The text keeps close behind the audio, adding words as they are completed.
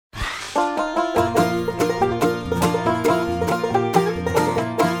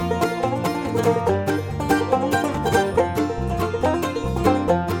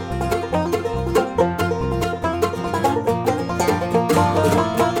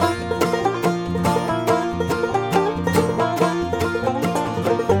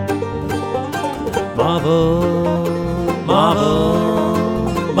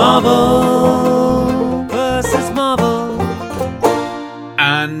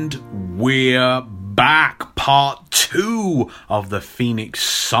And we're back. Part 2 of the Phoenix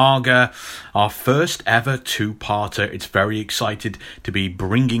Saga. Our first ever two-parter. It's very excited to be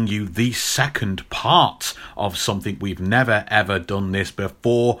bringing you the second part of something. We've never ever done this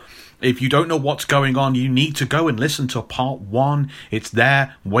before. If you don't know what's going on, you need to go and listen to part 1. It's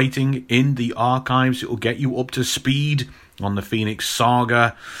there waiting in the archives. It will get you up to speed on the Phoenix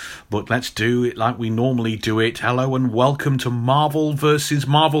Saga. But let's do it like we normally do it. Hello and welcome to Marvel vs.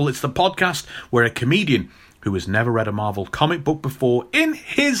 Marvel. It's the podcast where a comedian who has never read a Marvel comic book before in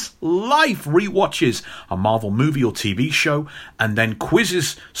his life rewatches a Marvel movie or TV show and then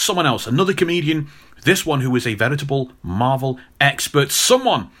quizzes someone else, another comedian, this one who is a veritable Marvel expert,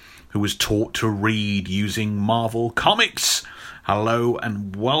 someone who was taught to read using Marvel comics. Hello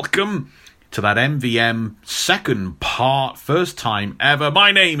and welcome to that MVM second part, first time ever.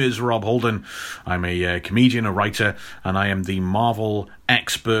 My name is Rob Holden. I'm a comedian, a writer, and I am the Marvel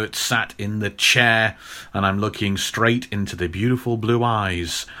expert sat in the chair, and I'm looking straight into the beautiful blue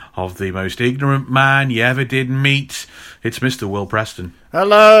eyes of the most ignorant man you ever did meet. It's Mr. Will Preston.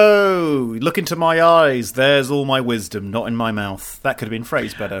 Hello! Look into my eyes. There's all my wisdom, not in my mouth. That could have been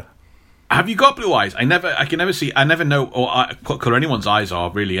phrased better. Have you got blue eyes? I never know what colour anyone's eyes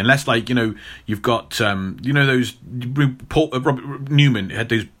are, really, unless, like, you've got, those, Robert Newman had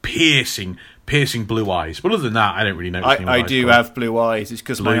those piercing blue eyes. But other than that, I don't really know. I do have blue eyes. It's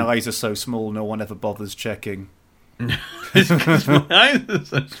because my eyes are so small, no one ever bothers checking. It's because my eyes are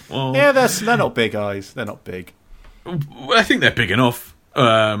so small. Yeah, they're not big eyes. They're not big. Well, I think they're big enough.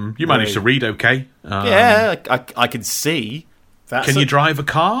 You managed to read okay. Yeah, I can see. Can you drive a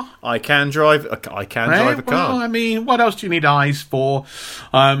car? I can drive a car. Well, I mean, what else do you need eyes for?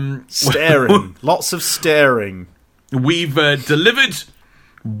 Staring. Lots of staring. We've delivered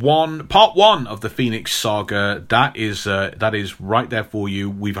part 1 of the Phoenix Saga. That is right there for you.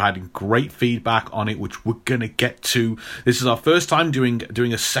 We've had great feedback on it, which we're going to get to. This is our first time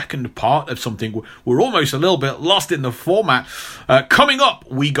doing a second part of something. We're almost a little bit lost in the format. Coming up,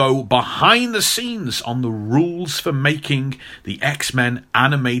 we go behind the scenes on the rules for making the X-Men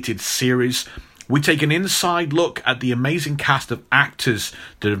animated series. We take an inside look at the amazing cast of actors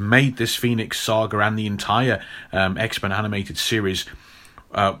that have made this Phoenix Saga and the entire X-Men animated series.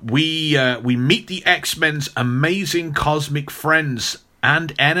 We meet the X-Men's amazing cosmic friends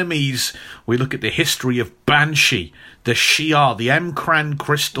and enemies. We look at the history of Banshee, the Shi'ar, the M'Kraan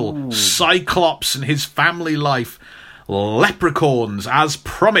Crystal, Cyclops and his family life, leprechauns as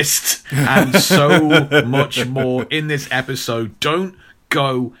promised, and so much more in this episode. Don't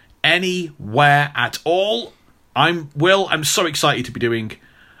go anywhere at all. I'm so excited to be doing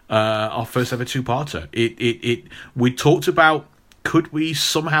our first ever two-parter. We talked about, could we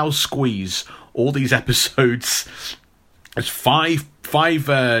somehow squeeze all these episodes as five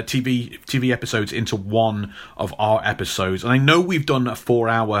TV episodes into one of our episodes? And I know we've done a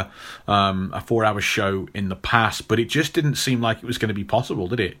 4-hour show in the past, but it just didn't seem like it was going to be possible,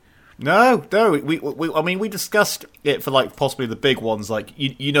 did it? No. We discussed it for like possibly the big ones, like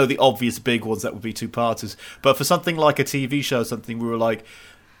the obvious big ones that would be two-parters. But for something like a TV show, something we were like,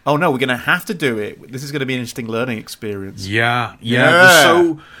 oh no, we're going to have to do it. This is going to be an interesting learning experience. Yeah.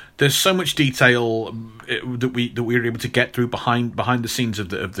 There's so much detail that we were able to get through behind the scenes of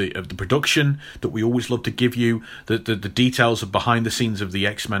the production that we always love to give you. The details of behind the scenes of the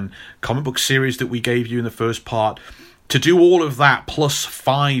X-Men comic book series that we gave you in the first part. To do all of that plus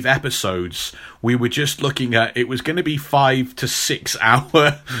 5 episodes, we were just looking at, it was going to be 5 to 6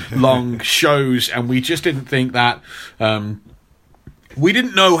 hour long shows, and we just didn't think that. We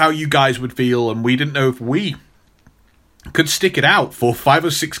didn't know how you guys would feel, and we didn't know if we could stick it out for 5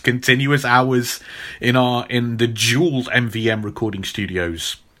 or 6 continuous hours in the jeweled MVM recording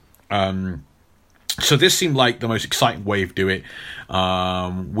studios. So this seemed like the most exciting way of doing it.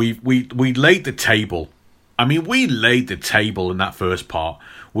 We laid the table. I mean, we laid the table in that first part.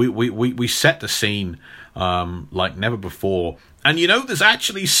 We set the scene like never before. And there's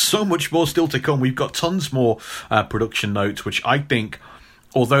actually so much more still to come. We've got tons more production notes, which I think,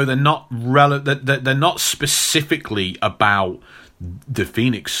 although they're not they're not specifically about the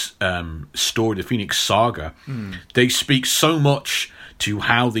Phoenix story, the Phoenix Saga. They speak so much to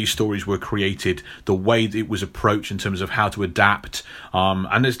how these stories were created, the way that it was approached in terms of how to adapt,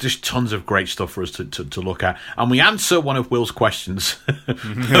 and there's just tons of great stuff for us to look at. And we answer one of Will's questions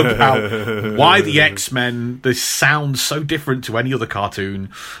about why the X-Men, this sounds so different to any other cartoon,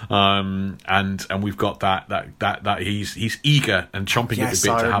 and we've got that he's eager and chomping at the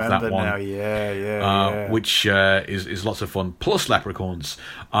bit to have that one. Now. Yeah. Which is lots of fun. Plus leprechauns.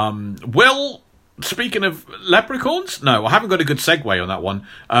 Will, speaking of leprechauns, no, I haven't got a good segue on that one.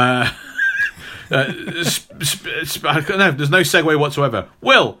 No, there's no segue whatsoever.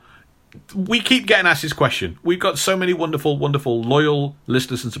 Will, we keep getting asked this question. We've got so many wonderful, wonderful, loyal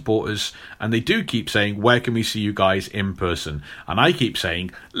listeners and supporters, and they do keep saying, where can we see you guys in person? And I keep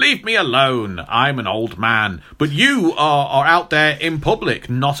saying, leave me alone. I'm an old man. But you are out there in public,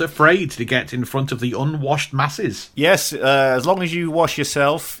 not afraid to get in front of the unwashed masses. Yes, as long as you wash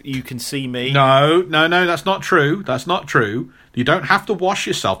yourself, you can see me. No, that's not true. That's not true. You don't have to wash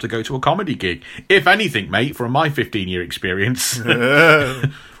yourself to go to a comedy gig. If anything, mate, from my 15-year experience...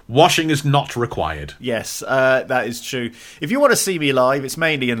 washing is not required. Yes, that is true. If you want to see me live, it's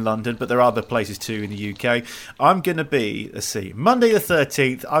mainly in London, but there are other places too in the UK. I'm going to be, Monday the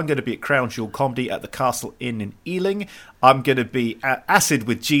 13th, I'm going to be at Crown Jewel Comedy at the Castle Inn in Ealing. I'm going to be at Acid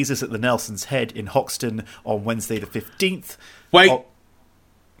with Jesus at the Nelson's Head in Hoxton on Wednesday the 15th. Wait.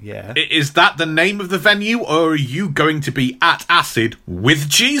 Yeah. Is that the name of the venue, or are you going to be at Acid with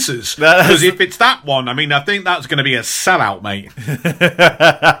Jesus? Because if it's that one, I mean, I think that's going to be a sellout, mate.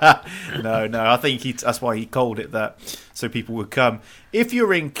 No, I think that's why he called it that, so people would come. If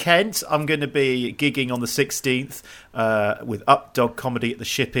you're in Kent, I'm going to be gigging on the 16th with Updog Comedy at the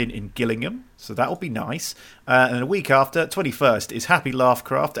Ship Inn in Gillingham, so that'll be nice. And a week after, 21st, is Happy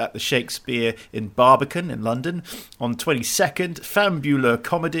Laughcraft at the Shakespeare in Barbican in London. On 22nd, Fambula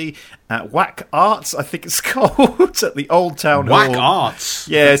Comedy at Whack Arts, I think it's called, at the Old Town Hall. Whack Arts?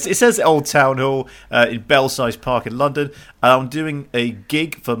 Yes, it says Old Town Hall in Belsize Park in London. I'm doing a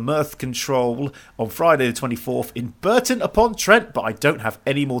gig for Mirth Control on Friday the 24th in Burton-upon-Trent, but I don't have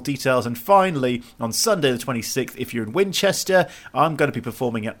any more details. And finally, on Sunday the 26th, if you're in Winchester, I'm going to be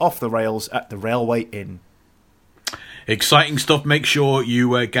performing at Off the Rails at the Railway Inn. Exciting stuff. Make sure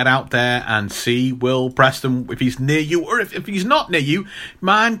you get out there and see Will Preston if he's near you, or if he's not near you,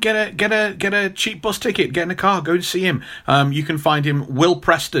 man, get a cheap bus ticket, get in a car, go to see him. You can find him, Will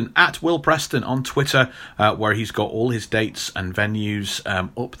Preston, at Will Preston on Twitter, where he's got all his dates and venues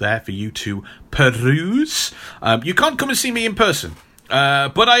up there for you to peruse. You can't come and see me in person.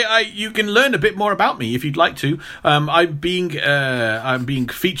 But you can learn a bit more about me if you'd like to. I'm being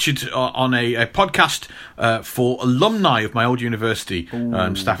featured on a podcast for alumni of my old university,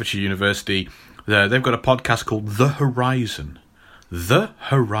 Staffordshire University. They've got a podcast called The Horizon. The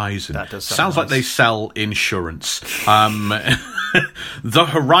Horizon. That does sounds nice. like they sell insurance. The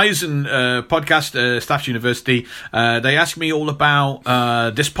Horizon podcast, Staffordshire University. They asked me all about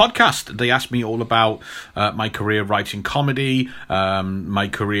this podcast. They asked me all about my career writing comedy, my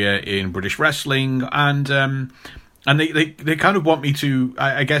career in British wrestling, and they kind of want me to,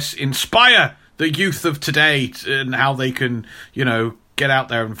 I guess, inspire the youth of today and how they can, get out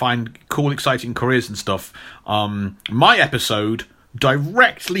there and find cool, exciting careers and stuff. My episode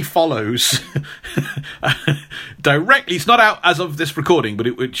directly follows it's not out as of this recording, but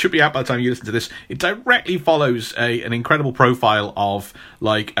it should be out by the time you listen to this. It directly follows an incredible profile of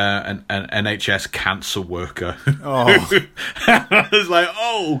like an NHS cancer worker. I was like,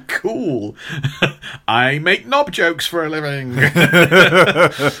 oh, cool. I make knob jokes for a living.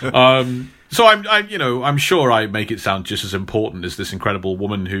 So I'm sure I make it sound just as important as this incredible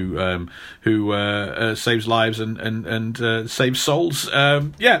woman who saves lives and saves souls.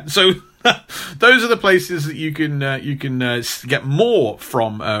 So those are the places that you can get more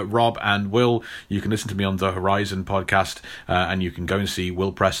from Rob and Will. You can listen to me on the Horizon podcast, and you can go and see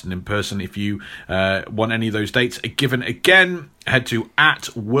Will Preston in person if you want any of those dates given. Again, head to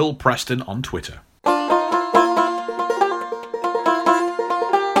 @Will Preston on Twitter.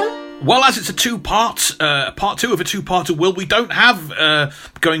 Well, as it's a two-part, part two of a two-parter, Will, we don't have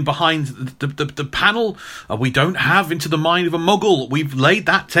going behind the panel. We don't have Into the Mind of a Muggle. We've laid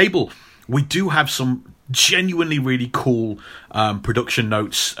that table. We do have some genuinely really cool production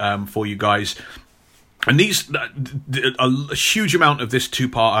notes for you guys. And a huge amount of this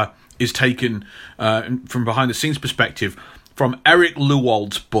two-parter is taken from behind-the-scenes perspective from Eric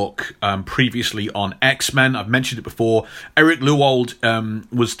Lewald's book, previously on X-Men. I've mentioned it before. Eric Lewald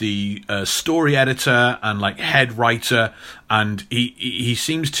was the story editor and head writer, and he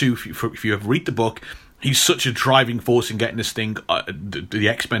seems to, if you have read the book, he's such a driving force in getting this thing, the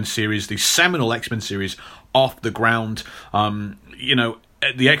X-Men series, the seminal X-Men series, off the ground.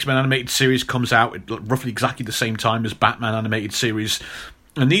 The X-Men animated series comes out at roughly exactly the same time as Batman animated series,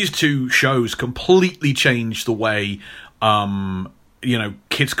 and these two shows completely changed the way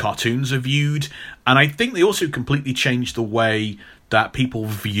kids' cartoons are viewed, and I think they also completely changed the way that people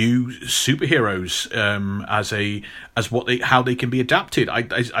view superheroes how they can be adapted. I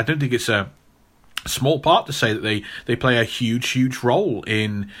don't think it's a small part to say that they play a huge role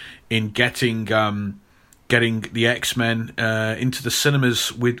in getting the X-Men into the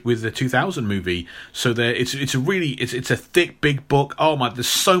cinemas with the 2000 movie. So it's a thick, big book. Oh my, there's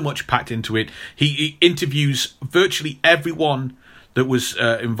so much packed into it. He interviews virtually everyone that was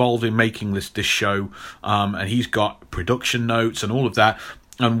involved in making this show, and he's got production notes and all of that.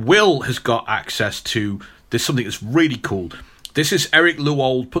 And Will has got access to there's something that's really cool. This is Eric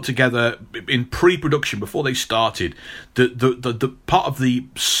Lewald put together in pre-production before they started. The part of the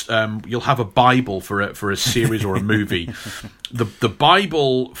you'll have a Bible for a series or a movie. The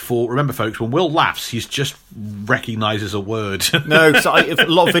Bible for, remember folks, when Will laughs, he's just recognises a word. No, because a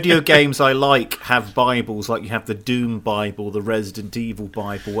lot of video games I like have Bibles, like you have the Doom Bible, the Resident Evil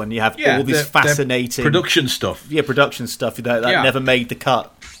Bible, and you have all these fascinating production stuff. Yeah, production stuff that never made the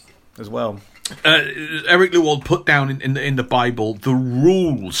cut as well. Eric Lewald put down in the Bible the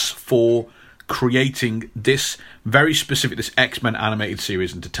rules for creating this very specific, this X-Men animated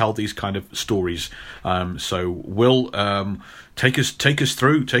series, and to tell these kind of stories. So Will, take us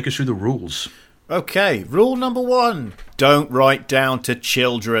through the rules. Okay, rule number 1: don't write down to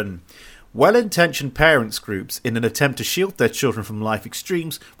children. Well-intentioned parents groups, in an attempt to shield their children from life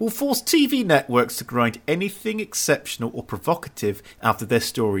extremes, will force TV networks to grind anything exceptional or provocative out of their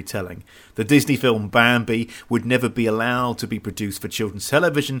storytelling. The Disney film Bambi would never be allowed to be produced for children's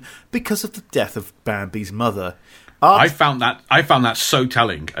television because of the death of Bambi's mother. I found that so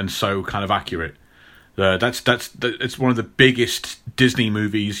telling and so kind of accurate. It's one of the biggest Disney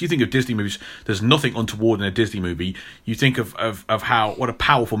movies. You think of Disney movies, there's nothing untoward in a Disney movie. You think of what a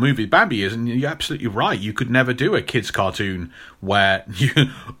powerful movie Bambi is, and you're absolutely right. You could never do a kids' cartoon where you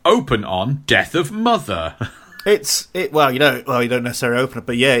open on death of mother. You don't necessarily open it,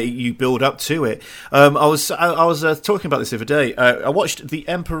 but yeah, you build up to it. I was talking about this the other day. I watched The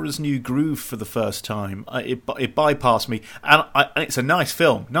Emperor's New Groove for the first time. It bypassed me, and it's a nice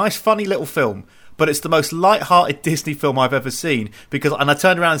film, nice funny little film. But it's the most light-hearted Disney film I've ever seen. And I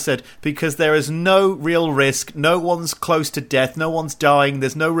turned around and said, because there is no real risk, no one's close to death, no one's dying,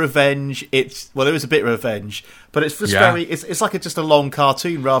 there's no revenge. There is a bit of revenge, but it's just it's like just a long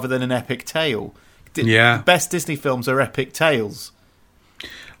cartoon rather than an epic tale. The best Disney films are epic tales.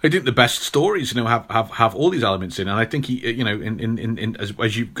 I think the best stories, have all these elements in, and I think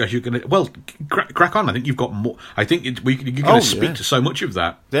as you're going to crack on. I think you've got more. I think you're going to speak to so much of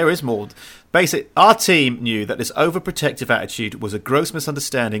that. There is more. Our team knew that this overprotective attitude was a gross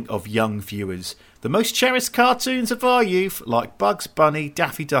misunderstanding of young viewers. The most cherished cartoons of our youth, like Bugs Bunny,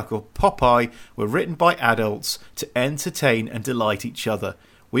 Daffy Duck, or Popeye, were written by adults to entertain and delight each other.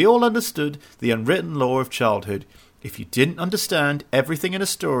 We all understood the unwritten law of childhood. If you didn't understand everything in a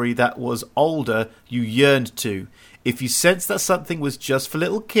story that was older, you yearned to. If you sensed that something was just for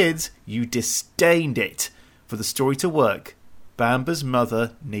little kids, you disdained it. For the story to work, Bamba's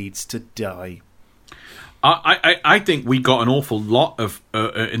mother needs to die. I think we got an awful lot of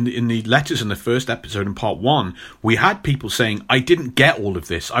in the letters in the first episode in part 1. We had people saying, "I didn't get all of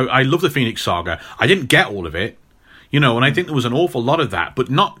this. I love the Phoenix Saga. I didn't get all of it." And I think there was an awful lot of that, but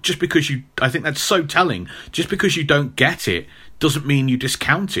not just because I think that's so telling. Just because you don't get it doesn't mean you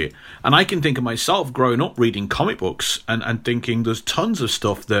discount it. And I can think of myself growing up reading comic books and thinking there's tons of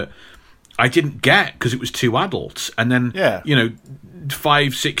stuff that I didn't get because it was too adult. And then,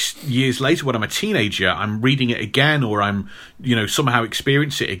 5-6 years later, when I'm a teenager, I'm reading it again, or I'm, somehow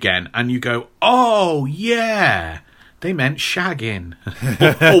experience it again. And you go, oh, yeah. They meant shagging,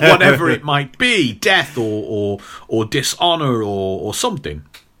 or whatever it might be, death or dishonor or something.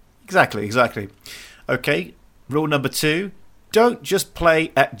 Exactly. Okay, rule number 2: don't just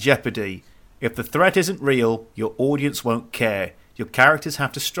play at Jeopardy. If the threat isn't real, your audience won't care. Your characters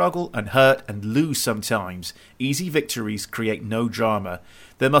have to struggle and hurt and lose sometimes. Easy victories create no drama.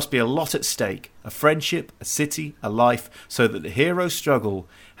 There must be a lot at stake: a friendship, a city, a life, so that the hero's struggle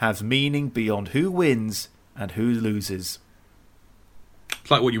has meaning beyond who wins and who loses. It's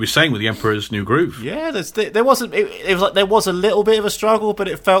like what you were saying with The Emperor's New Groove. Yeah, there wasn't. It was like there was a little bit of a struggle, but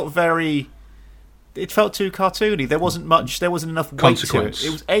it felt too cartoony. There wasn't much. There wasn't enough weight to it.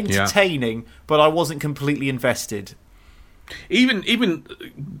 It was entertaining, but I wasn't completely invested. Even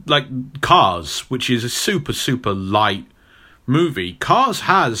like Cars, which is a super light movie. Cars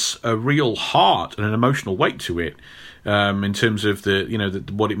has a real heart and an emotional weight to it. In terms of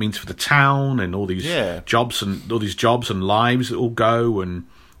what it means for the town and all these jobs and lives that all go, and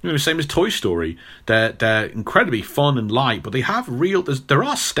same as Toy Story, they're incredibly fun and light, but they have there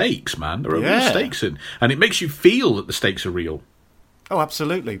are stakes, man. There are real stakes, and it makes you feel that the stakes are real. Oh,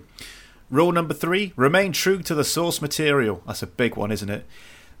 absolutely. Rule number 3: remain true to the source material. That's a big one, isn't it?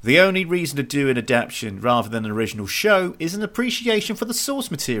 The only reason to do an adaptation rather than an original show is an appreciation for the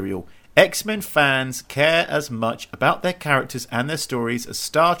source material. X-Men fans care as much about their characters and their stories as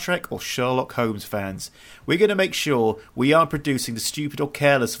Star Trek or Sherlock Holmes fans. We're going to make sure we aren't producing the stupid or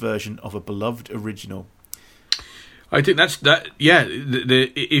careless version of a beloved original. I think that's that. Yeah,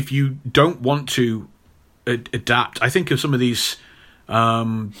 if you don't want to adapt, I think of some of these.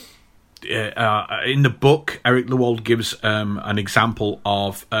 In the book, Eric Lewald gives an example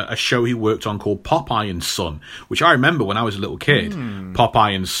of a show he worked on called Popeye and Son, which I remember when I was a little kid.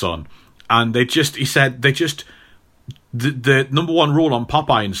 Popeye and Son, and he said the number one rule on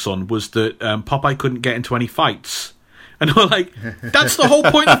Popeye and Son was that Popeye couldn't get into any fights. And we're like, that's the whole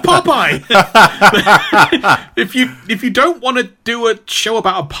point of Popeye. If you don't want to do a show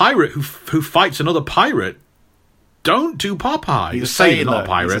about a pirate who fights another pirate, don't do Popeye. He's not a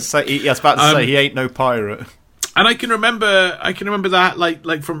pirate. I was about to say he ain't no pirate. And I can remember that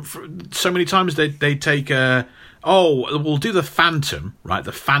like from so many times they take we'll do the Phantom, right?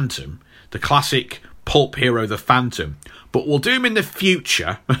 The Phantom, the classic pulp hero, the Phantom, but we'll do him in the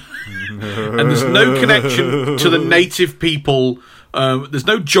future, and there's no connection to the native people. There's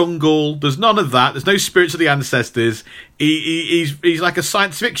no jungle. There's none of that. There's no spirits of the ancestors. He's like a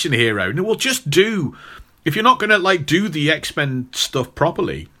science fiction hero. And we'll just do. If you're not going to like do the X-Men stuff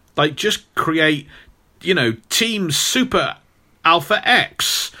properly, like just create, Team Super Alpha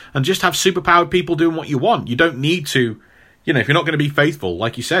X and just have superpowered people doing what you want. You don't need to, if you're not going to be faithful,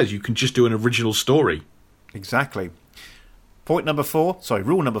 like he says, you can just do an original story. Exactly. Rule number 4,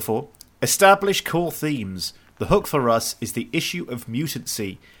 establish core themes. The hook for us is the issue of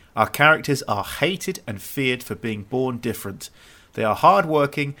mutancy. Our characters are hated and feared for being born different. They are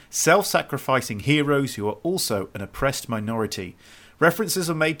hard-working, self-sacrificing heroes who are also an oppressed minority. References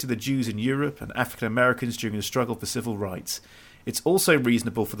are made to the Jews in Europe and African Americans during the struggle for civil rights. It's also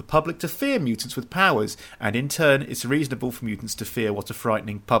reasonable for the public to fear mutants with powers, and in turn it's reasonable for mutants to fear what a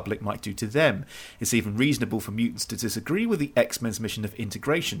frightening public might do to them. It's even reasonable for mutants to disagree with the X-Men's mission of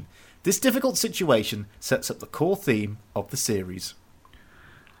integration. This difficult situation sets up the core theme of the series.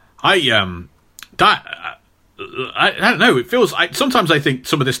 I don't know. It feels. Sometimes I think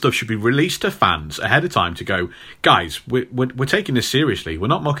some of this stuff should be released to fans ahead of time to go, guys, we're taking this seriously. We're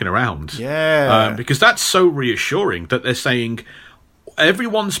not mucking around. Yeah. Because that's so reassuring that they're saying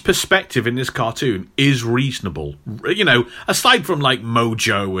everyone's perspective in this cartoon is reasonable. Aside from like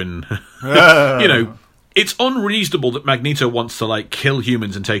Mojo and it's unreasonable that Magneto wants to like kill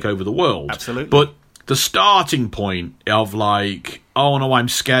humans and take over the world. Absolutely. But the starting point of like, oh no, I'm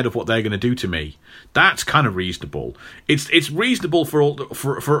scared of what they're going to do to me. That's kind of reasonable. It's reasonable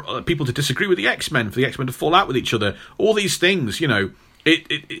for people to disagree with the X-Men, for the X-Men to fall out with each other. All these things,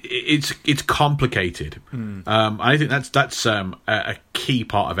 it's complicated. I think that's a key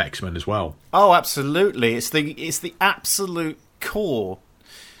part of X-Men as well. Oh, absolutely. It's the absolute core.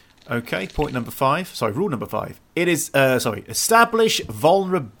 Okay, rule number 5. It is establish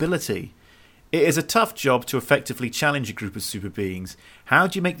vulnerability. It is a tough job to effectively challenge a group of super beings. How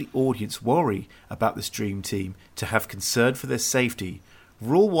do you make the audience worry about this dream team, to have concern for their safety?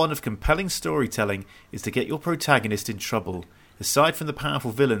 Rule 1 of compelling storytelling is to get your protagonist in trouble. Aside from the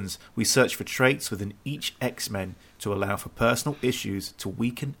powerful villains, we search for traits within each X-Men to allow for personal issues to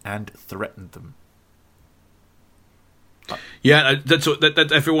weaken and threaten them. Yeah,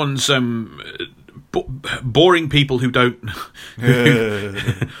 that everyone's boring people who don't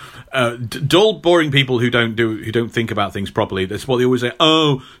dull, boring people who don't think about things properly. That's what they always say.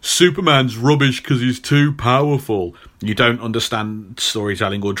 Oh, Superman's rubbish because he's too powerful. You don't understand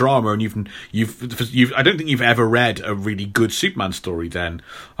storytelling or drama, and you've I don't think you've ever read a really good Superman story. Then,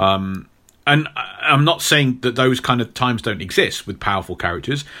 and I'm not saying that those kind of times don't exist with powerful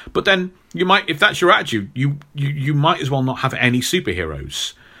characters, but then you might, if that's your attitude, you might as well not have any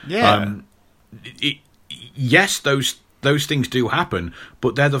superheroes. Yeah. Yes, those things do happen,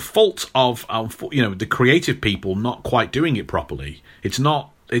 but they're the fault of the creative people not quite doing it properly. It's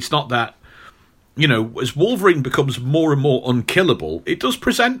not that, as Wolverine becomes more and more unkillable, it does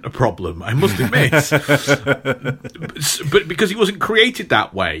present a problem, I must admit. But because he wasn't created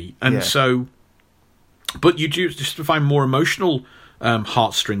that way, and so, but you just find more emotional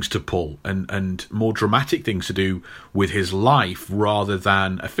heartstrings to pull and more dramatic things to do with his life rather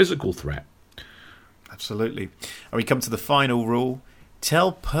than a physical threat. Absolutely. And we come to the final rule.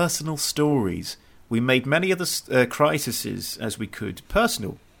 Tell personal stories. We made many of the crises as we could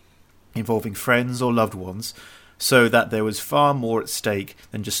personal, involving friends or loved ones, so that there was far more at stake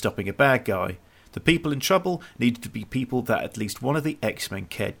than just stopping a bad guy. The people in trouble needed to be people that at least one of the X-Men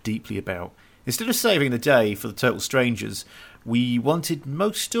cared deeply about. Instead of saving the day for the total strangers, We wanted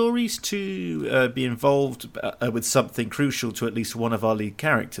most stories to be involved with something crucial to at least one of our lead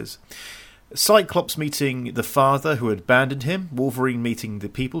characters. Cyclops meeting the father who had abandoned him, Wolverine meeting the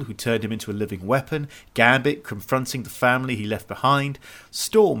people who turned him into a living weapon, Gambit confronting the family he left behind,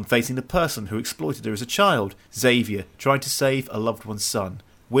 Storm facing the person who exploited her as a child, Xavier trying to save a loved one's son.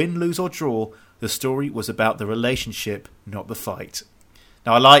 Win, lose or draw, the story was about the relationship, not the fight.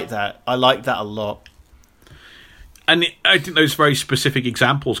 Now I like that a lot. And I think those very specific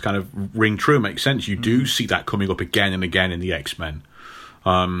examples kind of ring true, make sense. You do see that coming up again and again in the X-Men.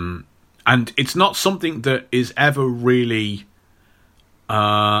 And it's not something that is ever really...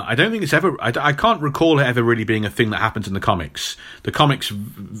 I don't think it's ever... I can't recall it ever really being a thing that happens in the comics. The comics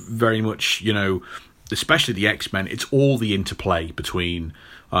very much, you know, especially the X-Men, it's all the interplay between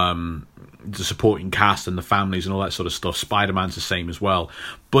the supporting cast and the families and all that sort of stuff. Spider-Man's the same as well.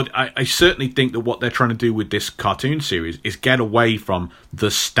 But I certainly think that what they're trying to do with this cartoon series is get away from the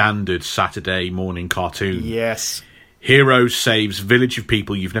standard Saturday morning cartoon. Yes. Hero saves village of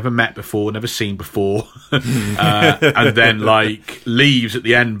people you've never met before, never seen before, and then like leaves at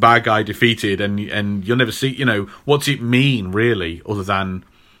the end, bad guy defeated, and you'll never see. You know, what's it mean really, other than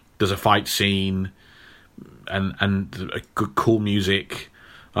there's a fight scene and a good cool music.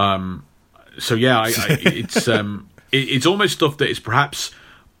 So yeah, it's almost stuff that is perhaps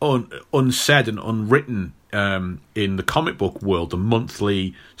unsaid and unwritten in the comic book world, the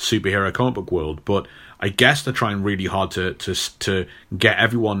monthly superhero comic book world, but I guess they're trying really hard to get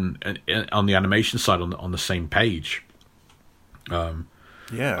everyone on the animation side on the same page.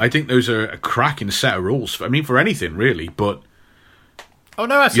 Yeah, I think those are a cracking set of rules. I mean, for anything really, but oh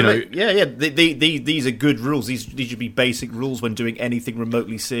no, absolutely, you know, yeah. These are good rules. These should be basic rules when doing anything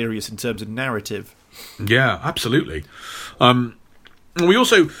remotely serious in terms of narrative. Yeah, absolutely. We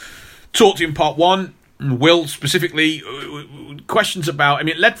also talked in part one, Will specifically, questions about. I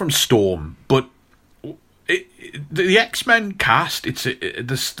mean, it led from Storm, but. The X-Men cast, it's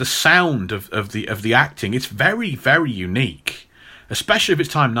the sound of the acting. It's very, very unique, especially if it's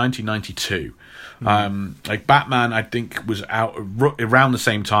time 1992. Like Batman, I think was out around the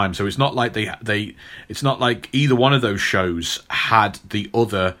same time, so it's not like it's not like either one of those shows had the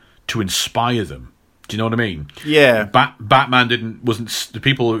other to inspire them. Do you know what I mean? Yeah. Batman wasn't the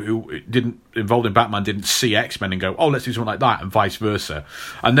people who didn't involved in Batman didn't see X-Men and go, oh, let's do something like that, and vice versa.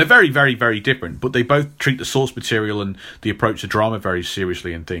 And they're very, very, very different, but they both treat the source material and the approach to drama very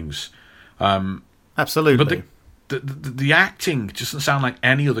seriously and things. Absolutely. But the acting just doesn't sound like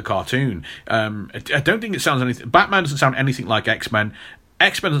any other cartoon. I don't think it sounds anything. Batman doesn't sound anything like X-Men.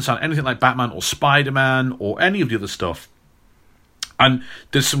 X-Men doesn't sound anything like Batman or Spider-Man or any of the other stuff. And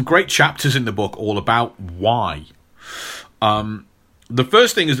there's some great chapters in the book all about why. The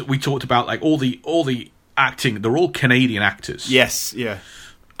first thing is that we talked about like all the acting. They're all Canadian actors. Yes, yeah.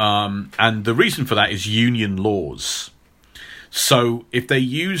 And the reason for that is union laws. So if they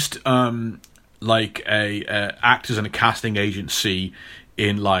used like a actors and a casting agency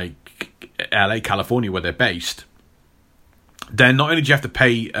in like LA, California, where they're based, then not only do you have to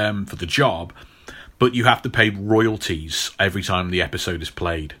pay for the job, but you have to pay royalties every time the episode is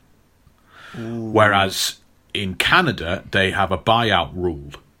played. Ooh. Whereas in Canada, they have a buyout rule,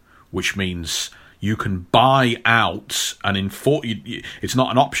 which means you can buy out, and it's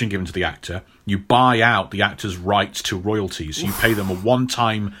not an option given to the actor. You buy out the actor's rights to royalties. You pay them a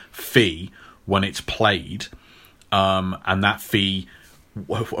one-time fee when it's played, and that fee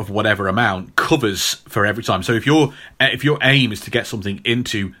of whatever amount covers for every time. So if your aim is to get something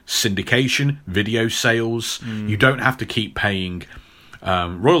into syndication, video sales, you don't have to keep paying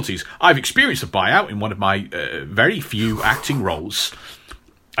royalties. I've experienced a buyout in one of my very few acting roles.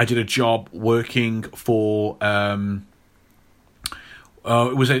 I did a job working for it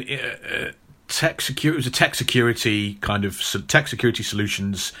was a tech security. It was a tech security kind of tech security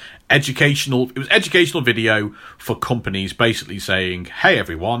solutions educational. It was educational video for companies, basically saying, "Hey,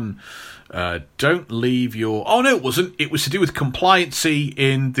 everyone, don't leave your." Oh no, it wasn't. It was to do with compliancy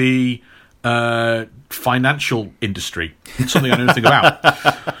in the financial industry. Something I know nothing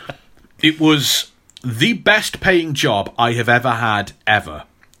about. It was the best paying job I have ever had ever.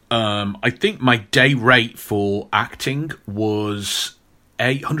 I think my day rate for acting was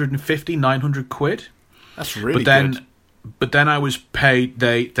 850, 900 quid. That's really good. But then I was paid.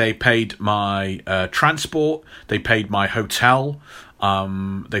 They paid my transport. They paid my hotel.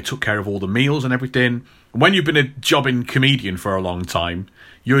 They took care of all the meals and everything. When you've been a jobbing comedian for a long time,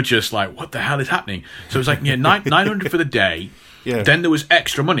 you're just like, what the hell is happening? So it was like 900 for the day. Yeah. Then there was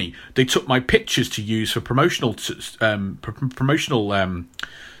extra money. They took my pictures to use for promotional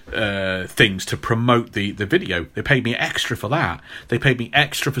things to promote the video. They paid me extra for that. They paid me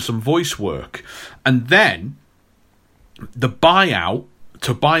extra for some voice work. And then the buyout,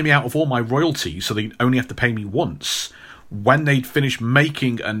 to buy me out of all my royalties, so they only have to pay me once, when they'd finished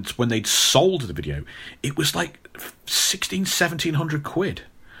making and when they'd sold the video, it was like 1,1700 quid.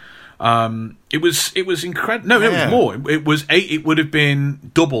 It was incredible. No, it was more. It was it would have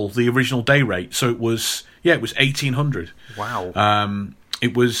been double the original day rate. So it was 1,800. Wow.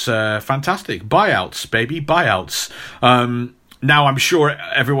 It was fantastic. Buyouts, baby, buyouts. Now, I'm sure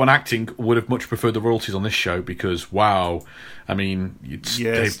everyone acting would have much preferred the royalties on this show because, wow, I mean,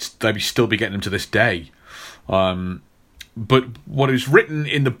 they'd still be getting them to this day. But what is written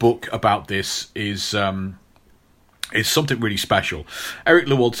in the book about this is something really special. Eric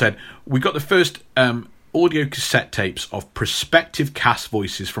Lewald said, "We got the first audio cassette tapes of prospective cast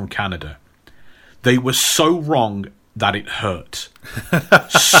voices from Canada. They were so wrong that it hurt.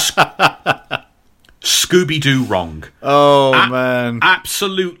 Scooby-Doo wrong. Oh, man.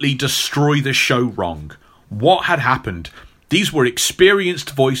 Absolutely destroy the show wrong. What had happened? These were experienced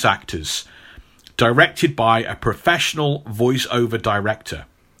voice actors, directed by a professional voice-over director.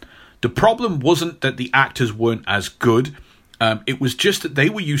 The problem wasn't that the actors weren't as good. It was just that they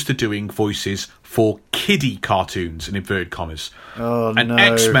were used to doing voices for kiddie cartoons, in inverted commas. Oh, and no.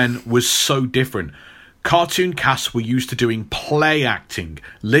 X-Men was so different. Cartoon casts were used to doing play acting,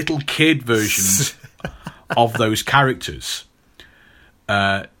 little kid versions of those characters.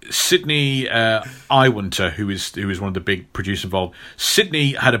 Sidney Iwinter, who is one of the big producers involved,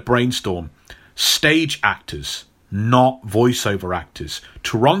 Sidney had a brainstorm. Stage actors, not voiceover actors.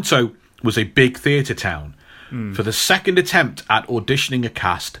 Toronto was a big theatre town. For the second attempt at auditioning a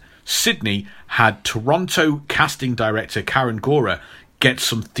cast, Sidney had Toronto casting director Karen Gora get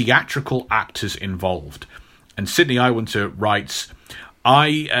some theatrical actors involved. And Sidney Iwinter writes,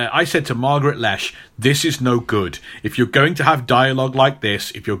 I said to Margaret Lesh, this is no good. If you're going to have dialogue like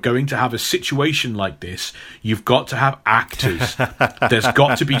this, if you're going to have a situation like this, you've got to have actors. There's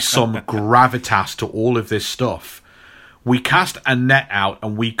got to be some gravitas to all of this stuff. We cast Annette out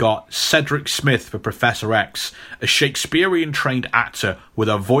and we got Cedric Smith for Professor X, a Shakespearean-trained actor with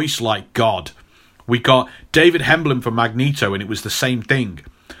a voice like God. We got David Hemblin for Magneto and it was the same thing.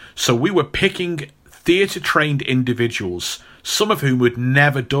 So we were picking theatre-trained individuals, some of whom had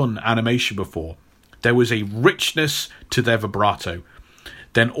never done animation before. There was a richness to their vibrato.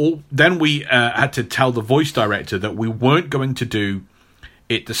 Then we had to tell the voice director that we weren't going to do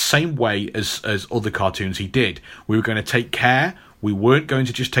it the same way as other cartoons he did. We were going to take care. We weren't going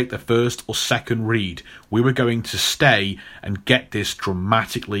to just take the first or second read. We were going to stay and get this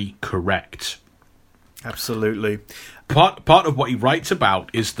dramatically correct. Absolutely. Part of what he writes about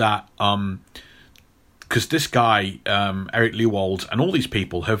is that because this guy, Eric Lewald, and all these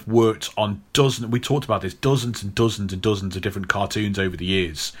people have worked on dozens and dozens and dozens of different cartoons over the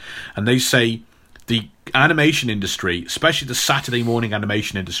years. And they say the animation industry, especially the Saturday morning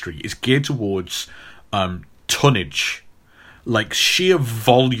animation industry, is geared towards tonnage. Like sheer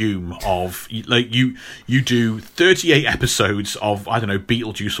volume of, like you do 38 episodes of, I don't know,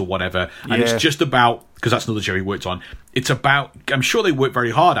 Beetlejuice or whatever, and it's just about, because that's another show he worked on, it's about, I'm sure they work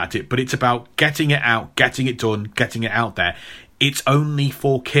very hard at it, but it's about getting it out, getting it done, getting it out there. It's only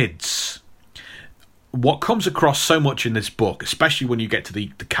for kids. What comes across so much in this book, especially when you get to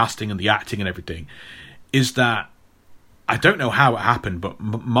the casting and the acting and everything, is that I don't know how it happened, but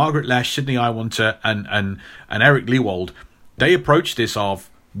Margaret Lesh, Sidney Iwinter, and Eric Lewald, they approach this of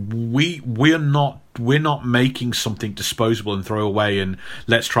we're not making something disposable and throw away and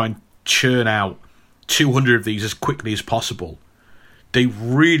let's try and churn out 200 of these as quickly as possible. They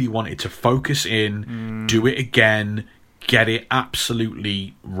really wanted to focus in, do it again, get it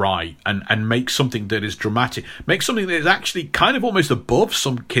absolutely right, and make something that is dramatic, make something that is actually kind of almost above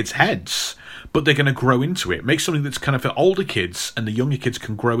some kids' heads, but they're going to grow into it. Make something that's kind of for older kids and the younger kids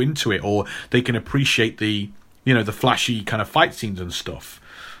can grow into it, or they can appreciate the flashy kind of fight scenes and stuff.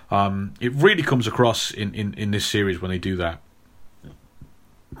 It really comes across in this series when they do that.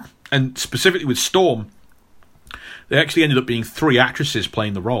 And specifically with Storm, they actually ended up being 3 actresses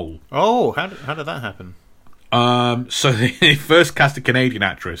playing the role. Oh, how did that happen? So they first cast a Canadian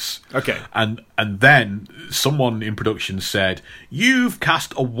actress. Okay. And then someone in production said, "You've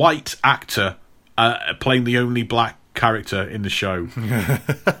cast a white actor playing the only black character in the show."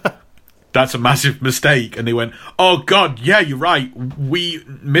 That's a massive mistake. And they went, "Oh God, yeah, you're right. We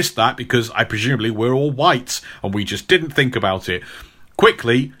missed that because I presumably we're all white and we just didn't think about it.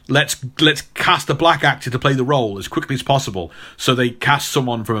 Quickly, let's cast a black actor to play the role as quickly as possible." So they cast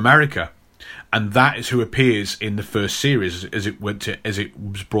someone from America. and that is who appears in the first series as it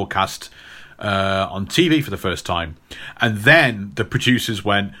was broadcast on TV for the first time. And then the producers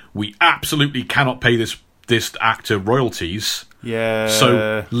went, we absolutely cannot pay this actor royalties. Yeah.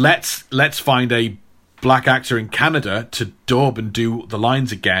 So let's find a black actor in Canada to dub and do the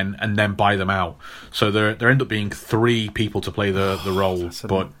lines again, and then buy them out. So there end up being 3 people to play the role.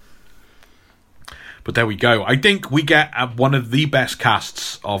 But there we go. I think we get one of the best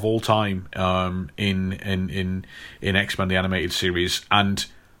casts of all time in X-Men the animated series, and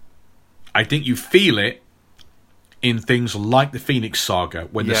I think you feel it in things like the Phoenix Saga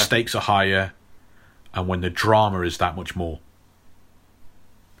when the stakes are higher and when the drama is that much more.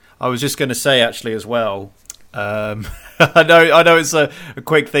 I was just going to say, actually, as well. I know it's a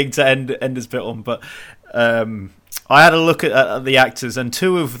quick thing to end this bit on, but I had a look at the actors, and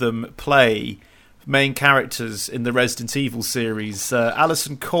 2 of them play main characters in the Resident Evil series.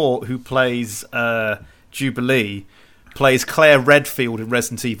 Alison Court, who plays Jubilee, plays Claire Redfield in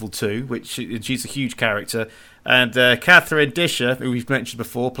Resident Evil 2, which she's a huge character. And Catherine Disher, who we've mentioned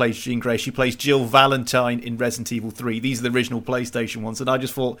before, plays Jean Grey. She plays Jill Valentine in Resident Evil 3. These are the original PlayStation ones. And I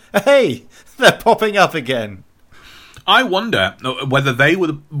just thought, hey, they're popping up again. I wonder whether they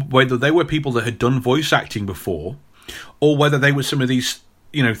were people that had done voice acting before, or whether they were some of these,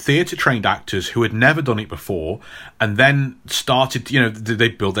 theatre trained actors who had never done it before, and then started, they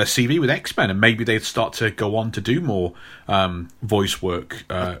build their CV with X-Men, and maybe they'd start to go on to do more voice work.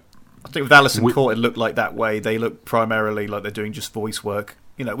 I think with Alison Court, it looked like that way. They look primarily like they're doing just voice work,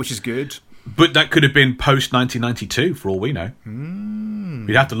 which is good. But that could have been post 1992, for all we know.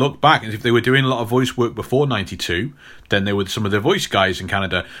 We'd have to look back, and if they were doing a lot of voice work before 92, then they were some of the voice guys in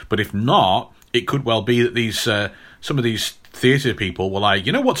Canada. But if not, it could well be that these some of these theatre people were like,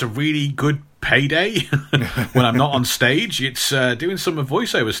 what's a really good payday when I'm not on stage? It's doing some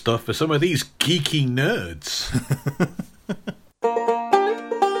voiceover stuff for some of these geeky nerds.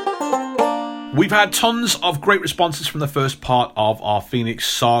 We've had tons of great responses from the first part of our Phoenix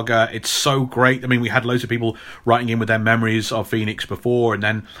Saga. It's so great. I mean, we had loads of people writing in with their memories of Phoenix before, and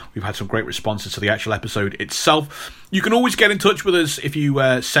then we've had some great responses to the actual episode itself. You can always get in touch with us if you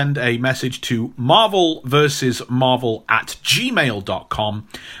send a message to marvelversusmarvel@gmail.com.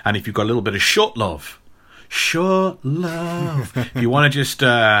 And if you've got a little bit of short love, if you want to just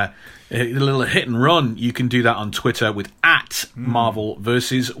a little hit and run, you can do that on Twitter with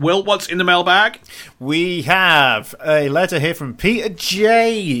 @MarvelVersus. Will, what's in the mailbag? We have a letter here from Peter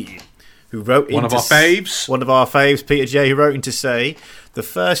J, who wrote in One of our faves, Peter J, who wrote in to say, the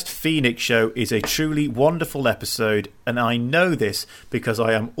first Phoenix show is a truly wonderful episode, and I know this because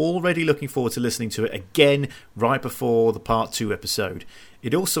I am already looking forward to listening to it again right before the part 2 episode.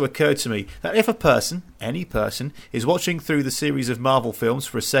 It also occurred to me that if any person, is watching through the series of Marvel films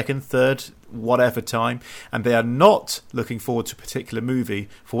for a second, third, whatever time, and they are not looking forward to a particular movie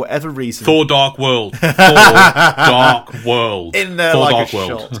for whatever reason... Thor Dark World. Thor Dark World. In there like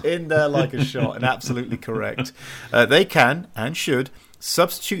a shot. And absolutely correct. They can, and should,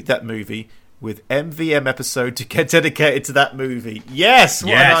 substitute that movie with MVM episode to get dedicated to that movie. Yes,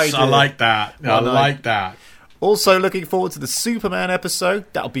 I like that. I like that. Also looking forward to the Superman episode.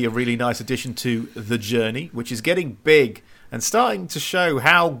 That'll be a really nice addition to The Journey, which is getting big and starting to show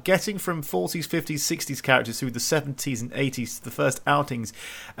how getting from 40s, 50s, 60s characters through the 70s and 80s to the first outings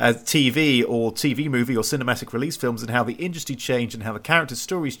as TV or TV movie or cinematic release films, and how the industry changed and how the character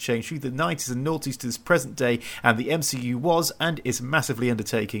stories changed through the 90s and noughties to this present day, and the MCU was and is massively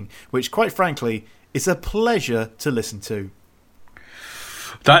undertaking, which quite frankly is a pleasure to listen to.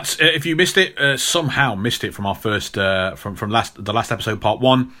 That's if you missed it, somehow missed it from our first from the last episode, part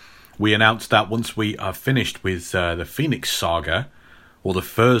 1. We announced that once we are finished with the Phoenix Saga, or the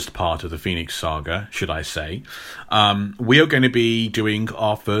first part of the Phoenix Saga, should I say, we are going to be doing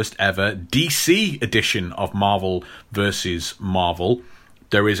our first ever DC edition of Marvel versus Marvel.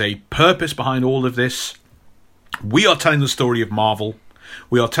 There is a purpose behind all of this. We are telling the story of Marvel.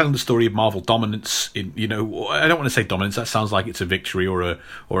 We are telling the story of Marvel dominance. I don't want to say dominance. That sounds like it's a victory or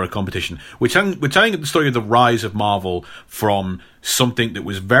a competition. We're telling the story of the rise of Marvel from something that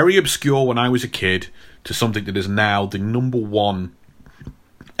was very obscure when I was a kid to something that is now the number one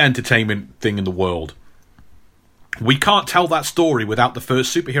entertainment thing in the world. We can't tell that story without the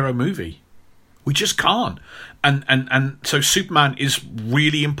first superhero movie. We just can't. And so Superman is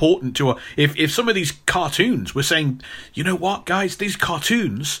really important to if some of these cartoons were saying, you know what, guys, these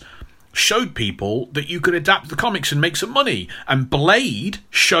cartoons showed people that you could adapt the comics and make some money. And Blade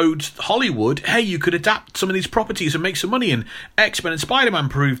showed Hollywood, hey, you could adapt some of these properties and make some money. And X-Men and Spider-Man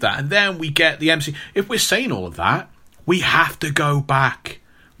proved that. And then we get the MC. If we're saying all of that, we have to go back.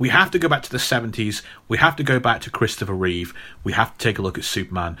 We have to go back to the 70s. We have to go back to Christopher Reeve. We have to take a look at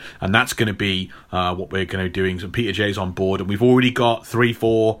Superman. And that's going to be what we're going to be doing. So Peter J's on board. And we've already got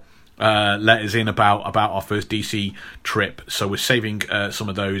 3-4 letters in about our first DC trip. So we're saving some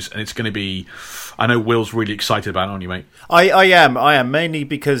of those. And it's going to be... I know Will's really excited about it, aren't you, mate? I am. Mainly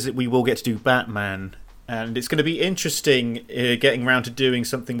because we will get to do Batman. And it's going to be interesting getting around to doing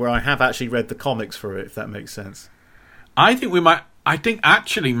something where I have actually read the comics for it, if that makes sense. I think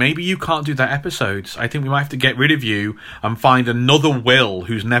actually maybe you can't do that episodes. I think we might have to get rid of you and find another Will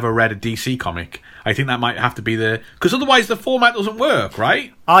who's never read a DC comic. I think that might have to be because otherwise the format doesn't work,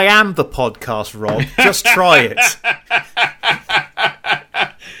 right? I am the podcast, Rob. Just try it.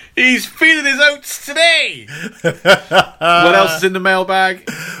 He's feeling his oats today. What else is in the mailbag?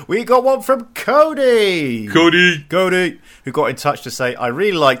 We got one from Cody, who got in touch to say, I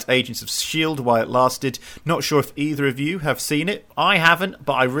really liked Agents of S.H.I.E.L.D. while it lasted. Not sure if either of you have seen it. I haven't,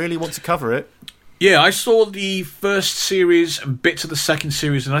 but I really want to cover it. Yeah, I saw the first series and bits of the second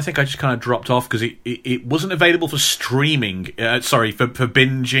series, and I think I just kind of dropped off because it wasn't available for streaming. For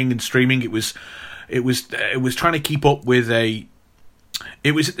binging and streaming. It was trying to keep up with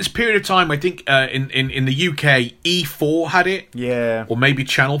It was at this period of time, I think, in the UK, E4 had it. Yeah. Or maybe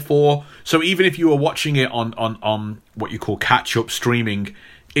Channel 4. So even if you were watching it on what you call catch-up streaming,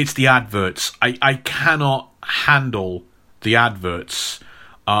 it's the adverts. I cannot handle the adverts.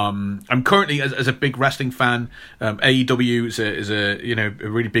 I'm currently, as a big wrestling fan, AEW is a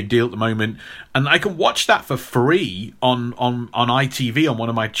really big deal at the moment. And I can watch that for free on ITV, on one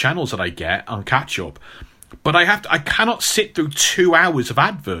of my channels that I get on catch-up. But I cannot sit through 2 hours of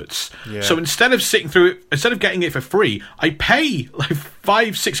adverts. Yeah. So instead of getting it for free, I pay like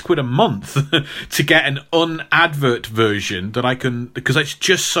 £5-6 a month to get an unadvert version that I can, because it's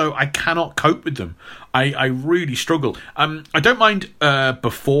just so I cannot cope with them. I really struggle. I don't mind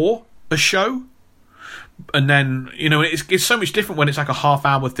before a show. And then, it's so much different when it's like a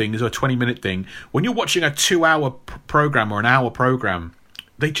half-hour thing or a 20-minute thing. When you're watching a 2-hour program or an hour program,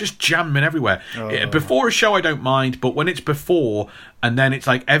 they just jam them in everywhere. Before a show, I don't mind, but when it's before, and then it's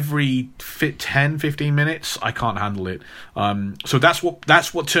like every 10-15 minutes, I can't handle it. So that's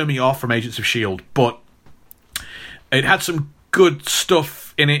what turned me off from Agents of S.H.I.E.L.D., but it had some good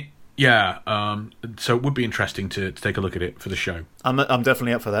stuff in it. Yeah, so it would be interesting to take a look at it for the show. I'm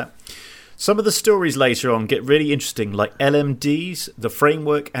definitely up for that. Some of the stories later on get really interesting, like LMDs, The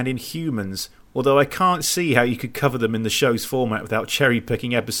Framework, and Inhumans, although I can't see how you could cover them in the show's format without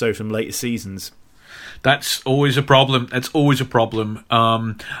cherry-picking episodes from later seasons. That's always a problem.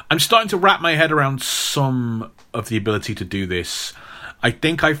 I'm starting to wrap my head around some of the ability to do this. I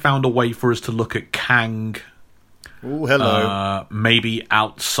think I found a way for us to look at Kang. Oh, hello. Maybe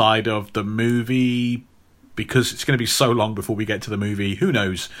outside of the movie, because it's going to be so long before we get to the movie. Who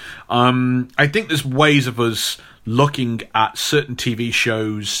knows? I think there's ways of us looking at certain TV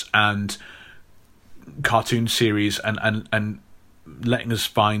shows and cartoon series and letting us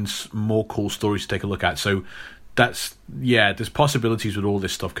find more cool stories to take a look at. So there's possibilities with all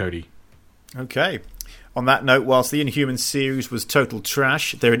this stuff, Cody. Okay. On that note, whilst the Inhumans series was total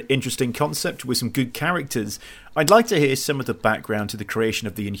trash, they're an interesting concept with some good characters. I'd like to hear some of the background to the creation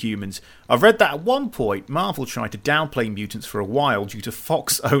of the Inhumans. I've read that at one point, Marvel tried to downplay mutants for a while due to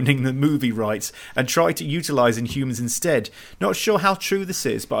Fox owning the movie rights and tried to utilise Inhumans instead. Not sure how true this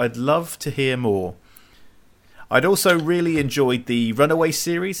is, but I'd love to hear more. I'd also really enjoyed the Runaway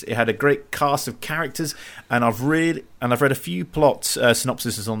series. It had a great cast of characters, and I've read a few plot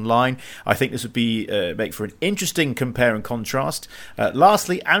synopsises online. I think this would be make for an interesting compare and contrast.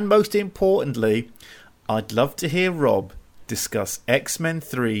 Lastly, and most importantly, I'd love to hear Rob discuss X-Men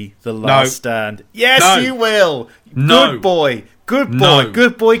 3: The Last Stand. Yes, no. You will. No. Good boy. No.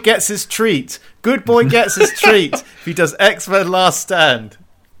 Good boy gets his treat. Good boy gets his treat if he does X-Men Last Stand.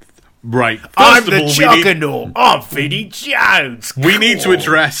 Right. I'm the juggernaut. I'm Vinnie Jones. We need to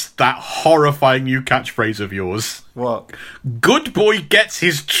address that horrifying new catchphrase of yours. What? Good boy gets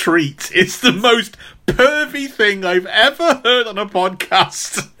his treat. It's the most pervy thing I've ever heard on a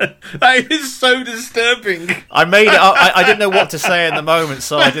podcast. That is so disturbing. I made it up. I didn't know what to say in the moment,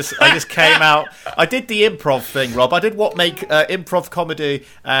 so I just came out. I did the improv thing, Rob. I did what make improv comedy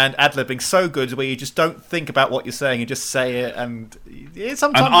and ad-libbing so good, where you just don't think about what you're saying, you just say it, and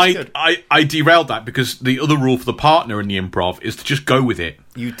sometimes it's good. I derailed that because the other rule for the partner in the improv is to just go with it.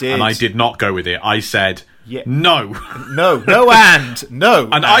 You did. And I did not go with it. I said... Yeah. No. And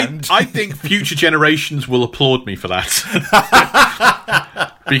I think future generations will applaud me for that.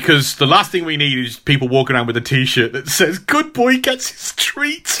 Because the last thing we need is people walking around with a t-shirt that says, good boy gets his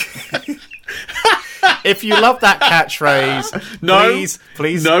treat. If you love that catchphrase,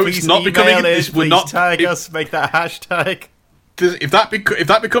 please, it's not becoming. We're not tag us. Make that a hashtag. If that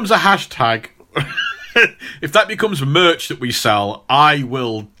becomes a hashtag, if that becomes merch that we sell, I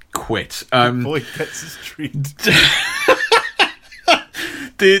will quit. Boy gets his treat.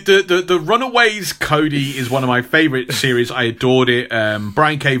 The Runaways Cody is one of my favourite series. I adored it.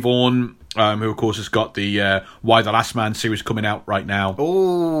 Brian K. Vaughan, who of course has got the Why the Last Man series coming out right now.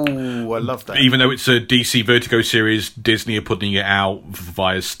 Oh, I love that. Even though it's a DC Vertigo series, Disney are putting it out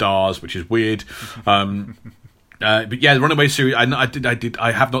via Stars, which is weird. But yeah, the Runaway series.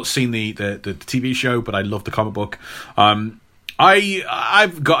 I have not seen the TV show, but I love the comic book.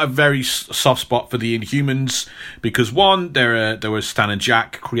 I've got a very soft spot for the Inhumans because one, there was Stan and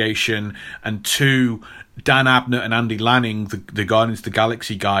Jack creation, and two, Dan Abner and Andy Lanning, the Guardians of the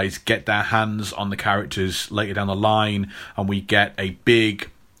Galaxy guys, get their hands on the characters later down the line, and we get a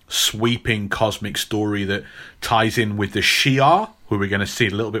big, sweeping cosmic story that ties in with the Shi'ar, who we're going to see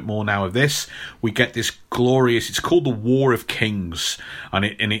a little bit more now of this. We get this glorious, it's called the War of Kings, and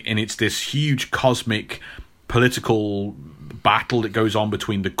it's this huge cosmic political battle that goes on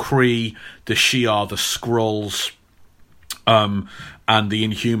between the Kree, the Shi'ar, the Skrulls, and the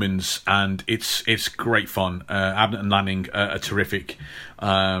Inhumans, and it's great fun. Abnett and Lanning are terrific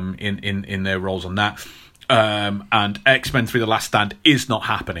in their roles on that. And X-Men 3: The Last Stand is not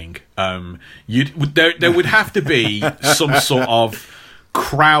happening. There would have to be some sort of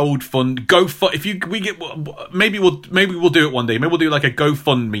crowdfund maybe we'll do it one day. Maybe we'll do like a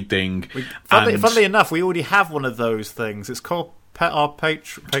GoFundMe thing. Funnily enough, we already have one of those things. It's called our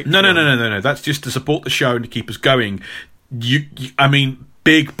Patreon. No. That's just to support the show and to keep us going. I mean,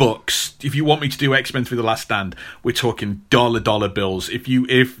 big bucks. If you want me to do X-Men 3: The Last Stand, we're talking dollar bills. If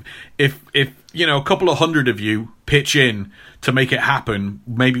a couple of hundred of you pitch in to make it happen,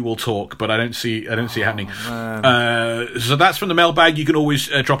 maybe we'll talk. But I don't see it happening. So that's from the mailbag. You can always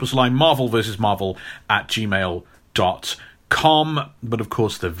drop us a line, marvelversusmarvel@gmail.com. But of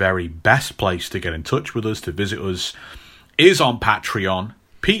course, the very best place to get in touch with us, to visit us, is on Patreon.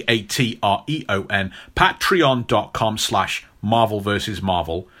 Patreon,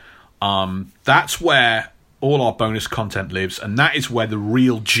 patreon.com/marvelversusmarvel. That's where all our bonus content lives, and that is where the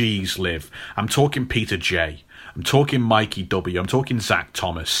real G's live. I'm talking Peter J. I'm talking Mikey W. I'm talking Zach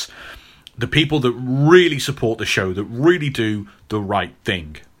Thomas. The people that really support the show, that really do the right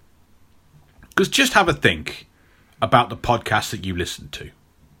thing. Because just have a think about the podcast that you listen to.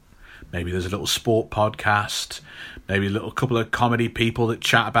 Maybe there's a little sport podcast, maybe a couple of comedy people that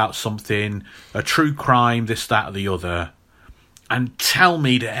chat about something, a true crime, this, that, or the other. And tell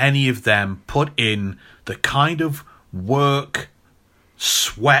me, do any of them put in the kind of work,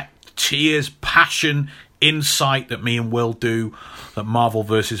 sweat, tears, passion, insight that me and Will do, that Marvel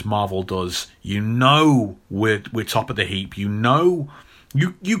vs. Marvel does? You know we're top of the heap. You know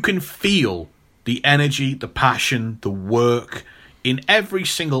you can feel the energy, the passion, the work in every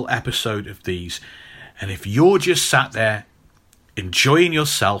single episode of these. And if you're just sat there enjoying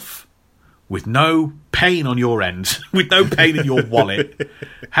yourself with no pain on your end, with no pain in your wallet,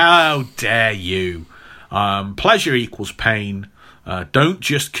 how dare you? Pleasure equals pain. Don't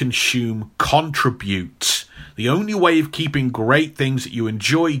just consume, contribute. The only way of keeping great things that you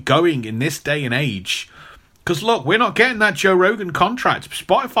enjoy going in this day and age. Because look, we're not getting that Joe Rogan contract.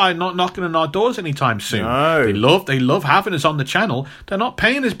 Spotify not knocking on our doors anytime soon. No. They love having us on the channel. They're not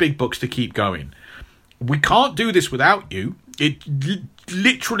paying us big bucks to keep going. We can't do this without you.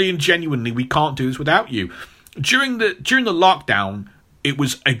 Literally and genuinely, we can't do this without you. During the lockdown, it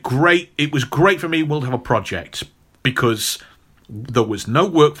was great for me. We'll have a project because there was no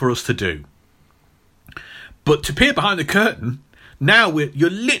work for us to do. But to peer behind the curtain, now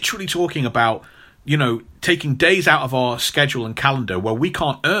you're literally talking about, taking days out of our schedule and calendar where we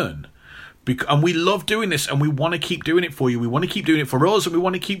can't earn. And we love doing this, and we want to keep doing it for you. We want to keep doing it for us, and we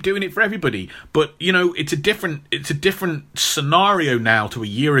want to keep doing it for everybody. But it's a different scenario now to a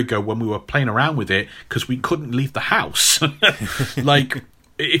year ago when we were playing around with it because we couldn't leave the house. Like,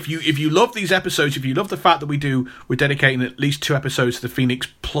 if you love these episodes, if you love the fact that we're dedicating at least 2 episodes to the Phoenix,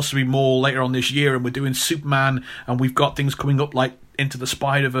 plus there'll be more later on this year, and we're doing Superman, and we've got things coming up like Into the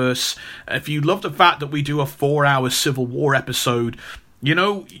Spider-Verse. If you love the fact that we do a 4-hour Civil War episode,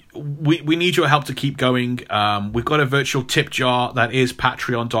 we need your help to keep going. We've got a virtual tip jar that is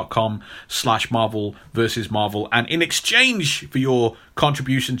patreon.com/Marvel vs. Marvel. And in exchange for your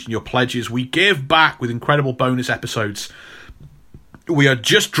contributions and your pledges, we give back with incredible bonus episodes. We are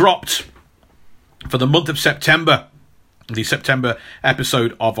just dropped for the month of September, the September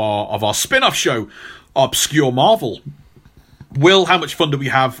episode of our spin-off show, Obscure Marvel. Will, how much fun do we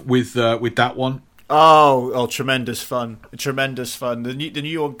have with that one? Oh, tremendous fun. Tremendous fun. The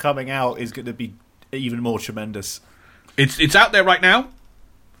new one coming out is going to be even more tremendous. It's out there right now.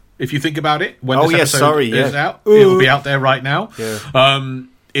 If you think about it, when this episode is out, it will be out there right now. Yeah.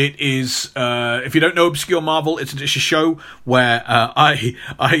 It is. If you don't know Obscure Marvel, it's a show where I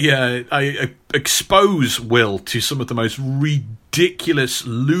expose Will to some of the most ridiculous,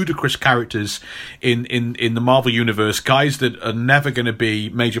 ludicrous characters in the Marvel universe. Guys that are never going to be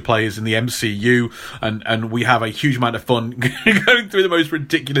major players in the MCU, and we have a huge amount of fun going through the most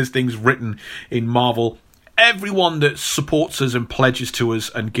ridiculous things written in Marvel. Everyone that supports us and pledges to us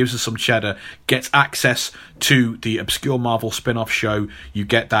and gives us some cheddar gets access to the Obscure Marvel spin-off show. You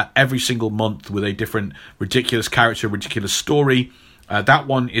get that every single month with a different ridiculous character, ridiculous story. That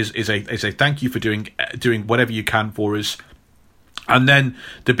one is a thank you for doing whatever you can for us. And then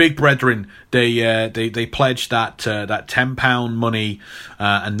the big brethren, they pledge that £10 money,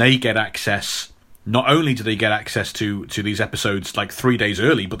 and they get access. Not only do they get access to these episodes like 3 days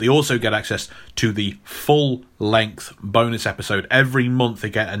early, but they also get access to the full-length bonus episode. Every month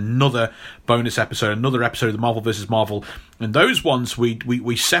they get another bonus episode, another episode of the Marvel vs. Marvel. And those ones,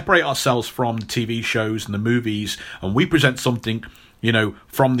 we separate ourselves from the TV shows and the movies, and we present something,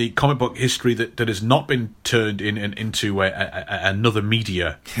 from the comic book history that has not been turned into another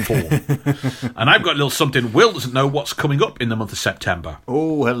media form. And I've got a little something. Will doesn't know what's coming up in the month of September.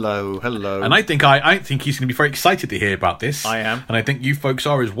 Oh, hello. And I think he's going to be very excited to hear about this. I am. And I think you folks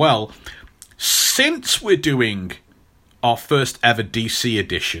are as well. Since we're doing our first ever DC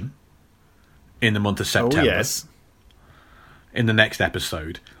edition in the month of September, oh, yes, in the next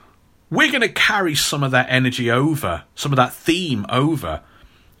episode, we're going to carry some of that energy over, some of that theme over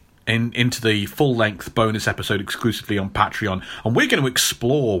into the full-length bonus episode exclusively on Patreon. And we're going to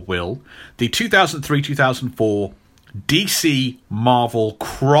explore, Will, the 2003-2004 DC Marvel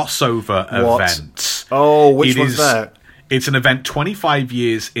crossover event. Oh, which one's that? It's an event 25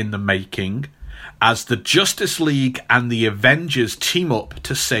 years in the making as the Justice League and the Avengers team up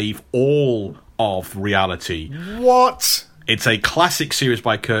to save all of reality. What? It's a classic series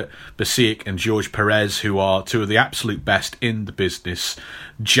by Kurt Busiek and George Perez, who are two of the absolute best in the business.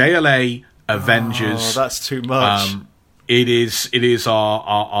 JLA Avengers. Oh, that's too much. It is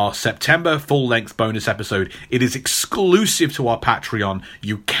our September full-length bonus episode. It is exclusive to our Patreon.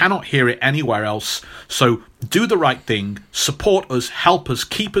 You cannot hear it anywhere else. So do the right thing. Support us. Help us.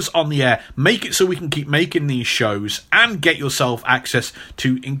 Keep us on the air. Make it so we can keep making these shows and get yourself access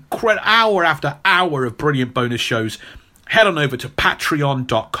to hour after hour of brilliant bonus shows. Head on over to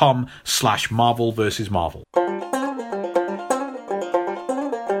patreon.com/Marvel vs. Marvel.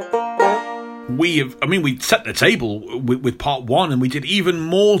 We set the table with part one, and we did even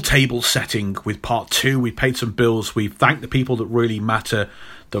more table setting with part two. We paid some bills. We thanked the people that really matter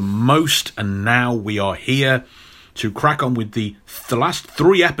the most, and now we are here to crack on with the last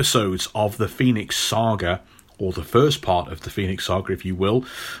 3 episodes of the Phoenix Saga, or the first part of the Phoenix Saga, if you will.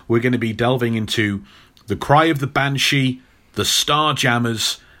 We're going to be delving into The Cry of the Banshee, The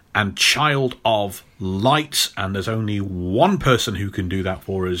Starjammers, and Child of Light. And there's only one person who can do that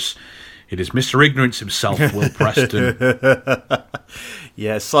for us. It is Mr. Ignorance himself, Will Preston.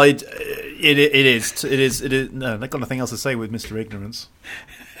 Yes, it is. No, I've got nothing else to say with Mr. Ignorance.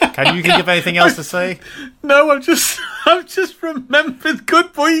 Can you think of anything else to say? No, I've just remembered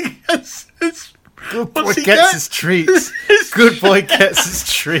Good Boy gets his treats. Good Boy gets his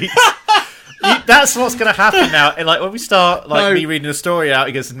treats. That's what's going to happen now. And when we start, me reading a story out,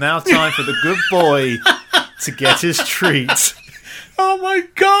 he goes, "Now time for the good boy to get his treats." Oh my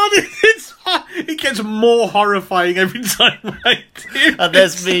God! It gets more horrifying every time I do. And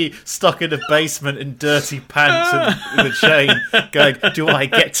there's me stuck in a basement in dirty pants and with a chain, going, "Do I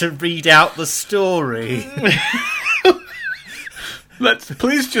get to read out the story?" Let's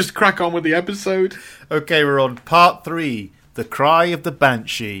please just crack on with the episode. Okay, we're on part 3, The Cry of the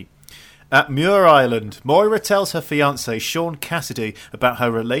Banshee. At Muir Island, Moira tells her fiancé, Sean Cassidy, about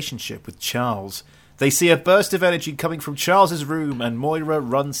her relationship with Charles. They see a burst of energy coming from Charles's room, and Moira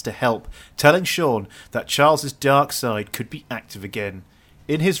runs to help, telling Sean that Charles's dark side could be active again.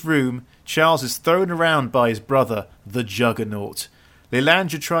 In his room, Charles is thrown around by his brother, the Juggernaut.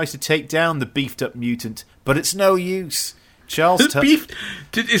 Lilandra tries to take down the beefed-up mutant, but it's no use. Charles I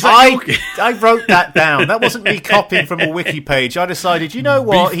wrote that down. That wasn't me copying from a wiki page. I decided, you know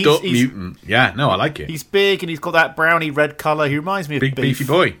what? He's mutant. Yeah, no, I like it. He's big and he's got that browny red colour. He reminds me of big beefy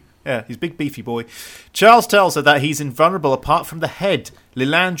boy. Yeah, he's big beefy boy. Charles tells her that he's invulnerable apart from the head.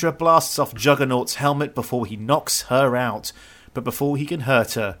 Lilandra blasts off Juggernaut's helmet before he knocks her out. But before he can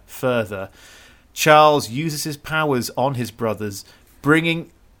hurt her further, Charles uses his powers on his brothers, bringing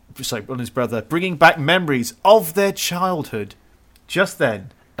on his brother, bringing back memories of their childhood. Just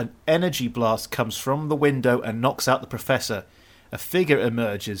then, an energy blast comes from the window and knocks out the professor. A figure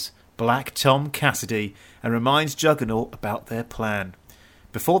emerges, Black Tom Cassidy, and reminds Juggernaut about their plan.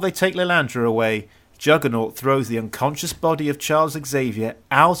 Before they take Lilandra away, Juggernaut throws the unconscious body of Charles Xavier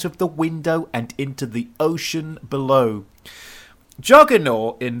out of the window and into the ocean below.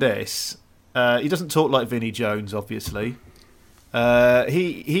 Juggernaut in this, he doesn't talk like Vinnie Jones, obviously.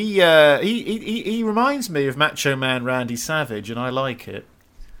 He reminds me of Macho Man Randy Savage, and I like it.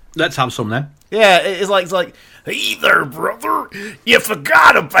 Let's have some then. Yeah, it's like, hey there, brother, you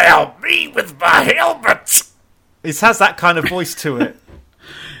forgot about me with my helmet. It has that kind of voice to it.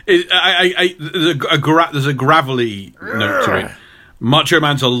 There's a gravelly note to it. Macho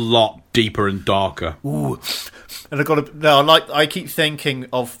Man's a lot deeper and darker. Ooh. And I keep thinking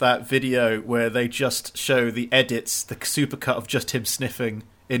of that video where they just show the edits, the supercut of just him sniffing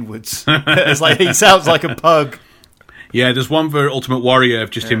inwards. It's like he sounds like a pug. Yeah, there's one for Ultimate Warrior of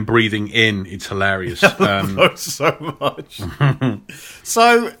just him breathing in. It's hilarious. I love so much.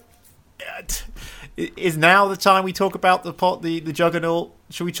 So, is now the time we talk about the Juggernaut?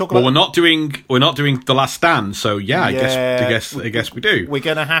 Should we talk about? Well, we're not doing The Last Stand. So yeah, I guess we do. We're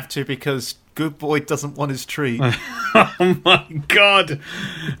gonna have to because Good Boy doesn't want his treat. Oh my god,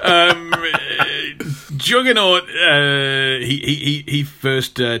 Juggernaut. He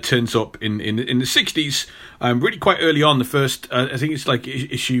first turns up in the 60s. Really quite early on. The first, I think it's like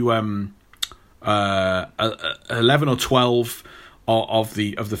issue 11 or 12 of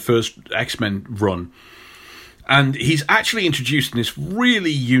the first X-Men run. And he's actually introduced in this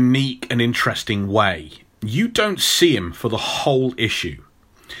really unique and interesting way. You don't see him for the whole issue.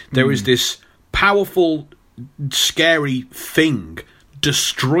 There is this powerful, scary thing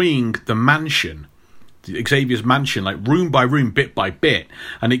destroying the mansion, Xavier's mansion, like room by room, bit by bit.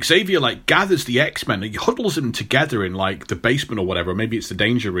 And Xavier like gathers the X-Men, he huddles them together in like the basement or whatever, maybe it's the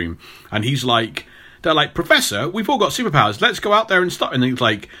danger room. And they're like, Professor, we've all got superpowers. Let's go out there and start. And he's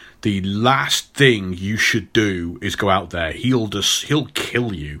like, the last thing you should do is go out there. He'll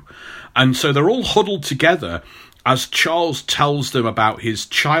kill you. And so they're all huddled together as Charles tells them about his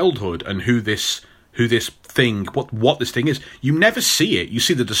childhood and who this thing, what this thing is. You never see it. You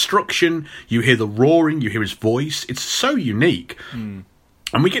see the destruction. You hear the roaring. You hear his voice. It's so unique. And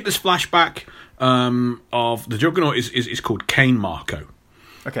we get this flashback of the Juggernaut is called Cain Marko.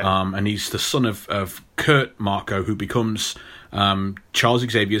 Okay. And he's the son of Kurt Marko, who becomes Charles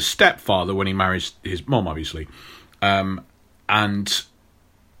Xavier's stepfather when he marries his mom, obviously. There's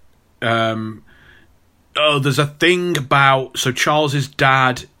a thing about... So Charles's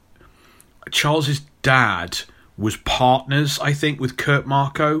dad was partners, I think, with Kurt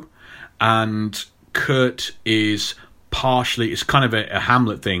Marko. And Kurt is partially... It's kind of a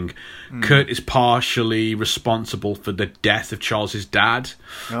Hamlet thing. Kurt is partially responsible for the death of Charles's dad.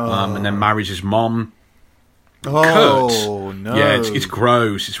 And then marries his mom. Oh, Kurt. no. Yeah, it's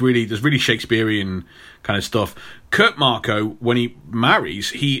gross. There's really Shakespearean kind of stuff. Kurt Marko, when he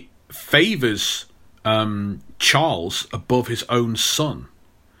marries, he favours Charles above his own son.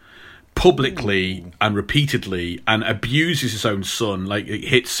 Publicly and repeatedly, and abuses his own son, like it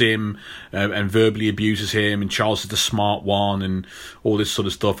hits him and verbally abuses him, and Charles is the smart one and all this sort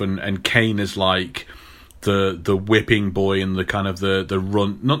of stuff, and Cain is like the whipping boy and the kind of the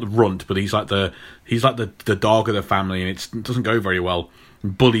runt, not the runt, but he's like the dog of the family, and it doesn't go very well.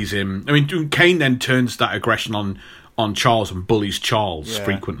 And bullies him. I mean, Cain then turns that aggression on Charles and bullies Charles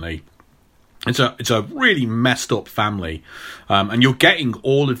frequently. It's a really messed up family, and you're getting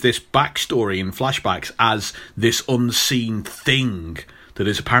all of this backstory and flashbacks as this unseen thing that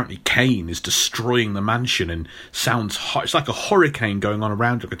is apparently Cain is destroying the mansion and sounds hot. It's like a hurricane going on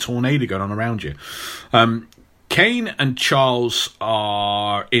around you, like a tornado going on around you. Cain and Charles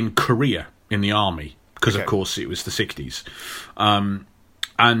are in Korea in the army because, of course, it was the 60s.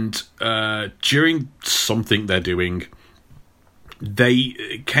 And during something they're doing,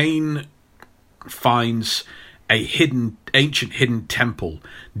 Cain finds a ancient hidden temple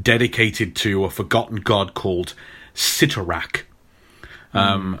dedicated to a forgotten god called Sitarak.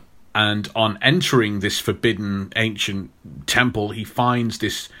 And on entering this forbidden ancient temple, he finds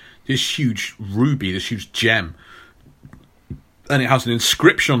this huge ruby, this huge gem, and it has an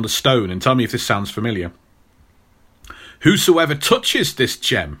inscription on the stone. And tell me if this sounds familiar. Whosoever touches this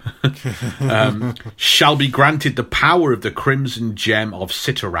gem shall be granted the power of the crimson gem of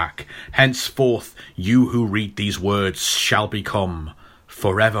Sitarak. Henceforth, you who read these words shall become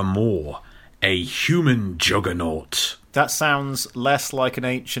forevermore a human juggernaut. That sounds less like an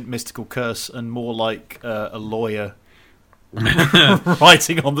ancient mystical curse and more like a lawyer.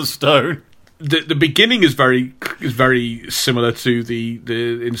 writing on the stone. The beginning is very similar to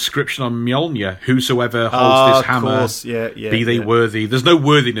the inscription on Mjolnir. Whosoever holds this hammer, course. be they worthy. There's no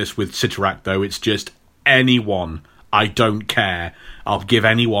worthiness with Cyttorak, though. It's just anyone. I don't care. I'll give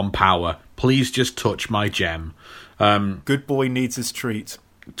anyone power. Please just touch my gem. Good boy needs his treat.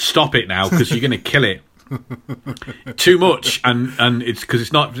 Stop it now, because you're going to kill it. Too much, and it's because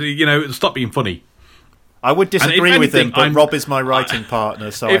it's not. Stop being funny. I would disagree with him, but Rob is my writing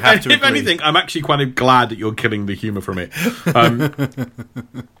partner, so I have to agree. If anything, I'm actually quite glad that you're killing the humour from it.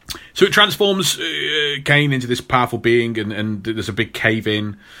 So it transforms Kane into this powerful being, and there's a big cave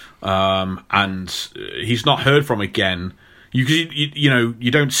in, and he's not heard from again.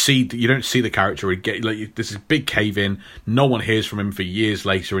 You don't see the character again. Like, there's this big cave in. No one hears from him for years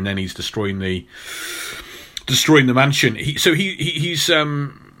later, and then he's destroying the mansion.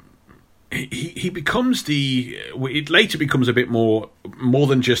 He becomes it later becomes a bit more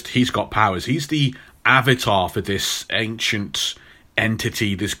than just he's got powers. He's the avatar for this ancient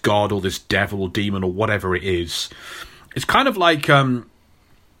entity, this god or this devil or demon or whatever it is. It's kind of like all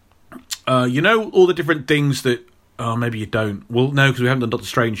the different things that maybe you don't. Well, no, because we haven't done Doctor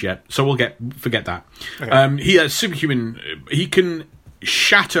Strange yet, so forget that. Okay. He has superhuman. He can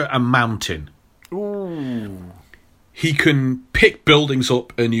shatter a mountain. Ooh. He can pick buildings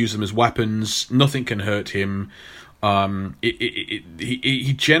up and use them as weapons. Nothing can hurt him.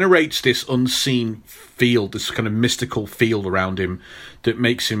 He generates this unseen field, this kind of mystical field around him that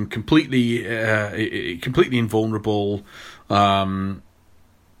makes him completely invulnerable.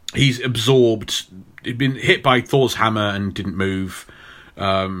 He's absorbed. He'd been hit by Thor's hammer and didn't move.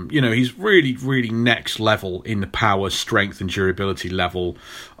 He's really, really next level in the power, strength, and durability level.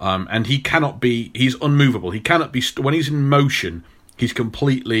 And he's unmovable. He cannot be, when he's in motion, he's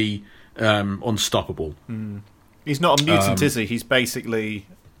completely unstoppable. Mm. He's not a mutant, is he? He's basically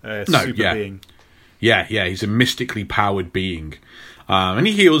a super being. Yeah, he's a mystically powered being. And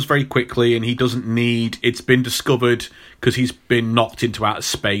he heals very quickly, and he doesn't need... It's been discovered, because he's been knocked into outer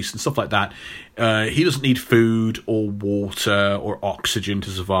space and stuff like that. He doesn't need food or water or oxygen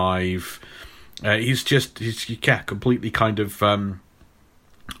to survive. He's completely kind of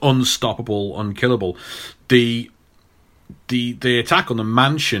unstoppable, unkillable. The attack on the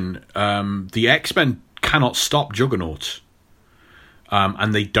mansion, the X-Men cannot stop Juggernaut,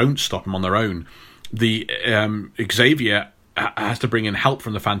 and they don't stop him on their own. The Xavier has to bring in help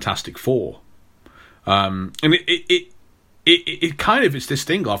from the Fantastic Four, and it kind of is this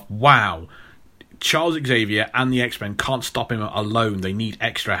thing of, wow, Charles Xavier and the X-Men can't stop him alone. They need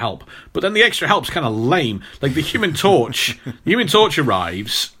extra help. But then the extra help's kind of lame. Like the Human Torch,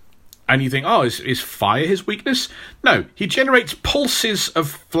 arrives, and you think, oh, is fire his weakness? No, he generates pulses of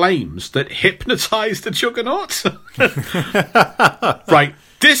flames that hypnotise the Juggernaut. Right.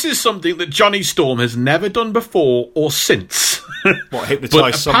 This is something that Johnny Storm has never done before or since. What,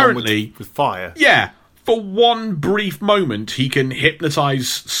 hypnotise someone with fire? Yeah. For one brief moment, he can hypnotise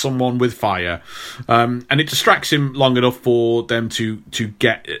someone with fire. And it distracts him long enough for them to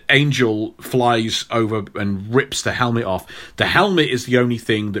get... Angel flies over and rips the helmet off. The helmet is the only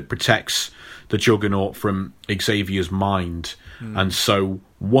thing that protects the Juggernaut from Xavier's mind. And so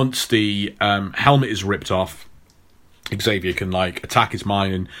once the helmet is ripped off, Xavier can attack his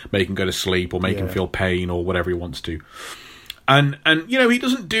mind and make him go to sleep or make him feel pain or whatever he wants to. And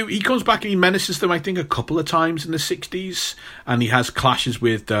he comes back and he menaces them, I think, a couple of times in the 60s, and he has clashes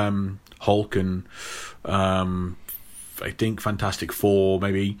with Hulk and I think Fantastic Four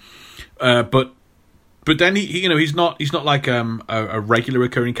maybe, but then he's not like a regular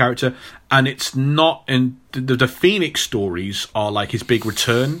recurring character, and it's not. And the Phoenix stories are like his big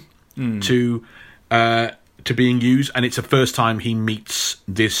return to being used, and it's the first time he meets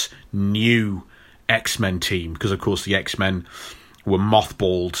this new X-Men team, because of course the X-Men were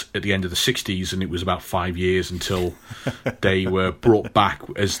mothballed at the end of the 60s, and it was about 5 years until they were brought back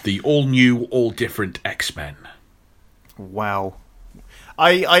as the all new, all different X-Men. Wow.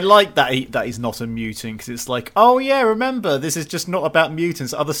 I like that he's not a mutant, because it's like, oh yeah, remember, this is just not about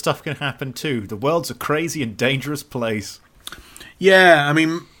mutants. Other stuff can happen too. The world's a crazy and dangerous place. Yeah, I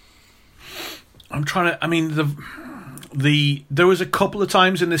mean, I'm trying to... I mean, there was a couple of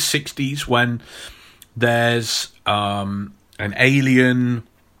times in the 60s when there's an alien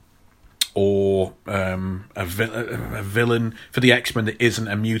or a villain for the X-Men that isn't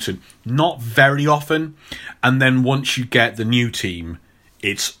a mutant. Not very often. And then once you get the new team,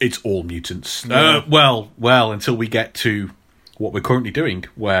 it's all mutants. Yeah. Well, until we get to what we're currently doing,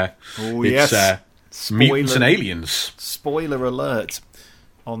 where it's mutants and aliens. Spoiler alert.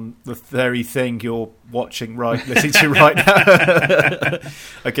 on the very thing you're listening to right now.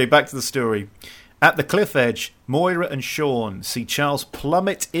 Okay, back to the story. At the cliff edge, Moira and Sean see Charles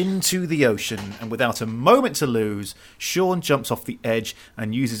plummet into the ocean, and without a moment to lose, Sean jumps off the edge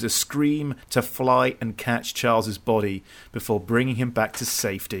and uses a scream to fly and catch Charles's body before bringing him back to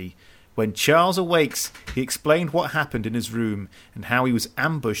safety. When Charles awakes, he explained what happened in his room and how he was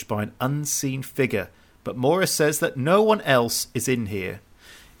ambushed by an unseen figure, but Moira says that no one else is in here.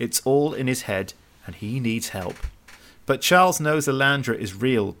 It's all in his head, and he needs help. But Charles knows Alandra is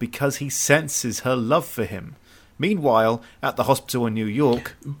real because he senses her love for him. Meanwhile, at the hospital in New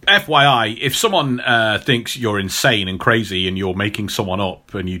York... FYI, if someone thinks you're insane and crazy and you're making someone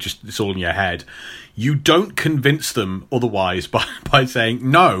up and it's all in your head, you don't convince them otherwise by saying,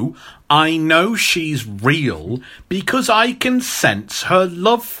 no, I know she's real because I can sense her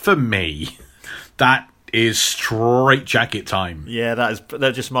love for me. That is straight jacket time. Yeah,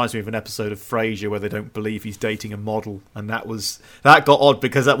 that just reminds me of an episode of Frasier where they don't believe he's dating a model, and that got odd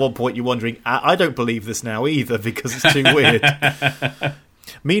because at one point you're wondering, I don't believe this now either because it's too weird.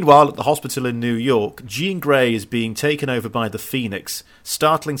 Meanwhile, at the hospital in New York, Jean Grey is being taken over by the Phoenix,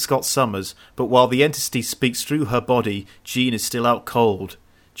 startling Scott Summers, but while the entity speaks through her body, Jean is still out cold.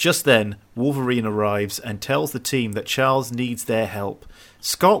 Just then, Wolverine arrives and tells the team that Charles needs their help.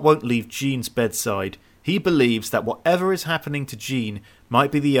 Scott won't leave Jean's bedside. He believes that whatever is happening to Jean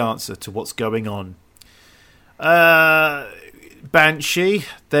might be the answer to what's going on. Banshee,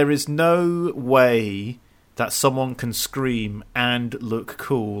 there is no way that someone can scream and look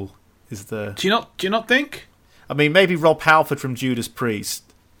cool. Do you not think? I mean, maybe Rob Halford from Judas Priest.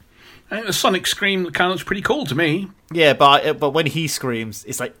 I think the Sonic scream kind of looks pretty cool to me. Yeah, but when he screams,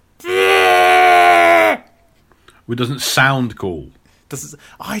 it's like... It doesn't sound cool.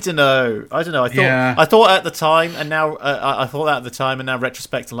 I don't know. I thought at the time, and now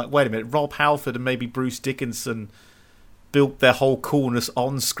retrospect, I'm like, wait a minute, Rob Halford and maybe Bruce Dickinson built their whole coolness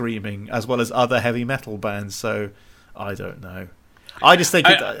on screaming, as well as other heavy metal bands. So I don't know. I just think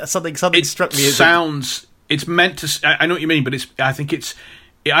something struck me. It's meant to. I know what you mean, but I think it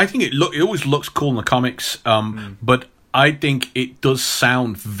always looks cool in the comics. But I think it does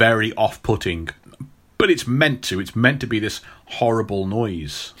sound very off-putting. But it's meant to. It's meant to be this horrible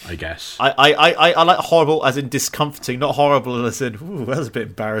noise, I guess. I like horrible as in discomforting, not horrible as in, ooh, that was a bit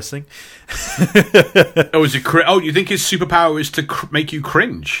embarrassing. You think his superpower is to make you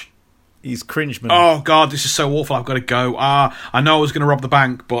cringe? He's cringeman. Oh, God, this is so awful. I've got to go. I know I was going to rob the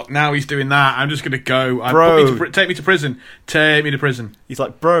bank, but now he's doing that. I'm just going to go. Bro. Take me to prison. Take me to prison. He's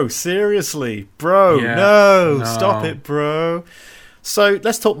like, bro, seriously? Bro, yeah, no, stop it, bro. So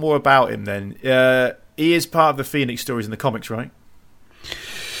let's talk more about him then. He is part of the Phoenix stories in the comics, right?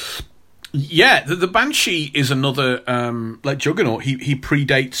 Yeah, the Banshee is another like Juggernaut. He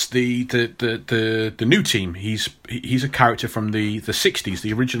predates the new team. He's a character from the 60s,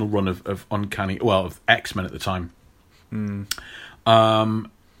 the original run of Uncanny, of X-Men at the time. And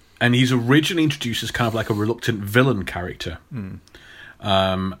he's originally introduced as kind of like a reluctant villain character,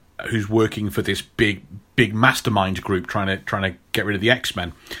 who's working for this big mastermind group trying to get rid of the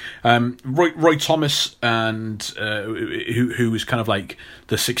X-Men. Roy Thomas, and who is kind of like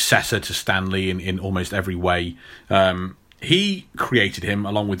the successor to Stan Lee in almost every way. He created him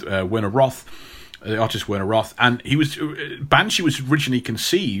along with Werner Roth, the artist Werner Roth, and Banshee was originally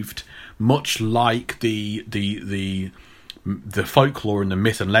conceived much like the folklore and the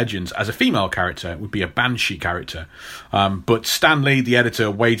myth and legends as a female character. It would be a Banshee character. But Stan Lee, the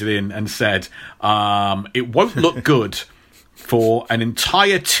editor, waded in and said, it won't look good for an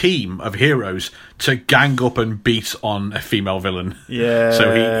entire team of heroes to gang up and beat on a female villain. Yeah.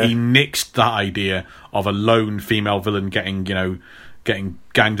 So he nixed that idea of a lone female villain getting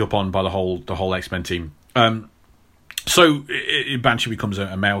ganged up on by the whole X-Men team. So Banshee becomes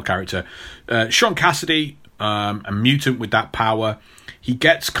a male character. Sean Cassidy, a mutant with that power, he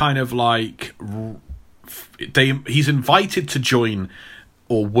gets kind of like he's invited to join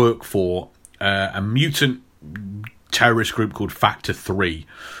or work for a mutant terrorist group called Factor 3.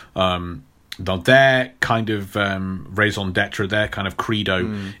 Now their kind of raison d'etre, their kind of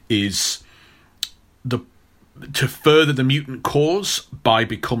credo is to further the mutant cause by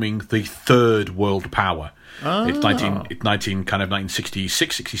becoming the third world power. It's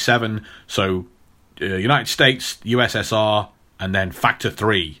 1966, 67. So United States, USSR, and then Factor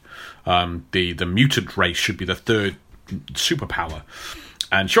 3. The mutant race should be the third superpower.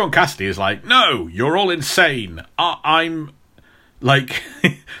 And Sean Cassidy is like, no, you're all insane. I'm like,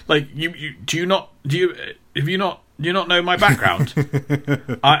 have you not know my background?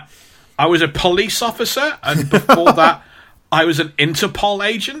 I was a police officer, and before that, I was an Interpol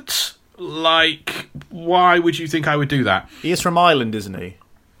agent. Like, why would you think I would do that? He is from Ireland, isn't he?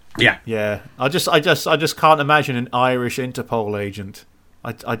 Yeah. Yeah. I just can't imagine an Irish Interpol agent.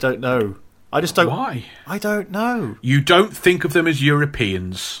 I don't know. I just don't. Why? I don't know. You don't think of them as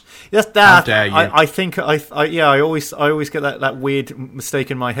Europeans. Yes, that. How dare you? I think I always get that weird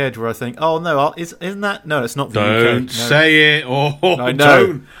mistake in my head where I think, oh no, isn't that? No, it's not the UK. Don't No. say it. Oh, I know.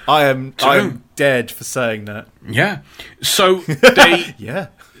 don't. I am dead for saying that. Yeah. So they Yeah.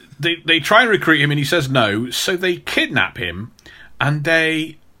 they try and recruit him, and he says no. So they kidnap him, and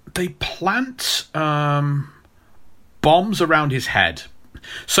they plant bombs around his head.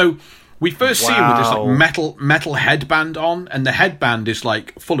 So we first see him with this like metal headband on, and the headband is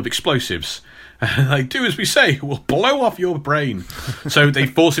like full of explosives. Like, do as we say, we'll blow off your brain. So they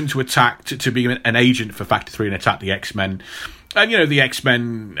force him to attack, to be an agent for Factor 3 and attack the X-Men. And, you know, the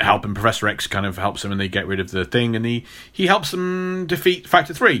X-Men help him. Professor X kind of helps him, and they get rid of the thing, and he helps them defeat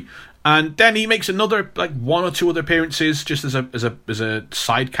Factor 3. And then he makes another, like, one or two other appearances just as a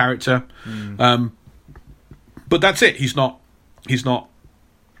side character. But that's it. He's not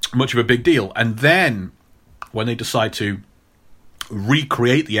much of a big deal. And then when they decide to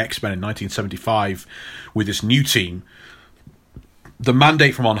recreate the X-Men in 1975 with this new team, the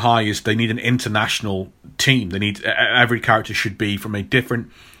mandate from on high is they need an international team. They need every character should be from a different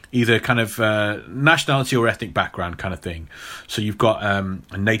either kind of nationality or ethnic background kind of thing. So you've got a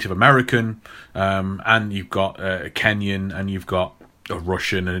Native American, and you've got a Kenyan, and you've got a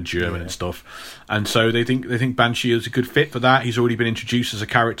Russian and a German and stuff. And so they think Banshee is a good fit for that. He's already been introduced as a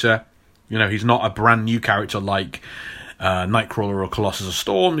character. You know, he's not a brand new character like Nightcrawler or Colossus of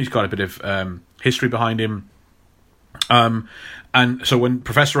Storm. He's got a bit of history behind him. And so when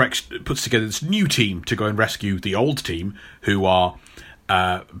Professor X puts together this new team to go and rescue the old team, who are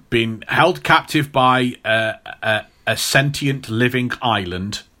being held captive by a sentient living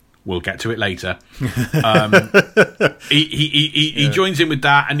island. We'll get to it later. He joins in with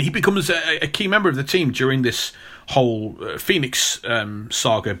that, and he becomes a key member of the team during this whole Phoenix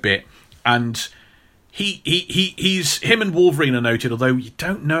saga bit. And he's him and Wolverine are noted, although you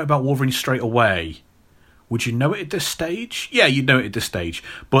don't know about Wolverine straight away. Would you know it at this stage? Yeah, you'd know it at this stage.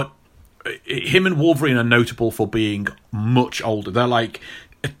 But him and Wolverine are notable for being much older. They're like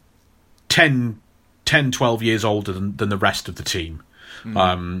 10, 12 years older than the rest of the team.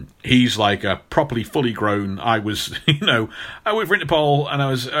 He's like a properly fully grown. I was, I worked for Interpol, and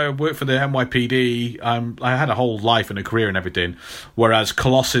I worked for the NYPD. I had a whole life and a career and everything. Whereas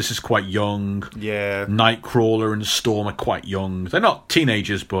Colossus is quite young. Yeah. Nightcrawler and Storm are quite young. They're not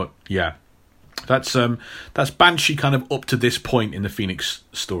teenagers, but yeah, that's Banshee kind of up to this point in the Phoenix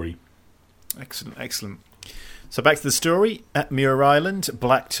story. Excellent. So back to the story. At Muir Island,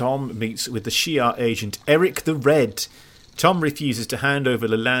 Black Tom meets with the Shi'ar agent Eric the Red. Tom refuses to hand over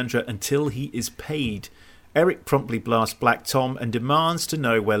Lilandra until he is paid. Eric promptly blasts Black Tom and demands to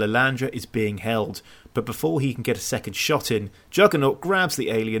know where Lilandra is being held. But before he can get a second shot in, Juggernaut grabs the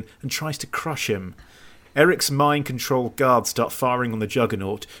alien and tries to crush him. Eric's mind-controlled guards start firing on the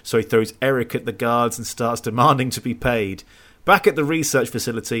Juggernaut, so he throws Eric at the guards and starts demanding to be paid. Back at the research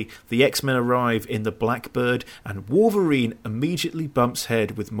facility, the X-Men arrive in the Blackbird, and Wolverine immediately bumps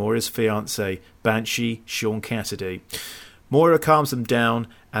head with Moira's fiancé, Banshee Sean Cassidy. Moira calms them down,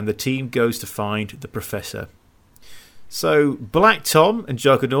 and the team goes to find the Professor. So, Black Tom and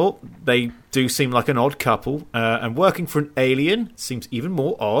Juggernaut, they do seem like an odd couple, and working for an alien seems even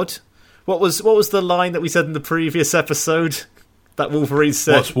more odd. What was the line that we said in the previous episode? That Wolverine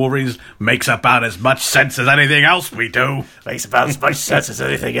said. What's Wolverine's makes about as much sense as anything else we do. Makes about as much sense as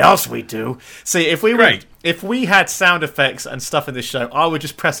anything else we do. See, if we had sound effects and stuff in this show, I would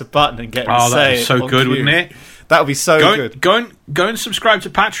just press a button and get him to say it. Oh, that would be so good, wouldn't it? That would be so good. Go and subscribe to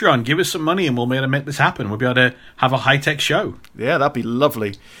Patreon. Give us some money, and we'll be able to make this happen. We'll be able to have a high-tech show. Yeah, that'd be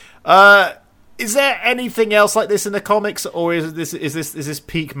lovely. Is there anything else like this in the comics, or is this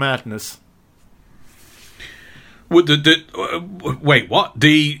peak madness? Wait, what?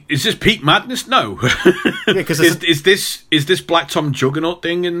 Is this peak madness? No. Yeah, is this Black Tom Juggernaut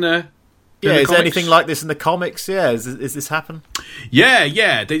thing in the? Yeah, is there anything like this in the comics? Yeah, is this happen?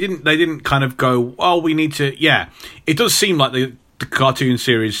 Yeah. They didn't kind of go, well, we need to. Yeah, it does seem like the cartoon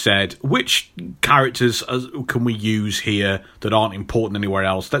series said, which characters can we use here that aren't important anywhere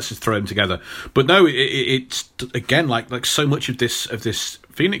else? Let's just throw them together. But no, it's again like so much of this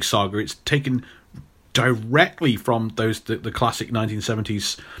Phoenix saga. It's taken directly from the classic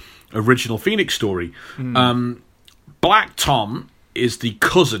 1970s original Phoenix story. Black Tom is the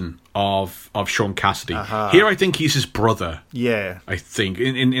cousin of Sean Cassidy. Here I think he's his brother. Yeah. I think.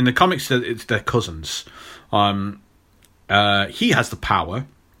 In the comics, it's their cousins. And he has the power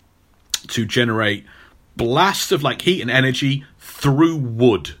to generate blasts of like heat and energy through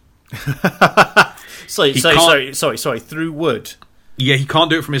wood. Sorry, through wood. Yeah, he can't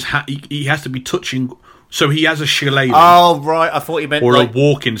do it from his hat. He has to be touching. So he has a shillelagh. Oh, right. I thought you meant or like, a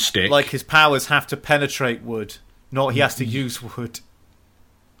walking stick. Like his powers have to penetrate wood, not he has to use wood.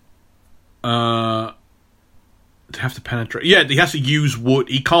 They have to penetrate. Yeah, he has to use wood.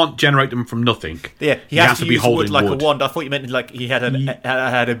 He can't generate them from nothing. Yeah, he has to use wood like a wand. I thought you meant like he had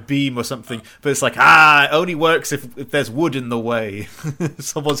a beam or something. But it's like, it only works if there's wood in the way.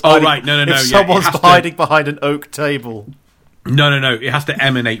 Someone's hiding, right. No. If someone's hiding behind an oak table. No. It has to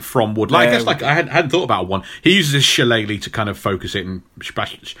emanate from wood. Like, I guess like I hadn't thought about one. He uses his shillelagh to kind of focus it and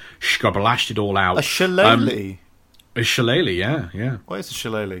shablashed it all out. A shillelagh? A shillelagh, yeah. What is a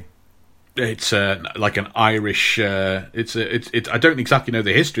shillelagh? It's like an Irish. It's. I don't exactly know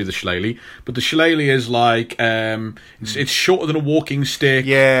the history of the shillelagh, but the shillelagh is like it's shorter than a walking stick.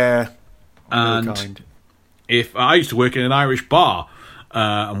 Yeah, and if I used to work in an Irish bar,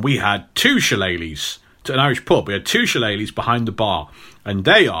 and we had two shillelaghs to an Irish pub, we had two shillelaghs behind the bar, and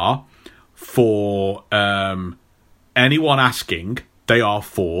they are for anyone asking. They are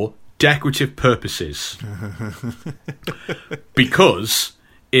for decorative purposes, because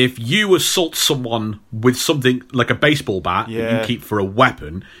if you assault someone with something like a baseball bat that you keep for a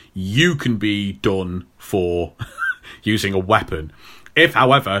weapon, you can be done for using a weapon. If,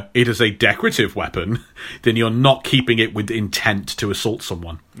 however, it is a decorative weapon, then you're not keeping it with intent to assault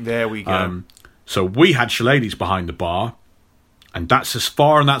someone. There we go. So we had shillelaghs behind the bar, and that's as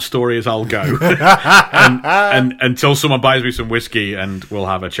far in that story as I'll go. and until someone buys me some whiskey, and we'll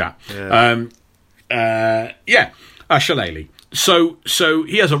have a chat. A shillelagh. So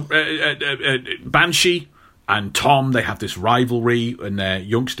he has a Banshee and Tom. They have this rivalry, and they're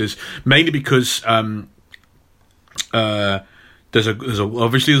youngsters, mainly because there's a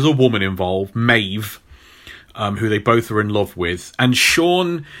woman involved, Maeve, who they both are in love with, and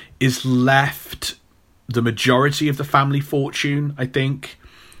Sean is left the majority of the family fortune, I think,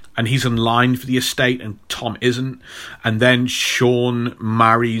 and he's in line for the estate, and Tom isn't. And then Sean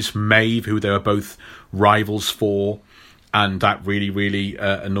marries Maeve, who they are both rivals for. And that really, really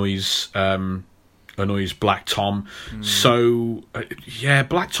annoys Black Tom. So,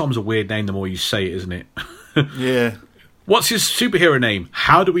 Black Tom's a weird name the more you say it, isn't it? Yeah. What's his superhero name?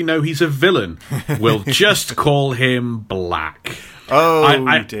 How do we know he's a villain? We'll just call him Black.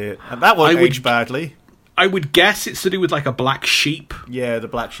 Oh, dear. And that won't age badly. I would guess it's to do with like a black sheep. Yeah, the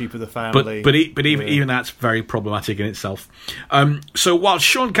black sheep of the family. But even that's very problematic in itself. So while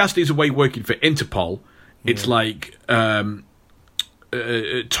Sean Cassidy's away working for Interpol, it's like Tom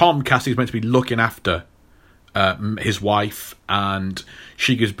Cassidy's meant to be looking after his wife, and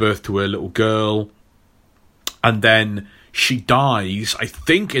she gives birth to a little girl, and then she dies, I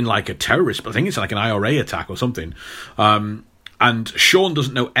think, in like a terrorist, but I think it's like an IRA attack or something. And Sean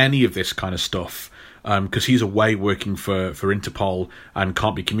doesn't know any of this kind of stuff because he's away working for Interpol and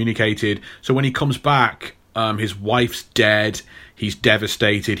can't be communicated. So when he comes back, his wife's dead. He's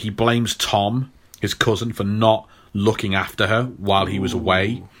devastated. He blames Tom, his cousin, for not looking after her while he was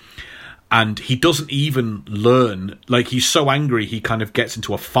away. And he doesn't even learn, like, he's so angry he kind of gets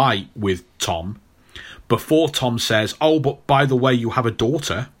into a fight with Tom before Tom says, oh, but by the way, you have a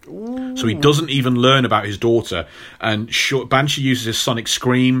daughter. Ooh. So he doesn't even learn about his daughter. And Banshee uses his sonic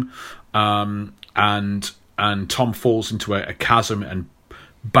scream, and Tom falls into a chasm and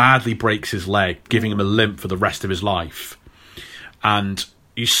badly breaks his leg, giving him a limp for the rest of his life. And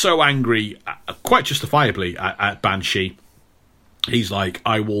he's so angry, quite justifiably, at Banshee. He's like,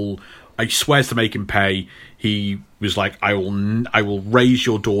 he swears to make him pay. He was like, I will raise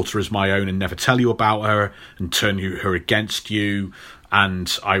your daughter as my own and never tell you about her and turn her against you.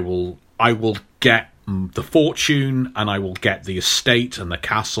 And I will get the fortune, and I will get the estate and the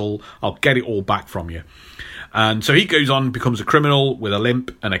castle. I'll get it all back from you. And so he goes on, becomes a criminal with a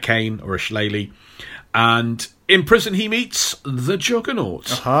limp and a cane or a shillelagh. And in prison, he meets the Juggernaut.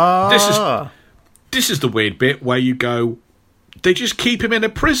 Uh-huh. This is the weird bit where you go, they just keep him in a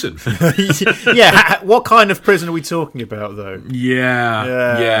prison. Yeah, what kind of prison are we talking about, though?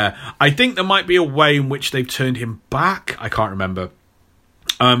 Yeah. I think there might be a way in which they've turned him back. I can't remember.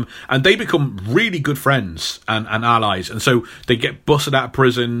 And they become really good friends and allies. And so they get busted out of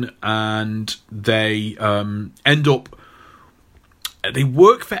prison, and they end up... They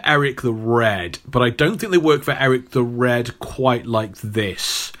work for Eric the Red, but I don't think they work for Eric the Red quite like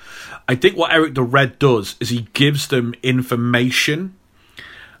this. I think what Eric the Red does is he gives them information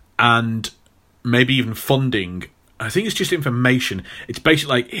and maybe even funding. I think it's just information. It's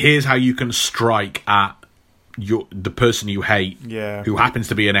basically like, here's how you can strike at the person you hate, Yeah. who happens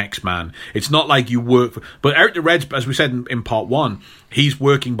to be an X-Man. It's not like you work for... But Eric the Red, as we said in part 1, he's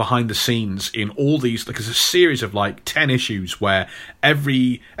working behind the scenes in all these... Like, there's a series of, 10 issues where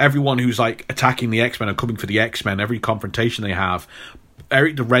everyone who's, attacking the X-Men or coming for the X-Men, every confrontation they have,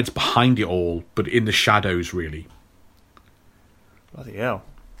 Eric the Red's behind it all, but in the shadows, really. Bloody hell.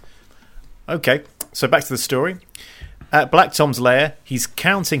 Okay, so back to the story. At Black Tom's lair, he's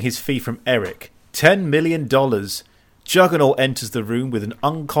counting his fee from Eric. $10 million. Juggernaut enters the room with an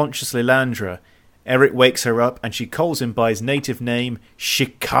unconscious Lilandra. Eric wakes her up and she calls him by his native name,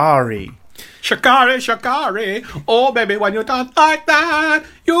 Shikari. Shikari, Shikari. Oh, baby, when you dance like that,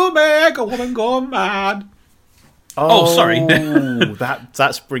 you make a woman go mad. Oh, sorry.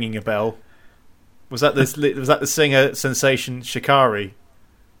 That's ringing a bell. Was that the singer sensation Shikari?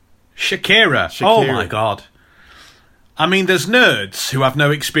 Shakira. Oh, my God. I mean, there's nerds who have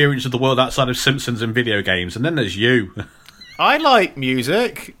no experience of the world outside of Simpsons and video games, and then there's you. I like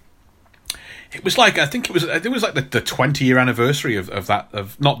music. It was I think it was the 20-year anniversary of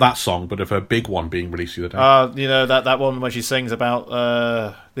not that song, but of her big one being released the other day. That one where she sings about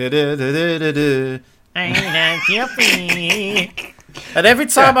and every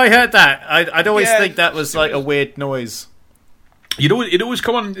time I heard that, I'd always think that was like a weird noise. It'd always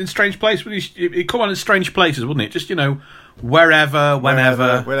come on in strange places. It'd come on in strange places, wouldn't it? Just wherever,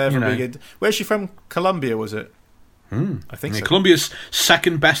 whenever. Where's she from? Colombia, was it? I think so. Colombia's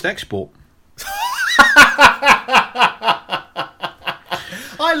second best export.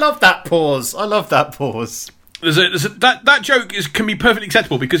 I love that pause. That joke can be perfectly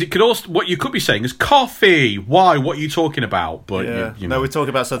acceptable because it could also, what you could be saying is coffee. Why? What are you talking about? But no, we're talking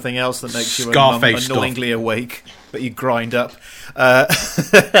about something else that makes you annoyingly awake that you grind up.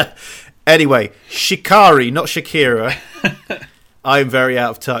 Anyway, Shikari, not Shakira. I'm very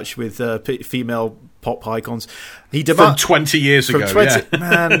out of touch with female pop icons. From 20 years ago.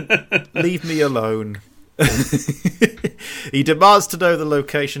 Man, leave me alone. He demands to know the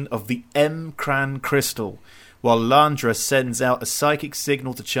location of the M-Cran crystal, while Lilandra sends out a psychic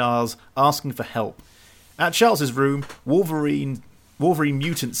signal to Charles asking for help. At Charles's room, Wolverine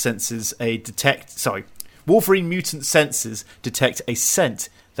mutant senses detect a scent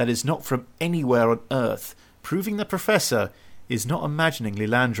that is not from anywhere on Earth, proving the Professor is not imagining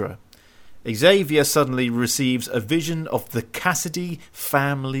Lilandra. Xavier suddenly receives a vision of the Cassidy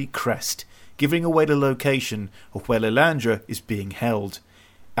family crest, giving away the location of where Lilandra is being held.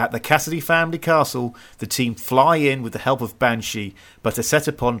 At the Cassidy family castle, the team fly in with the help of Banshee, but are set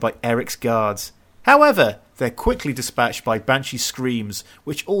upon by Eric's guards. However, they're quickly dispatched by Banshee's screams,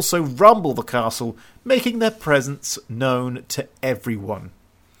 which also rumble the castle, making their presence known to everyone.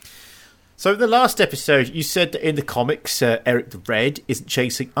 So in the last episode, you said that in the comics, Eric the Red isn't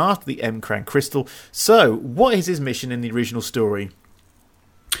chasing after the M-Cran crystal. So, what is his mission in the original story?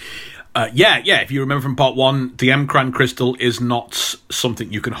 If you remember from part 1, the M-Cran crystal is not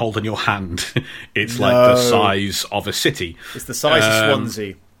something you can hold in your hand. It's like the size of a city. It's the size of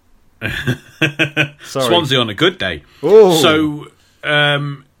Swansea. Sorry. Swansea on a good day. Ooh. So,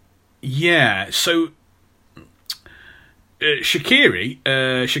 Shikari,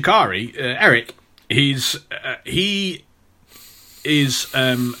 Eric, he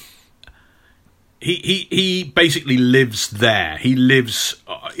basically lives there. He lives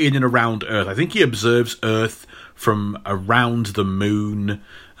in and around Earth. I think he observes Earth from around the moon,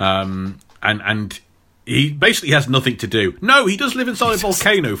 and he basically has nothing to do. No, he does live inside a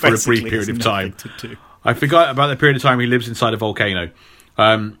volcano for a brief period of time. I forgot about the period of time he lives inside a volcano.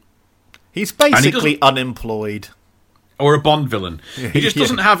 He's basically unemployed. Or a Bond villain. He just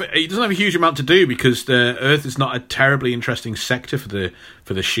doesn't have a huge amount to do because the Earth is not a terribly interesting sector for the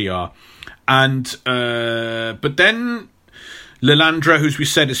Shi'ar. And but then Lilandra, who we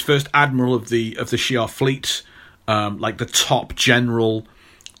said is first admiral of the Shi'ar fleet, like the top general,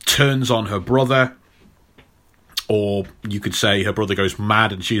 turns on her brother, or you could say her brother goes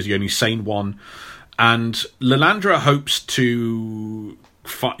mad and she's the only sane one. And Lilandra hopes to.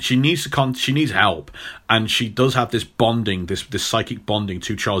 She needs help, and she does have this bonding, this psychic bonding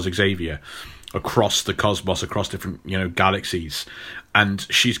to Charles Xavier across the cosmos, across different galaxies, and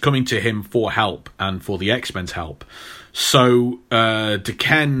she's coming to him for help and for the X-Men's help. So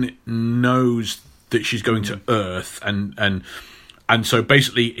D'Ken knows that she's going to Earth, and so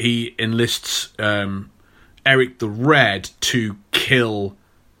basically he enlists Eric the Red to kill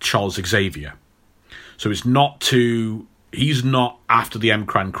Charles Xavier. So it's not to. He's not after the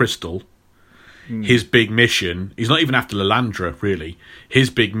M-Cran crystal. His big mission, he's not even after Lilandra, really. His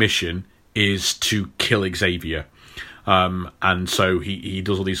big mission is to kill Xavier. And so he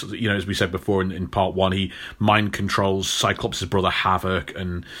does all these, as we said before in part one, he mind controls Cyclops' brother Havoc,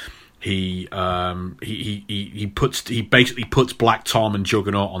 and he basically puts Black Tom and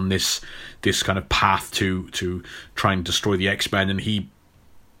Juggernaut on this kind of path to try and destroy the X-Men, and he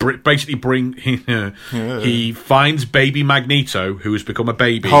he finds baby Magneto, who has become a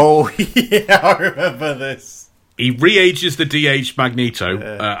baby. Oh yeah, I remember this. He re-ages the de-aged Magneto,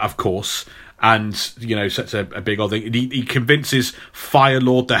 of course, and sets a big old thing. He convinces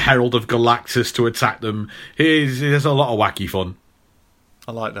Firelord, the Herald of Galactus, to attack them. There's a lot of wacky fun.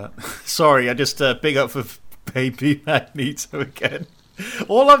 I like that. Sorry, I just big up for baby Magneto again.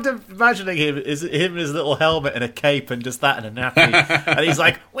 All I'm imagining him is him in his little helmet and a cape and just that and a nappy. And he's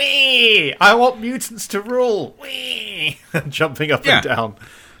like, wee! I want mutants to rule! Wee! Jumping up and down.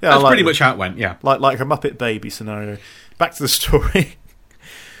 Yeah, that's pretty much how it went, yeah. Like a Muppet Baby scenario. Back to the story.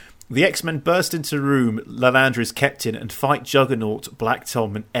 The X-Men burst into the room Lilandra is kept in and fight Juggernaut, Black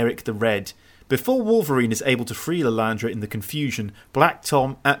Tom and Eric the Red. Before Wolverine is able to free Lilandra in the confusion, Black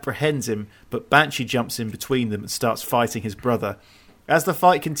Tom apprehends him, but Banshee jumps in between them and starts fighting his brother. As the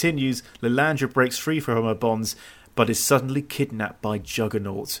fight continues, Lilandra breaks free from her bonds, but is suddenly kidnapped by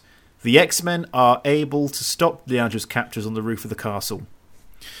Juggernaut. The X-Men are able to stop Lilandra's captors on the roof of the castle.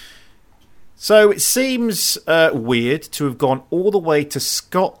 So it seems weird to have gone all the way to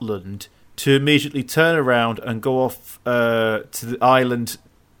Scotland to immediately turn around and go off to the island,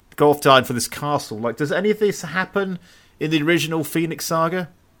 for this castle. Like, does any of this happen in the original Phoenix Saga?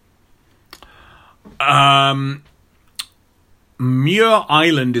 Muir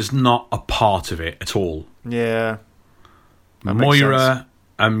Island is not a part of it at all. Yeah. Moira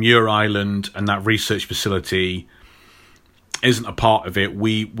and Muir Island and that research facility isn't a part of it.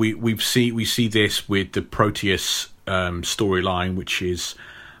 We see this with the Proteus storyline, which is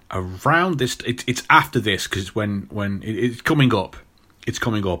around this. It's after this, because it's when it's coming up. It's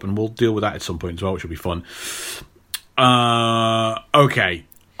coming up, and we'll deal with that at some point as well, which will be fun. Okay.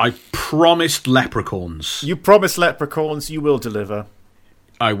 I promised leprechauns. You promised leprechauns. You will deliver.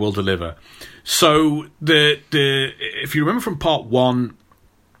 I will deliver. So the if you remember from part one,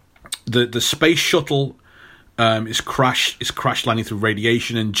 the space shuttle is crash landing through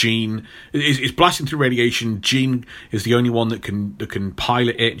radiation, and Jean is blasting through radiation. Jean is the only one that can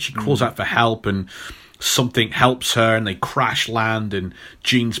pilot it. And she calls out for help, and something helps her, and they crash land, and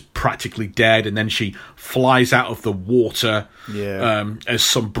Jean's practically dead, and then she flies out of the water as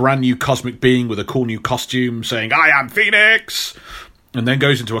some brand new cosmic being with a cool new costume saying, "I am Phoenix," and then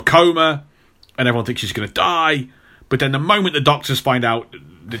goes into a coma, and everyone thinks she's going to die. But then the moment the doctors find out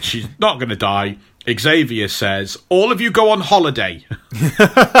that she's not going to die, Xavier says, "All of you go on holiday."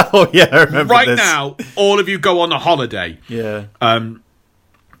 Oh yeah, I remember right this. Now, all of you go on a holiday. Yeah.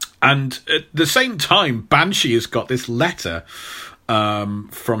 And at the same time, Banshee has got this letter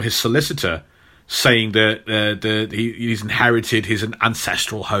from his solicitor saying that he's inherited his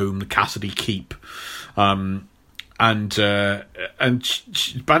ancestral home, the Cassidy Keep. And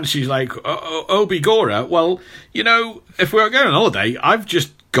Banshee's like, Obi Gora, well, if we're going on holiday, I've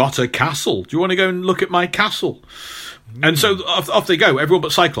just got a castle. Do you want to go and look at my castle? And so off they go, everyone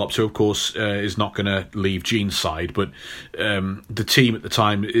but Cyclops, who of course is not going to leave Jean's side, but the team at the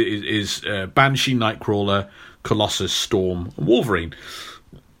time is Banshee, Nightcrawler, Colossus, Storm, and Wolverine.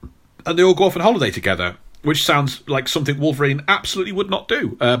 And they all go off on holiday together, which sounds like something Wolverine absolutely would not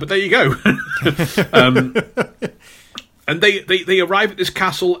do. But there you go. And they arrive at this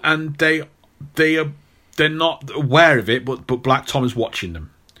castle, and they're not aware of it, but Black Tom is watching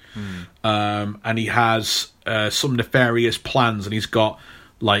them. And he has some nefarious plans, and he's got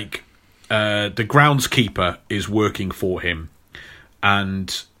the groundskeeper is working for him,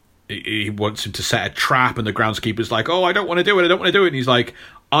 and he wants him to set a trap, and the groundskeeper's like, "Oh, I don't want to do it, and he's like,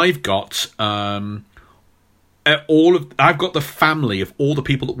 I've got the family of all the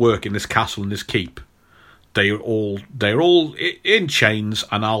people that work in this castle and this keep. They're all in chains,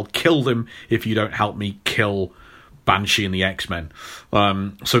 and I'll kill them if you don't help me kill Banshee and the X-Men."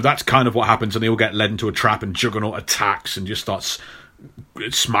 So that's kind of what happens, and they all get led into a trap, and Juggernaut attacks and just starts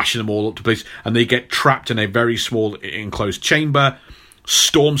smashing them all up to place, and they get trapped in a very small enclosed chamber.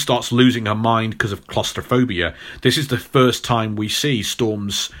 Storm starts losing her mind because of claustrophobia. This is the first time we see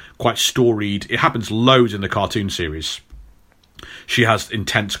Storm's quite storied. It happens loads in the cartoon series. She has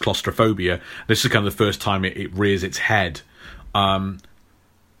intense claustrophobia. This is kind of the first time it rears its head.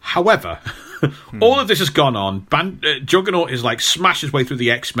 However, all of this has gone on. Juggernaut is smashed his way through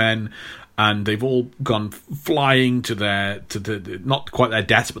the X-Men, and they've all gone flying to the not quite their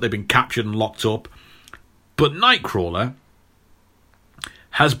deaths, but they've been captured and locked up. But Nightcrawler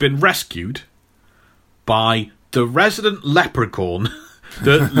has been rescued by the resident leprechaun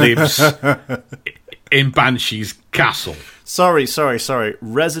that lives in Banshee's castle. Sorry.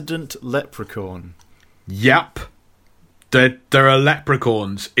 Resident leprechaun. Yep. There are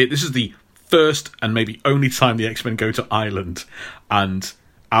leprechauns. This is the first and maybe only time the X-Men go to Ireland, and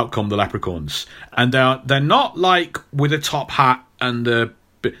out come the leprechauns. And they're not like with a top hat and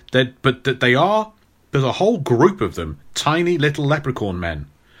but they are. There's a whole group of them, tiny little leprechaun men,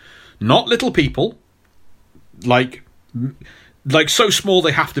 not little people, like so small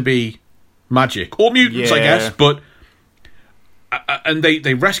they have to be magic or mutants, I guess. But and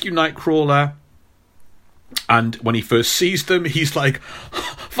they rescue Nightcrawler. And when he first sees them, he's like,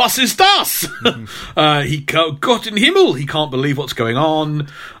 "Was ist das?" Gott in Himmel. He can't believe what's going on.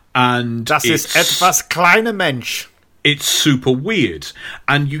 And Das ist etwas kleiner Mensch. It's super weird.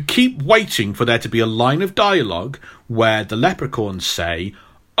 And you keep waiting for there to be a line of dialogue where the leprechauns say,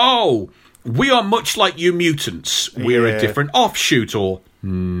 "Oh, we are much like you mutants. We're a different offshoot." Or,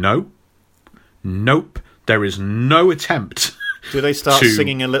 "No. Nope. There is no attempt." Do they start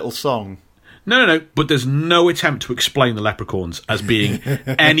singing a little song? No, but there's no attempt to explain the leprechauns as being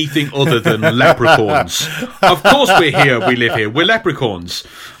anything other than leprechauns. Of course we live here, we're leprechauns.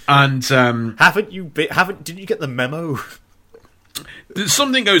 And didn't you get the memo?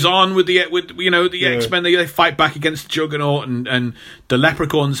 Something goes on with the X-Men. They fight back against Juggernaut, and the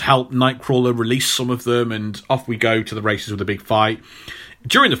leprechauns help Nightcrawler release some of them, and off we go to the races with a big fight.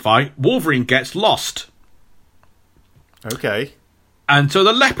 During the fight, Wolverine gets lost. Okay. And so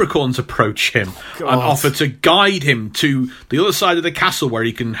the leprechauns approach him and offer to guide him to the other side of the castle where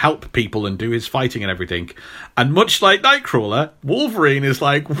he can help people and do his fighting and everything. And much like Nightcrawler, Wolverine is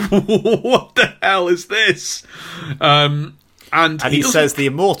like, "What the hell is this?" And he says the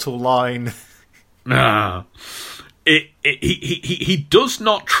immortal line. He does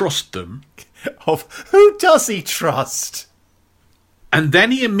not trust them. Of who does he trust? And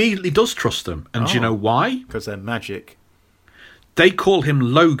then he immediately does trust them. And do you know why? Because they're magic. They call him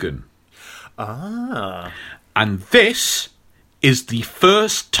Logan. Ah. And this is the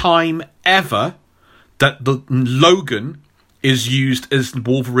first time ever that the Logan is used as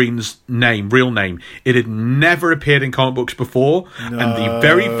Wolverine's real name. It had never appeared in comic books before. No. And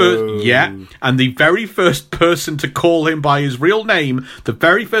the very first person to call him by his real name, the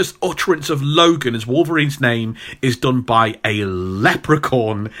very first utterance of Logan as Wolverine's name, is done by a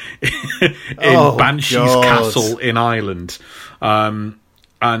leprechaun in Banshee's castle in Ireland. And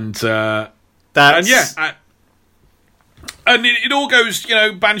it all goes,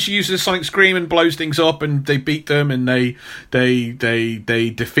 Banshee uses Sonic Scream and blows things up, and they beat them, and they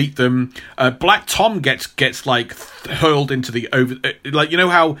defeat them. Black Tom gets like hurled into the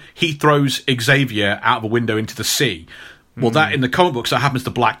how he throws Xavier out of a window into the sea. Well, that in the comic books that happens to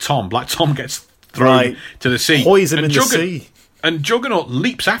Black Tom. Black Tom gets thrown to the sea, poison in the sea, and Juggernaut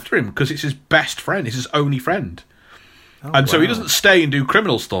leaps after him because it's his best friend, it's his only friend. So he doesn't stay and do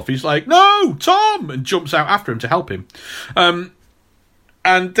criminal stuff. He's like, "No, Tom!" and jumps out after him to help him. And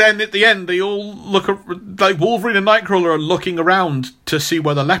then at the end, they all look like Wolverine and Nightcrawler are looking around to see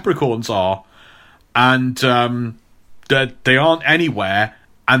where the leprechauns are, and they aren't anywhere,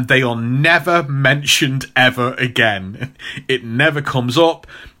 and they are never mentioned ever again. It never comes up.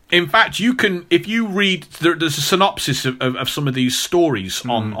 In fact, if you read, there's a synopsis of some of these stories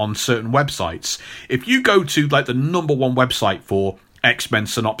on certain websites. If you go to like the number one website for X-Men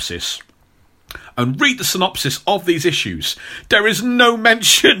synopsis and read the synopsis of these issues, there is no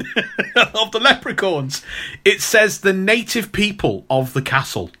mention of the leprechauns. It says the native people of the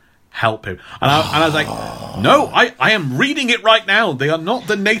castle help him. And I was like, no, I am reading it right now. They are not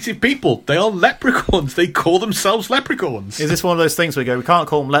the native people. They are leprechauns. They call themselves leprechauns. Is this one of those things where we go, we can't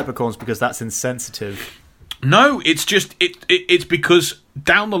call them leprechauns because that's insensitive? No, it's just it's because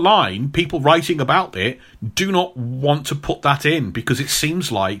down the line, people writing about it do not want to put that in because it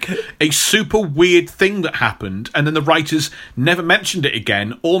seems like a super weird thing that happened, and then the writers never mentioned it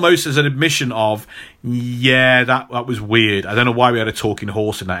again, almost as an admission of, that was weird. I don't know why we had a talking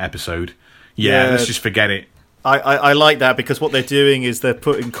horse in that episode. Let's just forget it. I like that because what they're doing is they're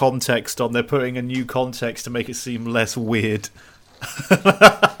putting context on. They're putting a new context to make it seem less weird.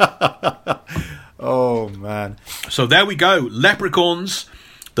 Oh man! So there we go. Leprechauns,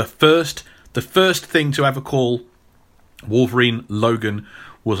 the first thing to ever call Wolverine Logan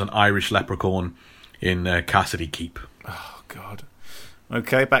was an Irish leprechaun in Cassidy Keep. Oh God.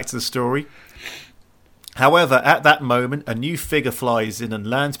 Okay, back to the story. However, at that moment, a new figure flies in and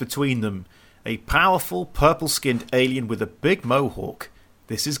lands between them. A powerful, purple-skinned alien with a big mohawk.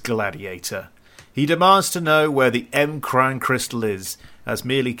 This is Gladiator. He demands to know where the M-Crown crystal is, as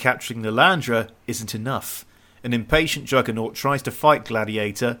merely capturing the Landra isn't enough. An impatient Juggernaut tries to fight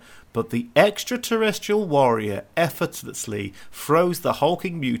Gladiator, but the extraterrestrial warrior effortlessly throws the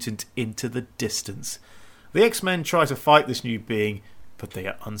hulking mutant into the distance. The X-Men try to fight this new being, but they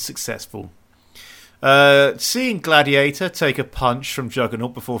are unsuccessful. Seeing Gladiator take a punch from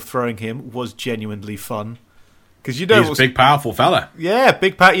Juggernaut before throwing him was genuinely fun. Because he's a big, powerful fella. Yeah,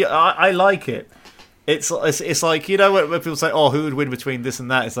 big power. I like it. It's like, you know, when people say, "Oh, who would win between this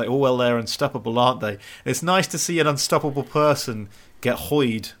and that?" It's like, "Oh well, they're unstoppable, aren't they?" It's nice to see an unstoppable person get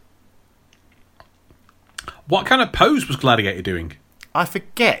hoyed. What kind of pose was Gladiator doing? I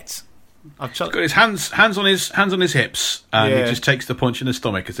forget. He's got his hands on his hips, and he just takes the punch in the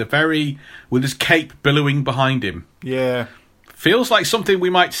stomach. It's with his cape billowing behind him. Yeah, feels like something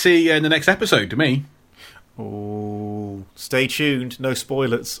we might see in the next episode to me. Oh, stay tuned. No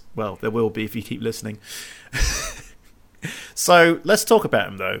spoilers. Well, there will be if you keep listening. So let's talk about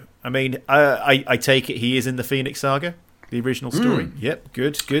him, though. I mean, I take it he is in the Phoenix Saga, the original story. Yep,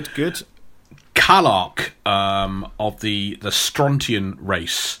 good. Kallark of the Strontian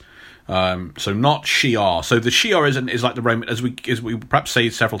race. So not Shi'ar. So the Shi'ar is like the Roman, as we perhaps say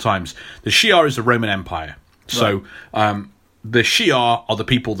several times. The Shi'ar is the Roman Empire. So the Shi'ar are the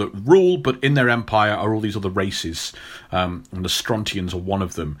people that rule, but in their empire are all these other races, and the Strontians are one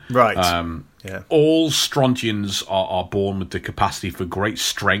of them. Right. All Strontians are born with the capacity for great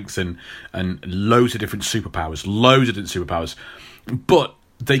strength and loads of different superpowers. But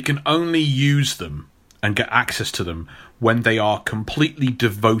they can only use them and get access to them when they are completely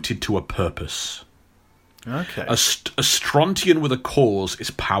devoted to a purpose. Okay. A Strontian with a cause is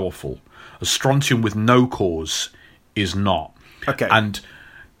powerful. A Strontian with no cause is not. Okay. And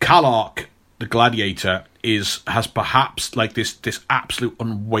Kallark, the Gladiator, has perhaps like this absolute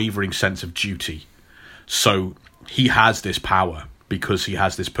unwavering sense of duty. So he has this power because he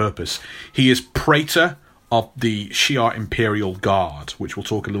has this purpose. He is Praetor of the Shi'ar Imperial Guard, which we'll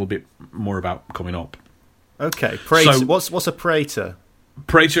talk a little bit more about coming up. Okay, Praetor. So, what's a Praetor?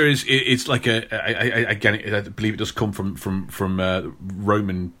 Praetor it's like again, I believe it does come from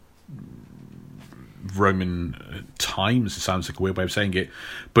Roman times. It sounds like a weird way of saying it,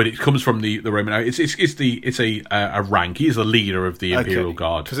 but it comes from the Roman. It's a rank. He is the leader of the Imperial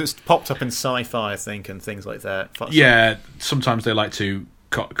Guard because it's popped up in sci-fi, I think, and things like that. Yeah, sometimes they like to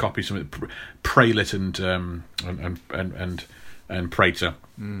copy some of Praelit and Praetor.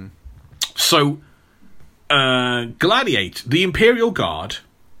 So Gladiator, the Imperial Guard,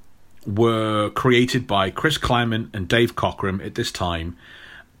 were created by Chris Claremont and Dave Cockrum at this time,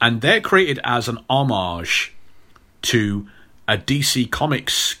 and they're created as an homage to a DC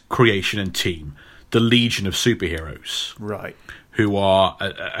Comics creation and team, the Legion of Superheroes. Right. Who are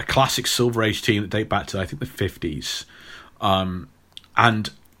a classic Silver Age team that date back to, I think, the 50s. And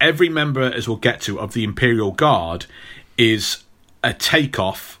every member, as we'll get to, of the Imperial Guard is a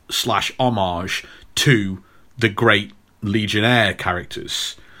takeoff / homage to the great Legionnaire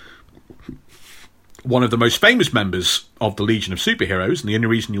characters. One of the most famous members of the Legion of Superheroes, and the only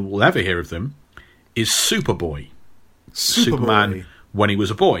reason you will ever hear of them, is Superboy. Superman when he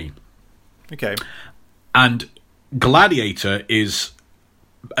was a boy. Okay. And Gladiator is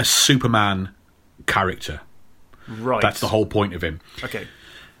a Superman character. Right. That's the whole point of him. Okay.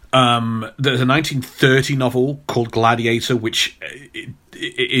 There's a 1930 novel called Gladiator, which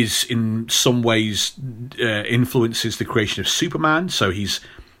is in some ways influences the creation of Superman. So he's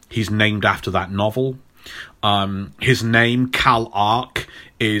named after that novel. His name, Kallark,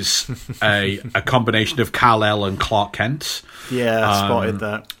 is a combination of Kal-El and Clark Kent. Yeah, I spotted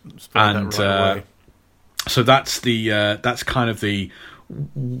that. That right away. So that's kind of the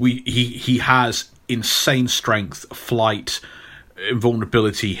he has insane strength, flight,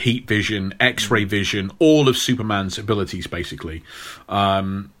 invulnerability, heat vision, X-ray vision, all of Superman's abilities basically.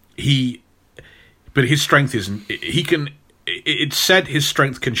 But his strength isn't. It's said his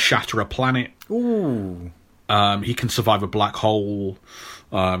strength can shatter a planet. Ooh. He can survive a black hole.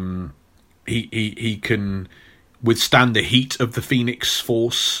 He can withstand the heat of the Phoenix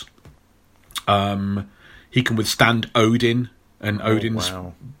Force. He can withstand Odin and Odin's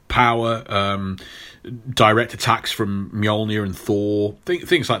power. Direct attacks from Mjolnir and Thor,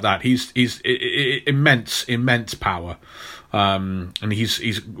 things like that. He's immense power. And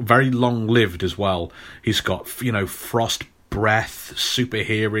he's very long lived as well. He's got frost breath, super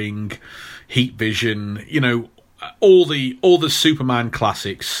hearing, heat vision. All the Superman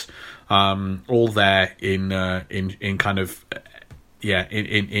classics. All there in kind of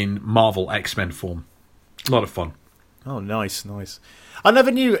in Marvel X-Men form. A lot of fun. Oh, nice. I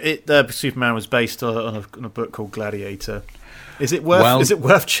never knew Superman was based on a book called Gladiator. Is it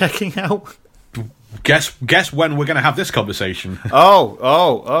worth checking out? guess when we're going to have this conversation.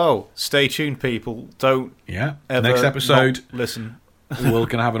 Oh! Stay tuned, people. Don't. Yeah. Ever Next episode. Listen. We're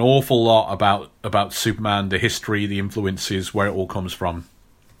going to have an awful lot about Superman, the history, the influences, where it all comes from.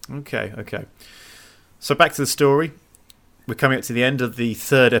 Okay. So back to the story. We're coming up to the end of the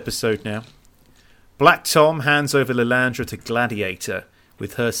 3rd episode now. Black Tom hands over Lilandra to Gladiator,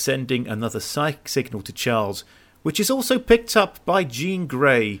 with her sending another psychic signal to Charles, which is also picked up by Jean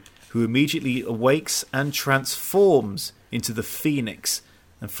Grey, who immediately awakes and transforms into the Phoenix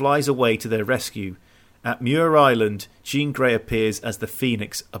and flies away to their rescue. At Muir Island, Jean Grey appears as the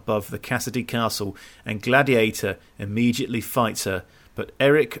Phoenix above the Cassidy Castle, and Gladiator immediately fights her, but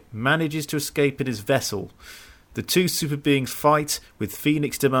Eric manages to escape in his vessel. The two super beings fight, with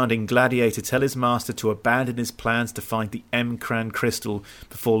Phoenix demanding Gladiator tell his master to abandon his plans to find the M'Kraan crystal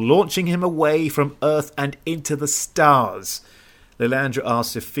before launching him away from Earth and into the stars. Lilandra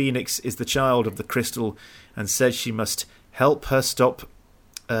asks if Phoenix is the child of the crystal and says she must help her stop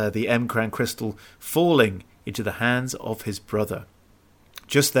the M'Kraan crystal falling into the hands of his brother.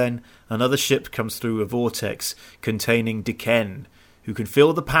 Just then, another ship comes through a vortex containing D'Ken, who can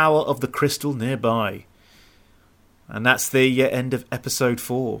feel the power of the crystal nearby. And that's the end of episode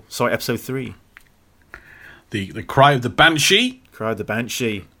 4. Sorry, episode 3. The Cry of the Banshee. Cry of the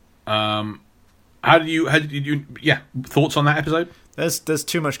Banshee. How did you? Yeah, thoughts on that episode? There's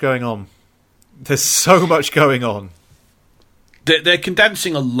too much going on. There's so much going on. They're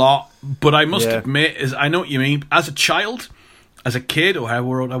condensing a lot, but I must admit, I know what you mean. As a child, as a kid, or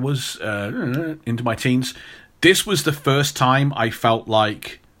however old I was, into my teens, this was the first time I felt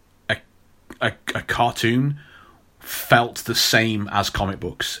like a cartoon felt the same as comic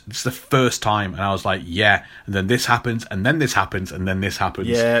books. It's the first time, and I was like, yeah. And then this happens, and then this happens, and then this happens.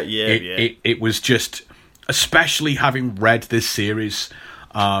 Yeah. It was just, especially having read this series,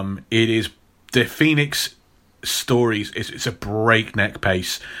 it is the Phoenix stories. It's a breakneck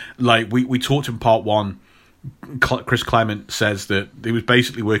pace. Like we talked in part 1. Chris Claremont says that he was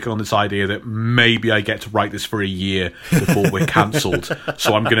basically working on this idea that maybe I get to write this for a year before we're cancelled.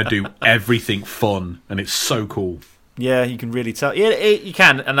 So I'm going to do everything fun, and it's so cool. Yeah, you can really tell. Yeah, you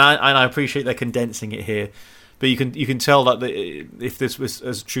can, and I appreciate they're condensing it here. But you can tell that if this was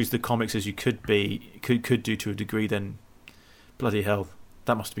as true to the comics as you could do to a degree, then bloody hell,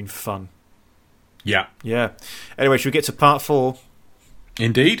 that must have been fun. Yeah. Anyway, should we get to part 4?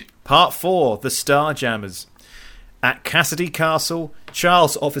 Indeed. Part 4, the Starjammers. At Cassidy Castle,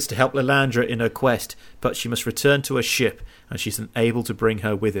 Charles offers to help Lilandra in her quest, but she must return to her ship, and she's unable to bring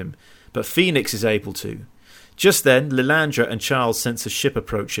her with him. But Phoenix is able to. Just then, Lilandra and Charles sense a ship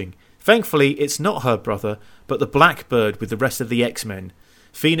approaching. Thankfully, it's not her brother, but the Blackbird with the rest of the X-Men.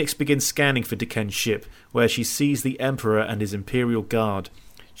 Phoenix begins scanning for D'Ken's ship, where she sees the Emperor and his Imperial Guard.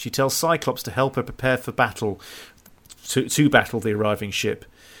 She tells Cyclops to help her prepare for battle, to battle the arriving ship.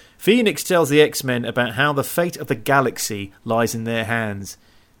 Phoenix tells the X-Men about how the fate of the galaxy lies in their hands.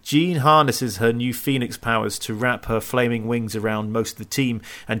 Jean harnesses her new Phoenix powers to wrap her flaming wings around most of the team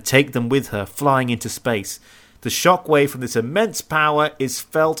and take them with her, flying into space. The shockwave from this immense power is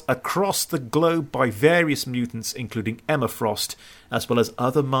felt across the globe by various mutants, including Emma Frost, as well as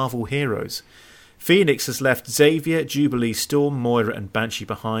other Marvel heroes. Phoenix has left Xavier, Jubilee, Storm, Moira and Banshee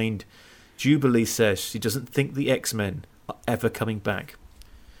behind. Jubilee says she doesn't think the X-Men are ever coming back.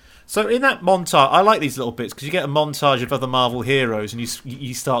 So in that montage, I like these little bits because you get a montage of other Marvel heroes and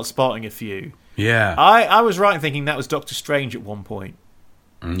you start spotting a few. Yeah. I was right in thinking that was Doctor Strange at one point.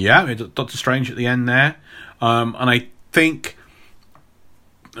 Yeah, Doctor Strange at the end there. And I think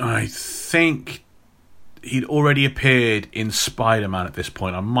he'd already appeared in Spider-Man at this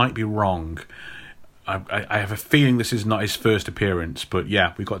point. I might be wrong. I have a feeling this is not his first appearance, but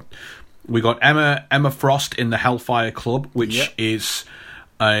yeah, we got Emma Frost in the Hellfire Club, which is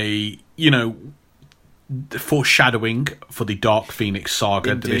a foreshadowing for the Dark Phoenix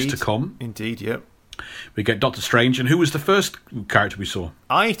saga that is to come. Indeed, yep. We get Doctor Strange, and who was the first character we saw?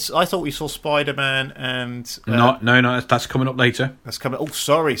 I thought we saw Spider-Man and no, that's coming up later. That's coming. Oh,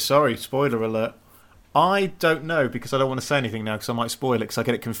 sorry, spoiler alert. I don't know because I don't want to say anything now because I might spoil it because I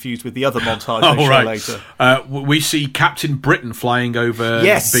get it confused with the other montage they show later. We see Captain Britain flying over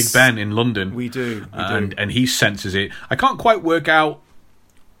Big Ben in London. We do. And he senses it. I can't quite work out.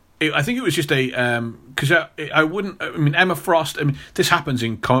 I think it was just a because I wouldn't. I mean, Emma Frost. I mean, this happens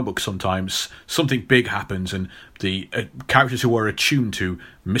in comic books sometimes. Something big happens, and the characters who are attuned to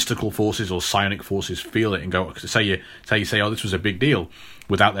mystical forces or psionic forces feel it and go. Say, "Oh, this was a big deal,"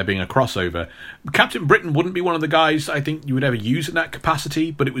 without there being a crossover. Captain Britain wouldn't be one of the guys I think you would ever use in that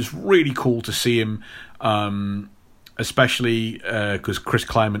capacity, but it was really cool to see him especially because Chris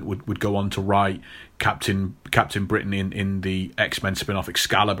Claremont would go on to write Captain Britain in the X-Men spin-off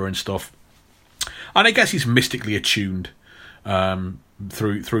Excalibur and stuff. And I guess he's mystically attuned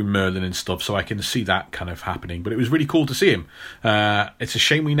through Merlin and stuff, so I can see that kind of happening. But it was really cool to see him. It's a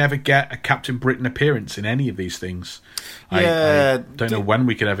shame we never get a Captain Britain appearance in any of these things. Yeah, I don't know when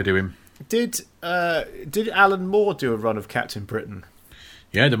we could ever do him. Did Alan Moore do a run of Captain Britain?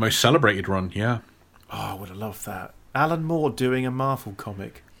 Yeah, the most celebrated run, yeah. Oh, I would have loved that. Alan Moore doing a Marvel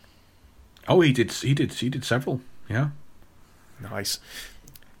comic. Oh, he did several, yeah. Nice.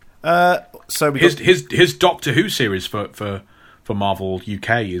 So his Doctor Who series for Marvel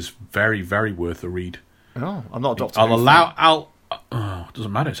UK is very, very worth a read. Oh, I'm not a Doctor Who. It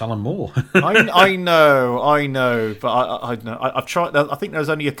doesn't matter. It's Alan Moore. I know, but I know. I've tried. I think there's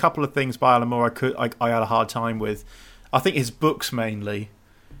only a couple of things by Alan Moore I had a hard time with. I think his books mainly.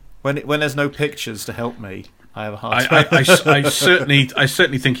 When there's no pictures to help me, I have a hard time. I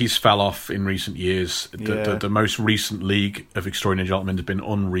certainly think he's fell off in recent years. The most recent League of Extraordinary Gentlemen has been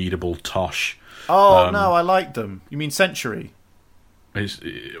unreadable tosh. Oh no, I liked them. You mean Century? It's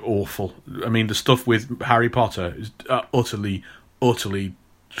awful. I mean, the stuff with Harry Potter is utterly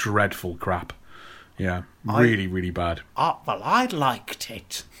dreadful crap. Yeah, really bad. Well, I liked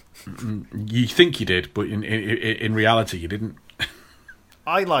it. You think you did, but in reality, you didn't.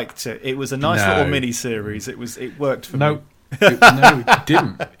 I liked it. It was a nice little mini series. It worked for me. It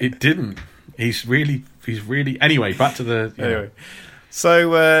didn't. It didn't. He's really. Anyway, back to the. Anyway.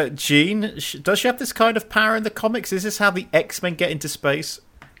 So, Jean, does she have this kind of power in the comics? Is this how the X-Men get into space?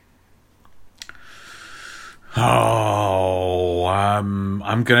 Oh,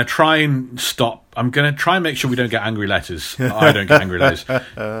 I'm going to try and stop. I'm going to try and make sure we don't get angry letters. I don't get angry letters.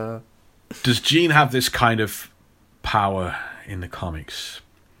 Does Jean have this kind of power in the comics?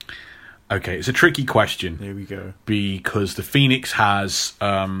 Okay, it's a tricky question. Here we go. Because the Phoenix has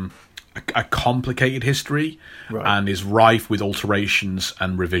a complicated history and is rife with alterations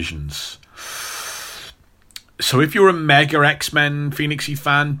and revisions. So if you're a mega X-Men Phoenixy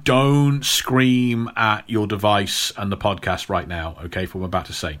fan, don't scream at your device and the podcast right now, okay, for what I'm about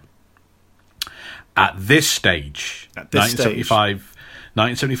to say. At this stage,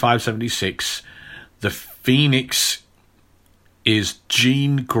 1975-76, the Phoenix is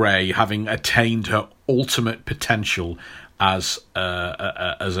Jean Grey having attained her ultimate potential as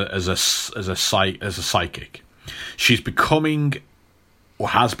a psychic. She's becoming, or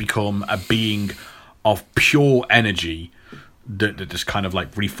has become, a being of pure energy that has kind of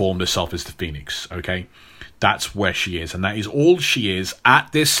like reformed herself as the Phoenix. Okay, that's where she is, and that is all she is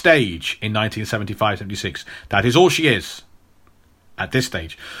at this stage in 1975-76. That is all she is at this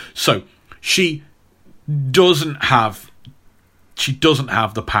stage. So she doesn't have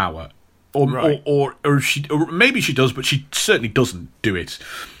the power. Or maybe she does, but she certainly doesn't do it.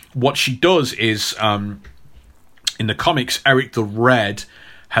 What she does is, in the comics, Eric the Red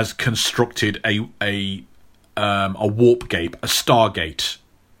has constructed a warp gate, a Stargate,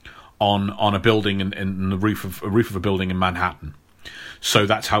 on a building in the roof of a building in Manhattan. So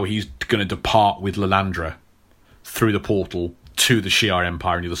that's how he's going to depart with Lilandra through the portal to the Shi'ar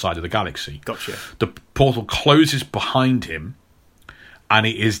Empire on the other side of the galaxy. Gotcha. The portal closes behind him, and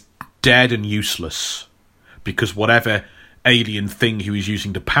it is dead and useless because whatever alien thing he was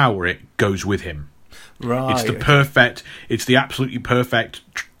using to power it goes with him. Right. It's the absolutely perfect,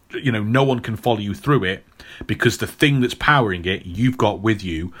 no one can follow you through it because the thing that's powering it, you've got with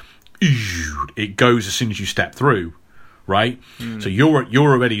you. It goes as soon as you step through, right? So you're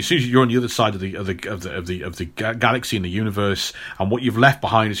already, as soon as you're on the other side of the galaxy and the universe, and what you've left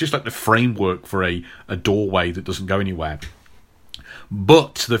behind is just like the framework for a doorway that doesn't go anywhere.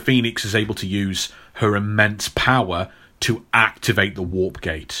 But the Phoenix is able to use her immense power to activate the warp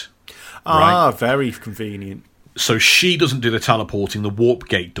gate. Right? Very convenient. So she doesn't do the teleporting, the warp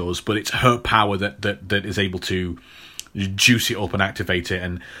gate does, but it's her power that is able to juice it up and activate it.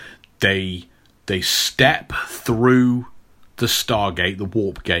 And they step through the Stargate, the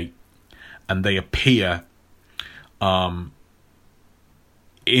warp gate, and they appear in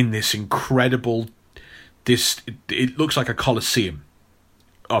this incredible... It looks like a Colosseum.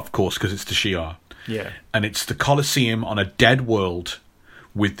 Of course, because it's the Shi'ar. Yeah. And it's the Colosseum on a dead world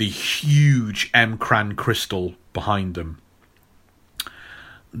with the huge M'Kraan crystal behind them.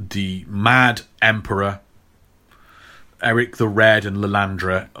 The Mad Emperor, Eric the Red, and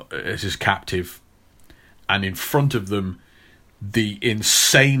Lilandra as his captive. And in front of them, the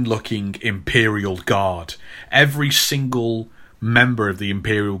insane-looking Imperial Guard. Every single member of the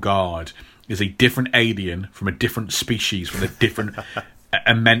Imperial Guard is a different alien from a different species with a different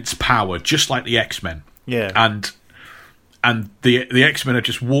immense power, just like the X-Men. Yeah. And and the X-Men have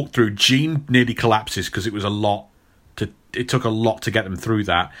just walked through. Jean nearly collapses because it was a lot. It took a lot to get them through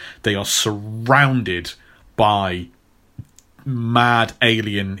that. They are surrounded by mad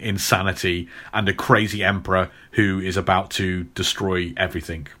alien insanity and a crazy emperor who is about to destroy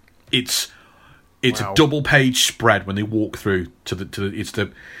everything. It's a double page spread when they walk through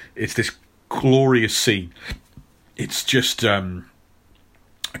it's this glorious scene. It's just a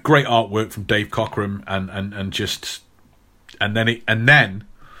great artwork from Dave Cockrum and then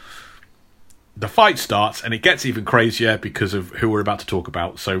the fight starts, and it gets even crazier because of who we're about to talk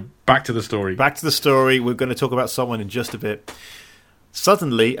about. So, back to the story. Back to the story. We're going to talk about someone in just a bit.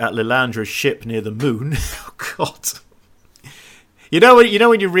 Suddenly, at Lilandra's ship near the moon... oh, God. You know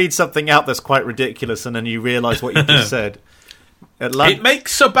when you read something out that's quite ridiculous, and then you realise what you just said? It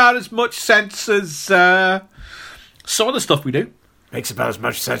makes about as much sense as some of the stuff we do. Makes about as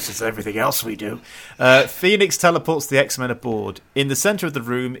much sense as everything else we do. Phoenix teleports the X-Men aboard. In the centre of the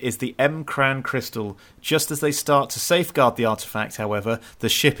room is the M-Cran crystal. Just as they start to safeguard the artifact, however, the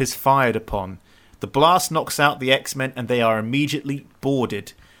ship is fired upon. The blast knocks out the X-Men and they are immediately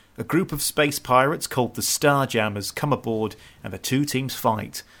boarded. A group of space pirates called the Starjammers come aboard and the two teams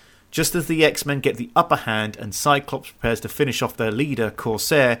fight. Just as the X-Men get the upper hand and Cyclops prepares to finish off their leader,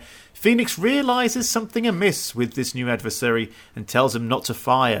 Corsair, Phoenix realises something amiss with this new adversary and tells him not to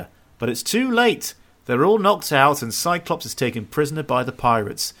fire. But it's too late. They're all knocked out and Cyclops is taken prisoner by the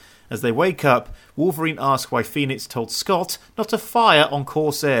pirates. As they wake up, Wolverine asks why Phoenix told Scott not to fire on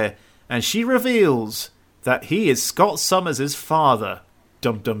Corsair, and she reveals that he is Scott Summers' father.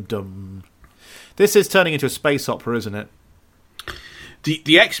 Dum dum dum. This is turning into a space opera, isn't it?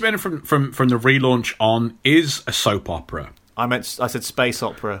 The X-Men from the relaunch on is a soap opera. I said space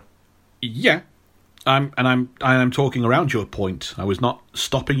opera. Yeah, I'm talking around your point. I was not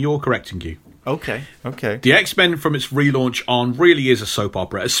stopping you or correcting you. Okay. The X-Men from its relaunch on really is a soap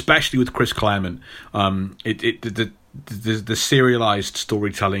opera, especially with Chris Claremont. The serialized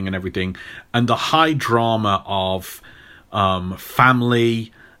storytelling and everything, and the high drama of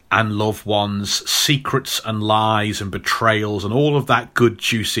family and loved ones, secrets and lies and betrayals and all of that good,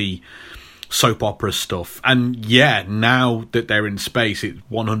 juicy soap opera stuff. And yeah, now that they're in space, it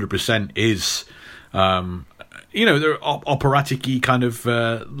 100% is, there are operatic-y kind of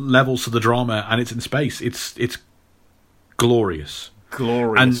levels to the drama, and it's in space. It's glorious.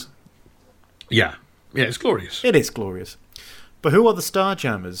 Glorious. And yeah, it's glorious. It is glorious. But who are the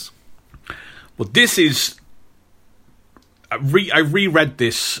Starjammers? Well, this is... I reread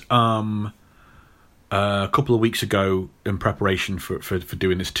this a couple of weeks ago in preparation for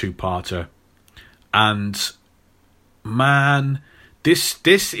doing this two-parter, and man, this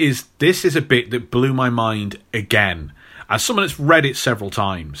is a bit that blew my mind again. As someone that's read it several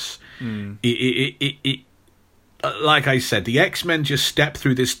times, it like I said, the X-Men just step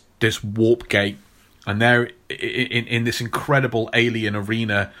through this warp gate, and they're in this incredible alien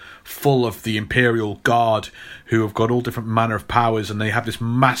arena full of the Imperial Guard, who have got all different manner of powers, and they have this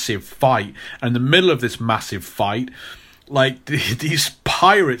massive fight. And in the middle of this massive fight, like these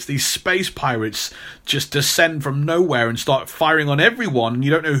pirates, these space pirates, just descend from nowhere and start firing on everyone, and you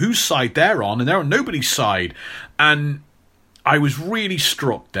don't know whose side they're on, and they're on nobody's side. And I was really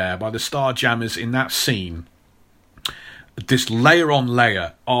struck there by the Starjammers in that scene. This layer on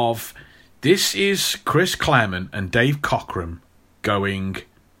layer of... This is Chris Claremont and Dave Cockrum going,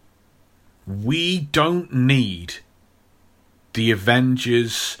 we don't need the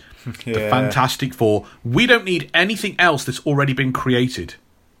Avengers, the Fantastic Four. We don't need anything else that's already been created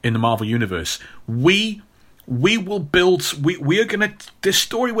in the Marvel Universe. We will build... We are going to... This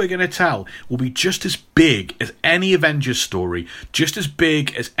story we're going to tell will be just as big as any Avengers story, just as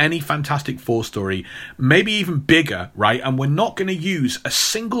big as any Fantastic Four story, maybe even bigger, right? And we're not going to use a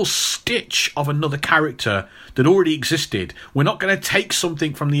single stitch of another character that already existed. We're not going to take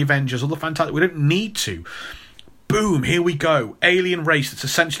something from the Avengers or the Fantastic... We don't need to. Boom, here we go. Alien race that's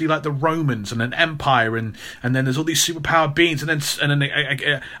essentially like the Romans, and an empire, and then there's all these superpowered beings, and then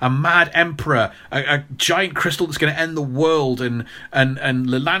a mad emperor, a giant crystal that's going to end the world, and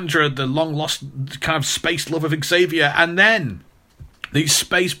Lilandra, the long lost kind of space love of Xavier, and then these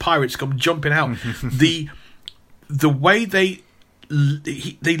space pirates come jumping out. the way they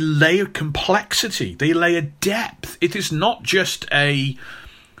layer complexity, they layer depth. It is not just a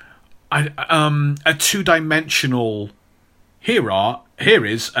two-dimensional. Here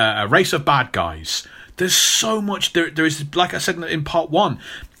is a race of bad guys. There's so much. There is, like I said in part one,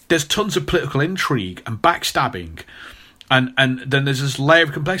 there's tons of political intrigue and backstabbing, and then there's this layer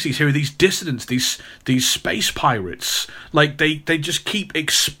of complexities. Here are these dissidents, these space pirates. Like they just keep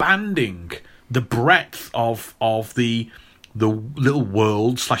expanding the breadth of the the little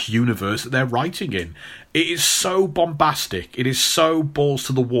world / universe that they're writing in. It is so bombastic. It is so balls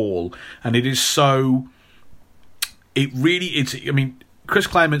to the wall, and it is so. I mean, Chris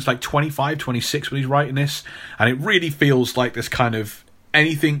Claremont's like 25, 26 when he's writing this, and it really feels like this kind of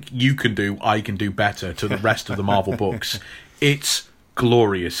anything you can do, I can do better to the rest of the Marvel books. It's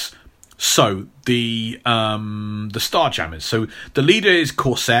glorious. So the Starjammers. So the leader is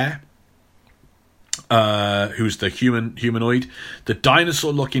Corsair, who's the humanoid. The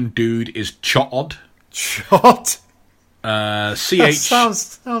dinosaur-looking dude is Ch'od. Ch'od? CH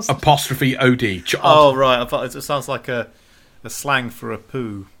sounds... apostrophe OD. Ch'od. Oh, right. I thought it sounds like a slang for a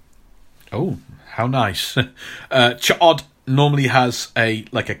poo. Oh, how nice. Ch'od normally has a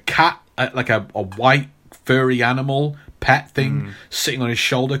cat, like a white furry animal pet thing sitting on his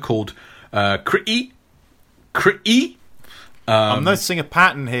shoulder called Kree. I'm noticing a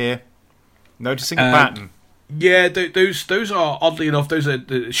pattern here. Noticing a pattern. Yeah, those are, oddly enough, those are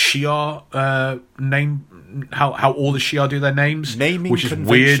the Shi'ar name. How all the Shi'ar do their names, naming which is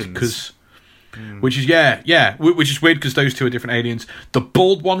weird because. Which is which is weird because those two are different aliens. The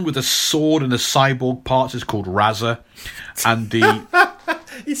bald one with a sword and the cyborg parts is called Raza, and the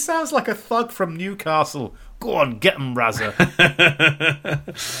he sounds like a thug from Newcastle. Go on, get him, Raza.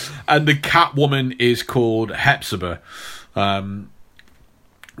 And the cat woman is called Hepzibah. They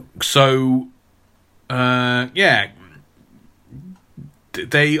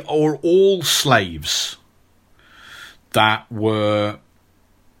are all slaves that were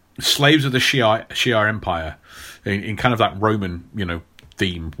slaves of the Shi'ar Empire in kind of that Roman,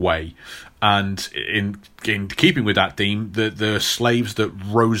 theme way. And in keeping with that theme, the slaves that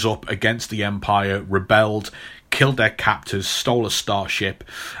rose up against the Empire, rebelled, killed their captors, stole a starship,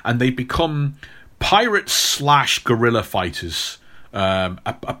 and they become pirates / guerrilla fighters,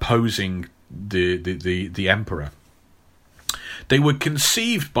 opposing the Emperor. They were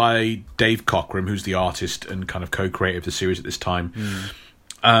conceived by Dave Cockrum, who's the artist and kind of co-creator of the series at this time,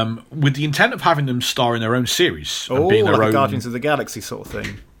 with the intent of having them star in their own series. Oh, being their like own Guardians of the Galaxy sort of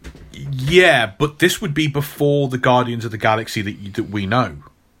thing. Yeah, but this would be before the Guardians of the Galaxy that we know.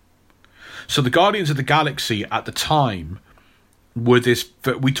 So the Guardians of the Galaxy at the time were this.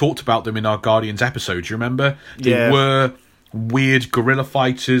 We talked about them in our Guardians episode. Do you remember? They were weird guerrilla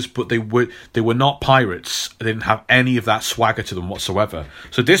fighters, but they were not pirates. They didn't have any of that swagger to them whatsoever.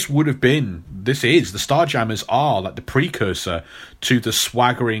 So the Starjammers are like the precursor to the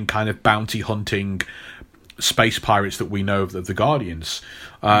swaggering kind of bounty hunting space pirates that we know of the Guardians.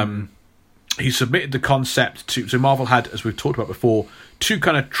 He submitted the concept to... So Marvel had, as we've talked about before, 2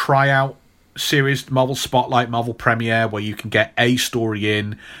 kind of tryout series, Marvel Spotlight, Marvel Premiere, where you can get a story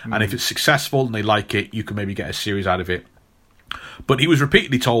in, and if it's successful and they like it, you can maybe get a series out of it. But he was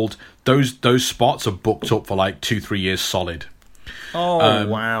repeatedly told those spots are booked up for like 2-3 years solid. Oh,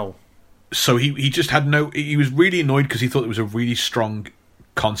 wow. So he just had no... He was really annoyed because he thought it was a really strong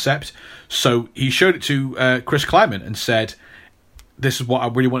concept. So he showed it to Chris Claremont and said, this is what I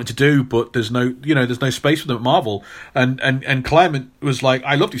really wanted to do, but there's no space for them at Marvel. And Claremont was like,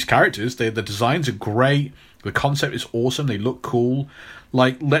 I love these characters. The designs are great. The concept is awesome. They look cool.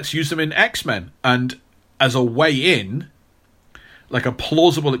 Like, let's use them in X-Men. And as a way in, like a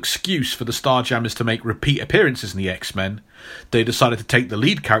plausible excuse for the Starjammers to make repeat appearances in the X-Men, they decided to take the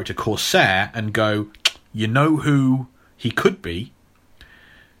lead character, Corsair, and go, you know who he could be?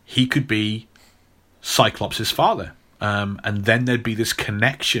 He could be Cyclops' father. And then there'd be this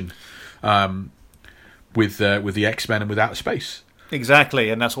connection with the X-Men and with outer space.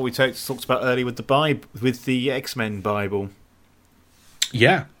 Exactly, and that's what we talked about earlier with the X-Men Bible.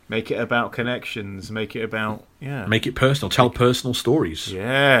 Yeah. Make it about connections. Make it about... Yeah. Make it personal. Tell personal stories.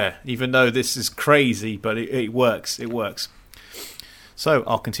 Yeah. Even though this is crazy, but it works. It works. So,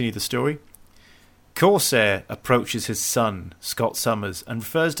 I'll continue the story. Corsair approaches his son, Scott Summers, and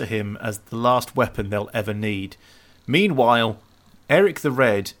refers to him as the last weapon they'll ever need. Meanwhile, Eric the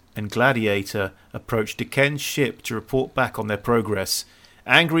Red and Gladiator approach D'Ken's ship to report back on their progress.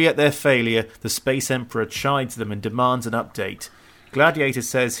 Angry at their failure, the Space Emperor chides them and demands an update. Gladiator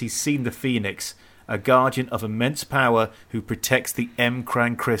says he's seen the Phoenix, a guardian of immense power who protects the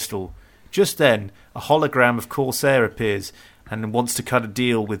M'Krang crystal. Just then, a hologram of Corsair appears and wants to cut a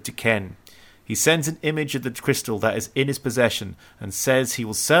deal with D'Ken. He sends an image of the crystal that is in his possession and says he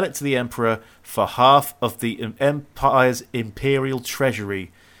will sell it to the Emperor for half of the Empire's imperial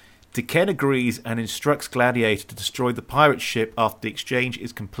treasury. D'Ken agrees and instructs Gladiator to destroy the pirate ship after the exchange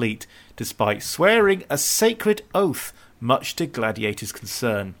is complete, despite swearing a sacred oath, much to Gladiator's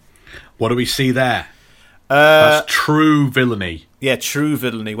concern. What do we see there? That's true villainy. Yeah, true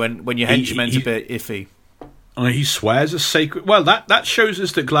villainy, when your henchman's a bit iffy. He swears a sacred. Well, that shows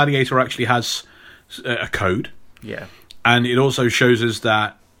us that Gladiator actually has a code. Yeah. And it also shows us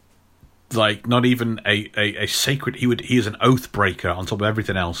that, like, not even a sacred. He is an oath breaker on top of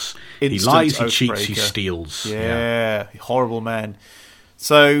everything else. Instant he lies, he oath cheats, breaker. he steals. Yeah, horrible man.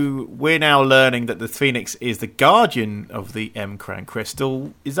 So we're now learning that the Phoenix is the guardian of the M'Krang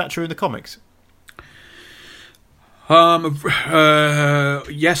crystal. Is that true in the comics?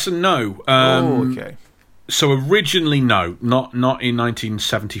 Yes and no. Okay. So originally, no, not in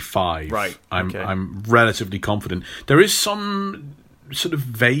 1975. Right. Okay. I'm relatively confident. There is some sort of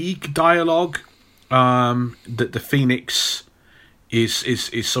vague dialogue that the Phoenix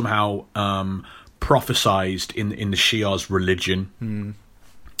is somehow prophesized in the Shi'ar's religion.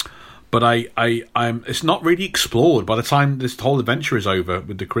 But I'm it's not really explored. By the time this whole adventure is over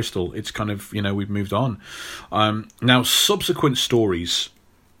with the crystal, it's kind of, we've moved on. Now, subsequent stories,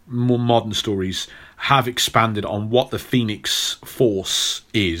 more modern stories, have expanded on what the Phoenix Force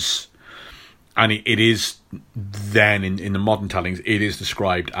is. And it is then, in the modern tellings, it is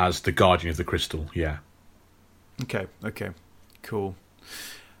described as the Guardian of the Crystal, yeah. Okay, cool.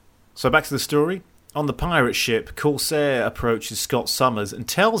 So back to the story. On the pirate ship, Corsair approaches Scott Summers and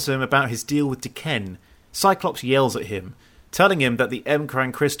tells him about his deal with D'Ken. Cyclops yells at him, telling him that the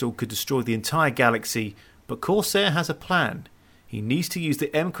M'Krang crystal could destroy the entire galaxy, but Corsair has a plan. He needs to use the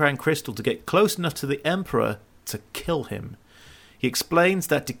M'Krang crystal to get close enough to the Emperor to kill him. He explains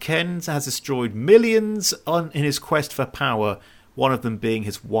that D'Ken has destroyed millions in his quest for power, one of them being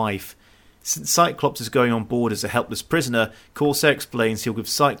his wife. Since Cyclops is going on board as a helpless prisoner, Corsair explains he'll give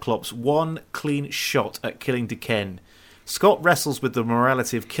Cyclops one clean shot at killing D'Ken. Scott wrestles with the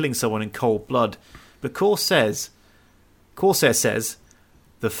morality of killing someone in cold blood, but Corsair says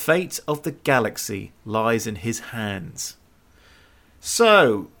the fate of the galaxy lies in his hands.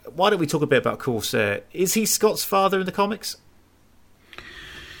 So, why don't we talk a bit about Corsair? Is he Scott's father in the comics?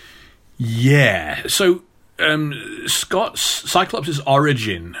 Yeah. So, Cyclops'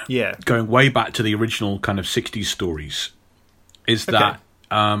 origin, going way back to the original kind of 60s stories, is that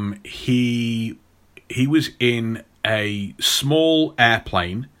he was in a small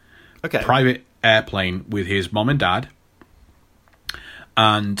airplane, private airplane with his mom and dad,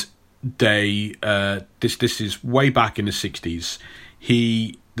 and they this is way back in the 60s.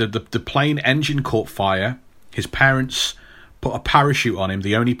 The plane engine caught fire. His parents put a parachute on him,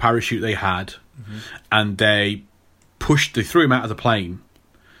 the only parachute they had, and they threw him out of the plane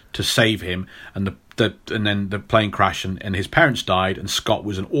to save him, and then the plane crashed, and his parents died, and Scott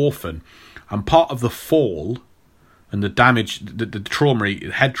was an orphan. And part of the fall and the damage,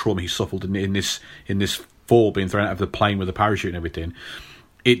 the head trauma he suffered in this fall, being thrown out of the plane with a parachute and everything,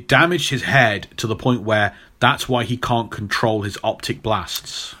 it damaged his head to the point where that's why he can't control his optic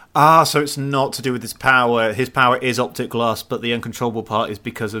blasts. Ah, so it's not to do with his power. His power is optic blast, but the uncontrollable part is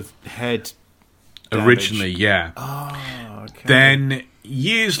because of head damage. Originally, yeah. Oh, okay. Then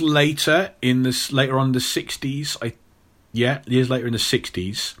years later, later on in the 60s, years later in the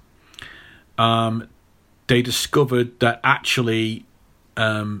 60s, they discovered that actually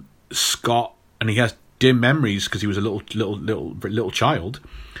Scott, and he has dim memories because he was a little child.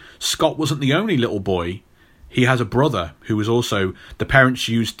 Scott wasn't the only little boy. He has a brother who was also, the parents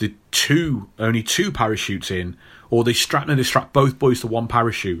used only two parachutes in, or they strapped both boys to one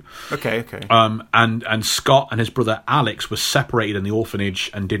parachute. Okay. And Scott and his brother Alex were separated in the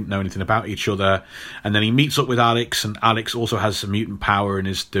orphanage and didn't know anything about each other. And then he meets up with Alex, and Alex also has some mutant power and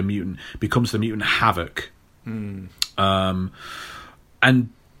becomes the mutant Havoc. And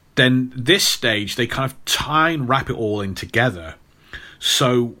then this stage, they kind of try and wrap it all in together.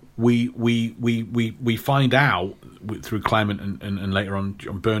 So we find out through Clement and later on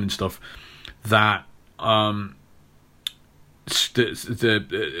Byrne and stuff that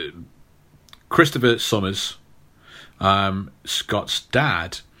the Christopher Summers, Scott's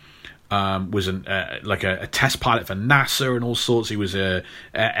dad, was a test pilot for NASA and all sorts. He was a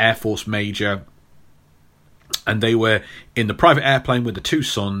Air Force major, and they were in the private airplane with the two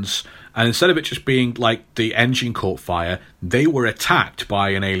sons. And instead of it just being like the engine caught fire, they were attacked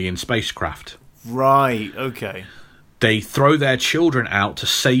by an alien spacecraft. Right, okay. They throw their children out to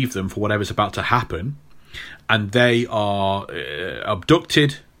save them for whatever's about to happen. And they are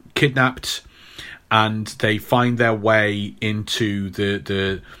abducted, kidnapped, and they find their way into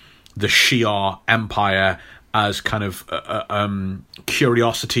the Shi'ar Empire as kind of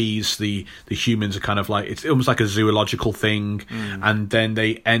curiosities. The humans are kind of like, it's almost like a zoological thing, and then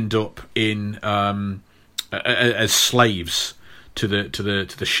they end up in as slaves to the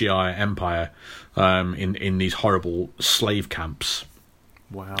Shi'ar Empire in these horrible slave camps.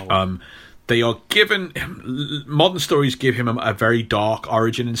 Wow. they are given modern stories give him a very dark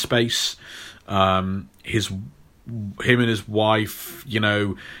origin in space. Him and his wife,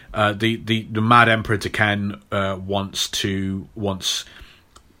 the Mad Emperor D'Ken wants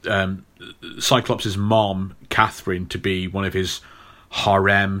Cyclops' mom, Catherine, to be one of his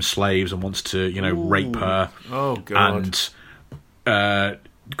harem slaves and wants to, rape her. Oh, God. And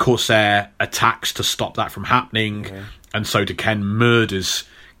Corsair attacks to stop that from happening, and so D'Ken murders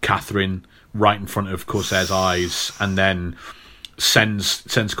Catherine right in front of Corsair's eyes, and then sends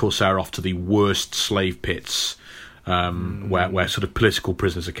Corsair off to the worst slave pits, where sort of political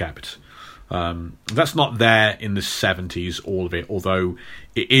prisoners are kept. That's not there in the 70s, all of it, although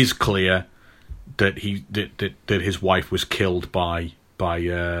it is clear that that his wife was killed by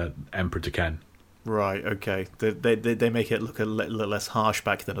Emperor D'Ken. Right, okay. They make it look a little less harsh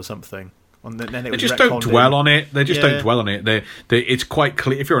back then or something. And then they just don't dwell on it. They just don't dwell on it. It's quite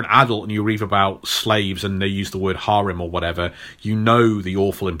clear. If you're an adult and you read about slaves and they use the word harem or whatever, you know the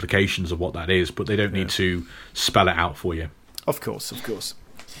awful implications of what that is, but they don't need to spell it out for you. Of course.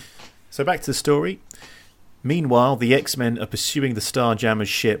 So back to the story. Meanwhile, the X-Men are pursuing the Starjammer's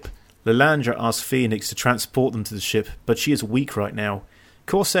ship. Lilandra asks Phoenix to transport them to the ship, but she is weak right now.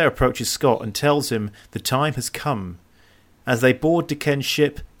 Corsair approaches Scott and tells him the time has come. As they board D'Ken's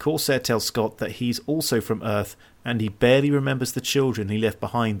ship, Corsair tells Scott that he's also from Earth and he barely remembers the children he left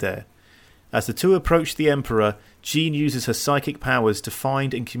behind there. As the two approach the Emperor, Jean uses her psychic powers to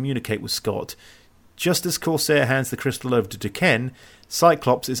find and communicate with Scott. Just as Corsair hands the crystal over to D'Ken,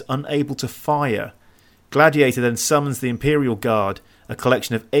 Cyclops is unable to fire. Gladiator then summons the Imperial Guard, a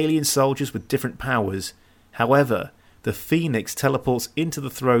collection of alien soldiers with different powers. However, the Phoenix teleports into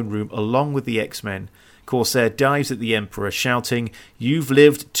the throne room along with the X-Men. Corsair dives at the Emperor, shouting, "You've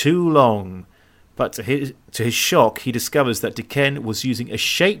lived too long." But to his shock, he discovers that D'Ken was using a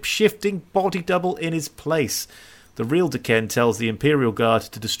shape-shifting body double in his place. The real D'Ken tells the Imperial Guard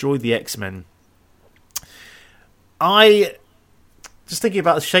to destroy the X-Men. Just thinking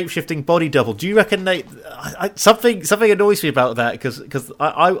about the shape-shifting body double, do you reckon something annoys me about that? Because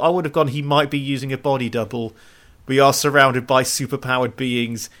I would have gone, he might be using a body double. We are surrounded by superpowered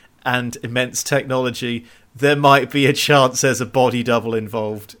beings and immense technology. There might be a chance there's a body double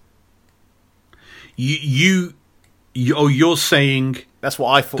involved. You're saying that's what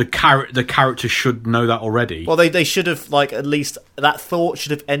I thought. The character should know that already. Well, they should have, at least that thought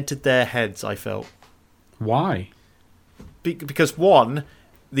should have entered their heads. I felt. Why? Because one,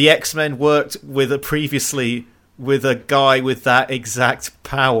 the X-Men worked previously with a guy with that exact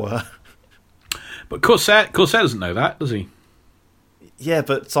power. But Corsair doesn't know that, does he? Yeah,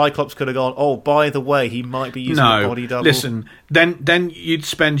 but Cyclops could have gone, oh, by the way, he might be using a body double. Listen, then you'd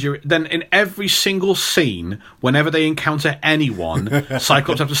spend then in every single scene, whenever they encounter anyone,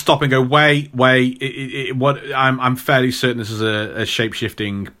 Cyclops have to stop and go, wait, what? I'm fairly certain this is a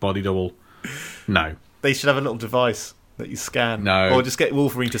shape-shifting body double. No. They should have a little device that you scan. No. Or just get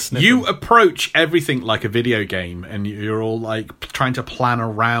Wolverine to sniff You them. approach everything like a video game, and you're all trying to plan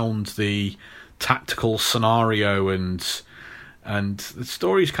around the tactical scenario, and the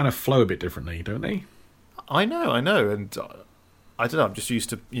stories kind of flow a bit differently, don't they? I know, and I don't know. I'm just used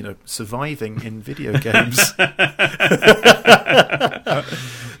to surviving in video games.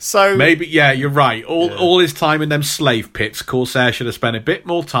 So maybe, yeah, you're right. All his time in them slave pits, Corsair should have spent a bit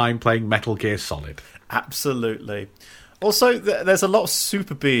more time playing Metal Gear Solid. Absolutely. Also, there's a lot of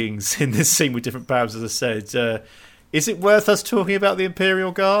super beings in this scene with different powers, as I said. Is it worth us talking about the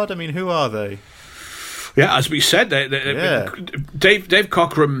Imperial Guard? I mean, who are they? Yeah, as we said, Dave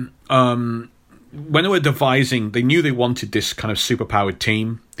Cockrum, when they were devising, they knew they wanted this kind of superpowered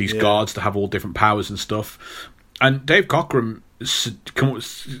team, these guards to have all different powers and stuff. And Dave Cockrum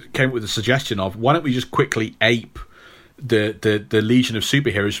came up with a suggestion of, why don't we just quickly ape the Legion of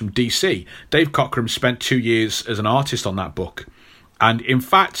Superheroes from DC? Dave Cockrum spent 2 years as an artist on that book. And in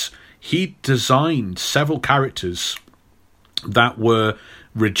fact, he designed several characters that were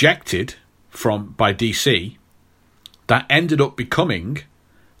rejected by DC that ended up becoming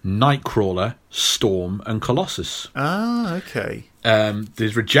Nightcrawler, Storm, and Colossus. Ah, okay.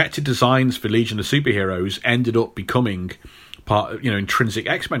 The rejected designs for Legion of Superheroes ended up becoming intrinsic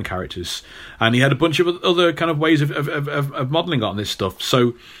X-Men characters, and he had a bunch of other kind of ways of modelling on this stuff.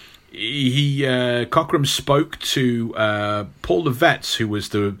 So Cockrum spoke to Paul Levitz, who was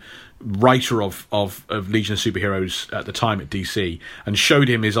the writer of Legion of Superheroes at the time at DC, and showed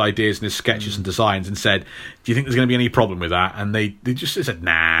him his ideas and his sketches and designs, and said, do you think there's going to be any problem with that? And they just said,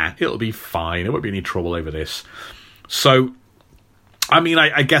 nah, it'll be fine, there won't be any trouble over this. So I mean,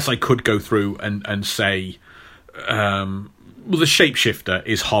 I guess I could go through and say well, the shapeshifter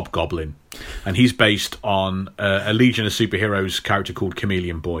is Hobgoblin, and he's based on a Legion of Superheroes character called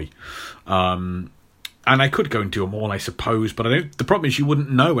Chameleon Boy. And I could go and do them all, I suppose, but I don't. The problem is you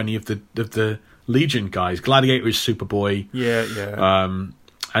wouldn't know any of the Legion guys. Gladiator is Superboy. Yeah.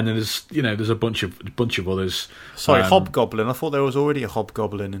 And then there's a bunch of others. Sorry, Hobgoblin. I thought there was already a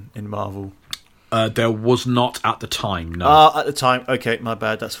Hobgoblin in Marvel. There was not at the time, no. At the time. Okay, my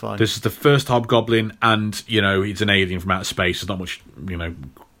bad, that's fine. This is the first Hobgoblin, and, he's an alien from outer space. There's not much,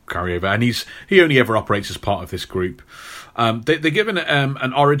 carryover. And he only ever operates as part of this group. They're given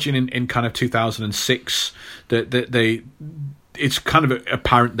an origin in kind of 2006. It's kind of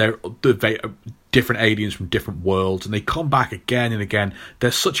apparent they're different aliens from different worlds, and they come back again and again. They're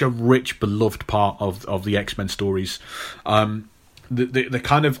such a rich, beloved part of the X-Men stories. The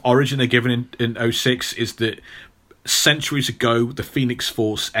kind of origin they're given in 06 is that centuries ago, the Phoenix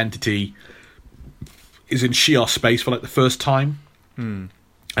Force entity is in Shi'ar space for the first time, and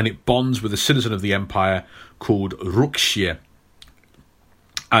it bonds with a citizen of the Empire called Rukshir,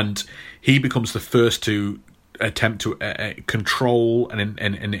 and he becomes the first to attempt to control and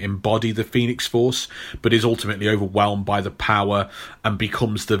embody the Phoenix Force, but is ultimately overwhelmed by the power and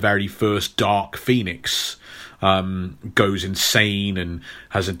becomes the very first Dark Phoenix. Goes insane and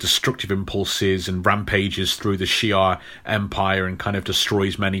has destructive impulses and rampages through the Shi'ar Empire and kind of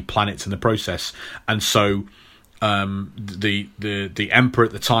destroys many planets in the process. And so the Emperor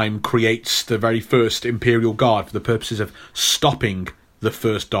at the time creates the very first Imperial Guard for the purposes of stopping the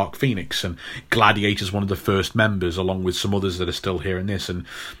first Dark Phoenix, and Gladiator's one of the first members, along with some others that are still here in this, and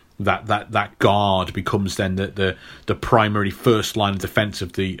that guard becomes then the primary first line of defense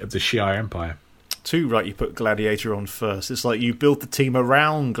of the Shi'ar Empire. Too right, you put Gladiator on first. It's like you built the team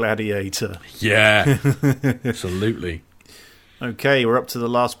around Gladiator. Yeah, absolutely. Okay, we're up to the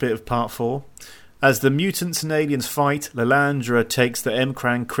last bit of part 4. As the mutants and aliens fight, Lilandra takes the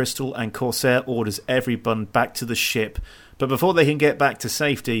M'Krang crystal and Corsair orders everyone back to the ship. But before they can get back to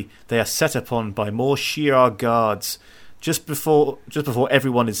safety, they are set upon by more Shi'ar guards. Just before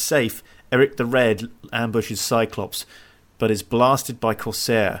everyone is safe, Eric the Red ambushes Cyclops, but is blasted by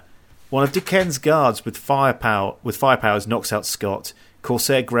Corsair. One of Diken's guards with firepowers knocks out Scott.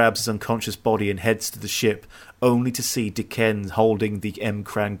 Corsair grabs his unconscious body and heads to the ship, only to see Diken holding the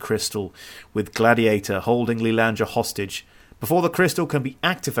M'Krang crystal, with Gladiator holding Lilandra hostage. Before the crystal can be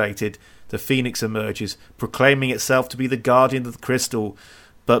activated, the Phoenix emerges, proclaiming itself to be the guardian of the crystal.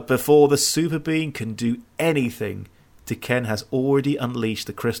 But before the super being can do anything, Diken has already unleashed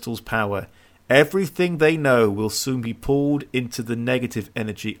the crystal's power. Everything they know will soon be pulled into the negative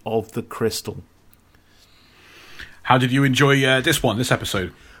energy of the crystal. How did you enjoy this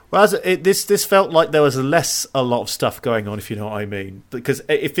episode? Well, this felt like there was a lot of stuff going on, if you know what I mean. Because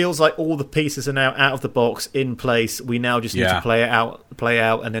it feels like all the pieces are now out of the box, in place. We now just need to play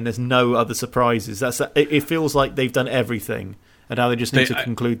out, and then there's no other surprises. It feels like they've done everything, and now they just need to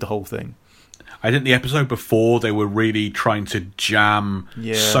conclude the whole thing. I think the episode before, they were really trying to jam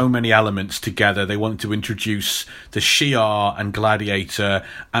so many elements together. They wanted to introduce the Shi'ar and Gladiator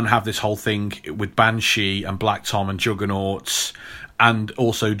and have this whole thing with Banshee and Black Tom and Juggernauts, and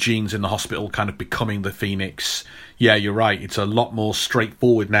also Jean's in the hospital kind of becoming the Phoenix. Yeah, you're right. It's a lot more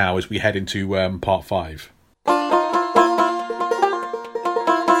straightforward now as we head into part 5.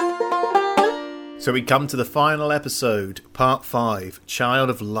 So we come to the final episode, part 5, Child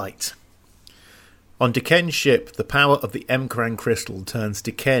of Light. On Diken's ship, the power of the M'Krang crystal turns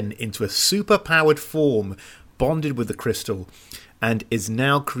Diken into a super-powered form bonded with the crystal, and is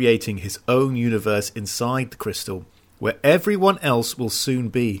now creating his own universe inside the crystal, where everyone else will soon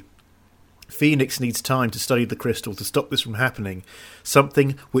be. Phoenix needs time to study the crystal to stop this from happening,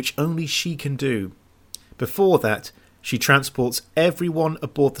 something which only she can do. Before that, she transports everyone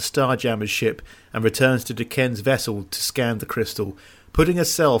aboard the Starjammer's ship and returns to Diken's vessel to scan the crystal, putting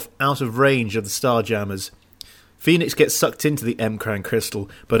herself out of range of the Starjammers. Phoenix gets sucked into the M'Krang crystal,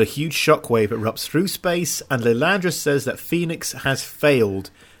 but a huge shockwave erupts through space, and Lilandra says that Phoenix has failed.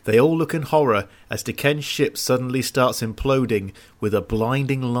 They all look in horror as Diken's ship suddenly starts imploding with a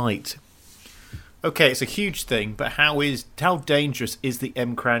blinding light. Okay, it's a huge thing, but how dangerous is the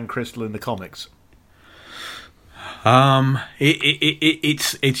M'Krang crystal in the comics?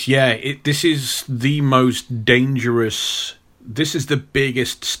 This is the most dangerous. This is the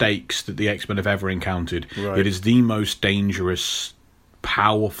biggest stakes that the X-Men have ever encountered. Right. It is the most dangerous,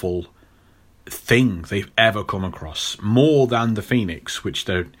 powerful thing they've ever come across. More than the Phoenix, which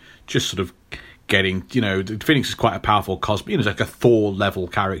they're just sort of getting. The Phoenix is quite a powerful cosmic. It's like a Thor-level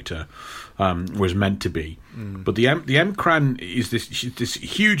character, was meant to be. But the M'Krang is this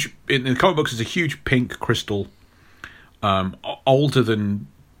huge. In the comic books, it's a huge pink crystal. older than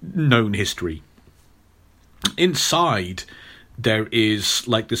known history. Inside, there is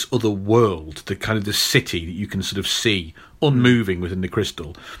like this other world, the kind of the city that you can sort of see unmoving within the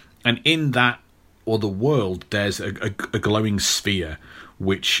crystal, and in that other world, there's a glowing sphere,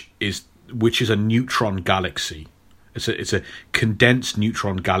 which is a neutron galaxy. It's a condensed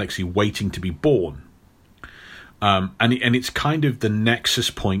neutron galaxy waiting to be born, and it's kind of the nexus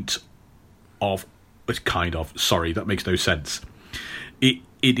point of. It's kind of, sorry, that makes no sense. It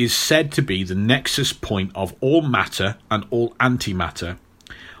is said to be the nexus point of all matter and all antimatter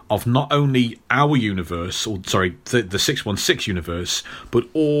of not only our universe, or sorry, the 616 universe, but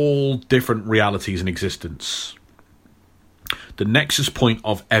all different realities in existence. The nexus point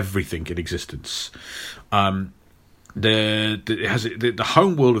of everything in existence. The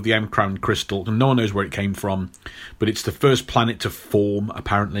home world of the M-Crown crystal, no one knows where it came from, but it's the first planet to form,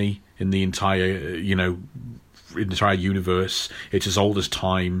 apparently, in the entire, entire universe. It's as old as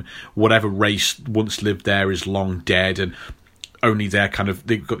time. Whatever race once lived there is long dead, and only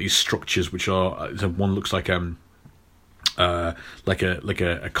they've got these structures which are, one looks like a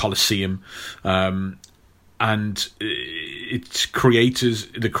Colosseum, and its creators,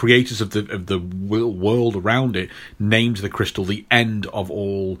 the creators of the world around it, named the crystal the end of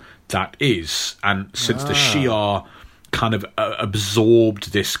all that is. And since the Shi'ar kind of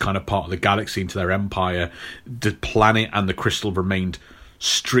absorbed this kind of part of the galaxy into their empire, the planet and the crystal remained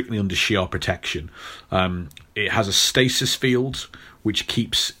strictly under Shi'ar protection. It has a stasis field which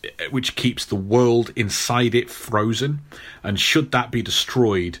keeps the world inside it frozen, and should that be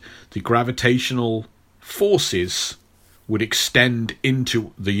destroyed, the gravitational forces would extend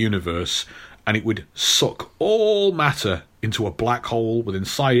into the universe, and it would suck all matter into a black hole within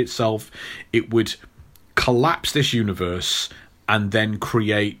inside itself. It would collapse this universe and then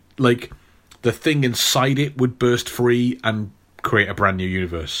create, like, the thing inside it would burst free and create a brand new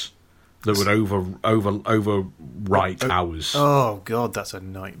universe that would overwrite ours. Oh god, that's a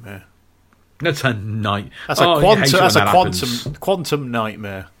nightmare. That's a night. That's a quantum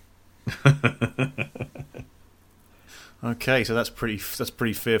nightmare. Okay, so that's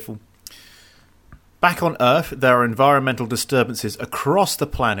pretty fearful. Back on Earth, there are environmental disturbances across the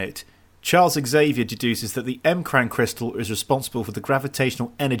planet. Charles Xavier deduces that the M-Crown crystal is responsible for the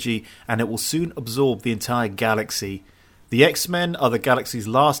gravitational energy, and it will soon absorb the entire galaxy. The X-Men are the galaxy's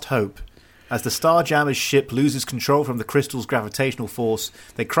last hope. As the Starjammer's ship loses control from the crystal's gravitational force,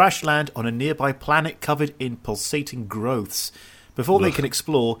 they crash land on a nearby planet covered in pulsating growths. Before they can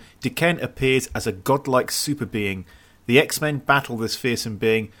explore, D'Ken appears as a godlike super being. The X-Men battle this fearsome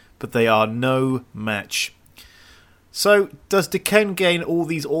being, but they are no match. So, does D'Ken gain all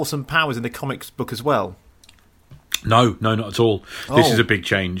these awesome powers in the comics book as well? No, not at all. This is a big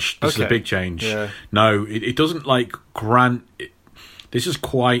change. This is a big change. Yeah. No, it doesn't grant... This is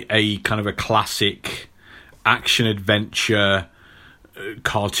quite a kind of a classic action-adventure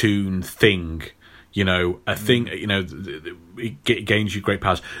cartoon thing. A thing, it gains you great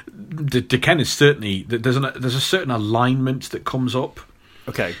powers. D'Ken is certainly... There's a certain alignment that comes up.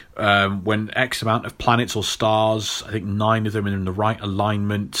 Okay. When X amount of planets or stars, I think 9 of them are in the right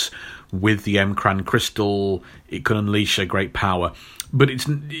alignment with the M-Crown crystal, it can unleash a great power. But it's,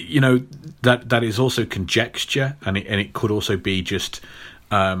 that is also conjecture, and it could also be just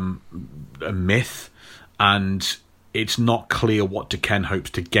a myth, and it's not clear what D'Ken hopes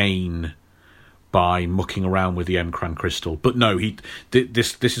to gain by mucking around with the M-Crown crystal. But no,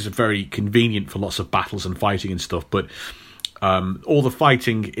 this is very convenient for lots of battles and fighting and stuff, but all the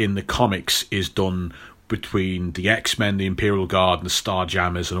fighting in the comics is done between the X-Men, the Imperial Guard, and the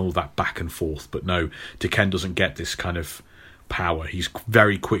Starjammers, and all that back and forth. But no, D'Ken doesn't get this kind of power. He's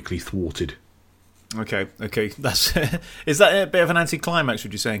very quickly thwarted. Okay. That's is that a bit of an anticlimax,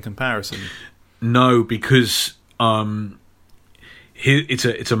 would you say, in comparison? No, because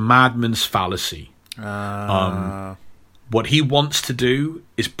it's a madman's fallacy. What he wants to do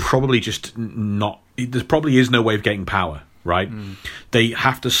is probably just not... There probably is no way of getting power, right? They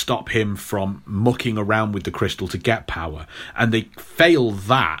have to stop him from mucking around with the crystal to get power, and they fail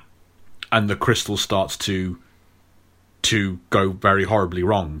that, and the crystal starts to go very horribly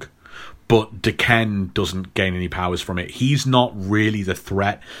wrong. But D'Ken doesn't gain any powers from it. He's not really the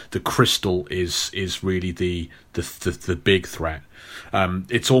threat. The crystal is really the big threat.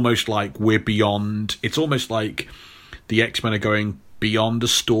 It's almost like we're beyond... It's almost like the X-Men are going beyond a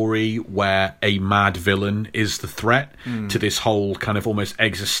story where a mad villain is the threat to this whole kind of almost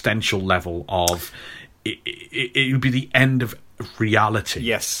existential level of... It would be the end of reality.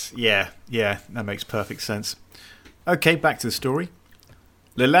 Yes, yeah, that makes perfect sense. Okay, back to the story.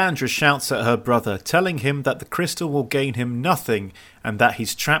 Lilandra shouts at her brother, telling him that the crystal will gain him nothing and that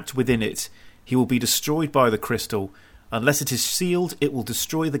he's trapped within it. He will be destroyed by the crystal. Unless it is sealed, it will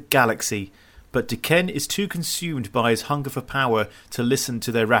destroy the galaxy. But D'Ken is too consumed by his hunger for power to listen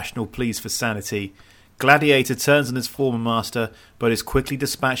to their rational pleas for sanity. Gladiator turns on his former master, but is quickly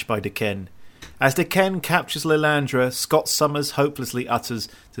dispatched by D'Ken. As D'Ken captures Lilandra, Scott Summers hopelessly utters,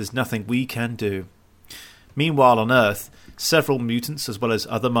 "There's nothing we can do." Meanwhile on Earth, several mutants, as well as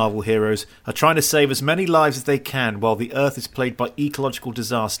other Marvel heroes, are trying to save as many lives as they can while the Earth is plagued by ecological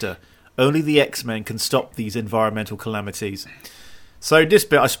disaster. Only the X-Men can stop these environmental calamities. So this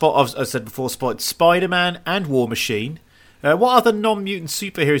bit, I said before, spotted Spider-Man and War Machine. What other non-mutant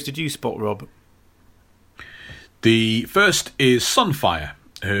superheroes did you spot, Rob? The first is Sunfire,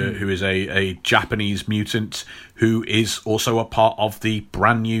 who is a Japanese mutant who is also a part of the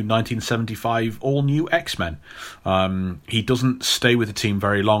brand new 1975 all-new X-Men. He doesn't stay with the team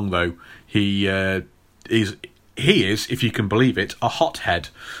very long, though. He is, if you can believe it, a hothead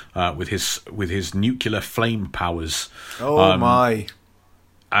with his nuclear flame powers. Oh my!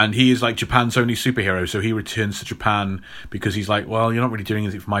 And he is like Japan's only superhero, so he returns to Japan because he's like, well, you're not really doing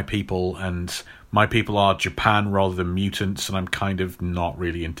anything for my people, and my people are Japan rather than mutants, and I'm kind of not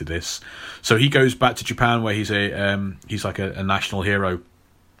really into this. So he goes back to Japan, where he's like a national hero,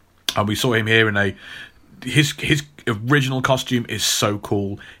 and we saw him here in his original costume is so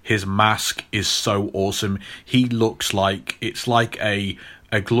cool. His mask is so awesome. He looks like it's like a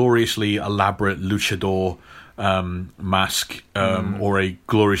gloriously elaborate luchador mask, or a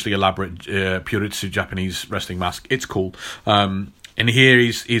gloriously elaborate Puritsu Japanese wrestling mask. It's cool. And here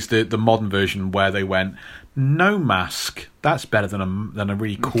is the modern version where they went, no mask. That's better than a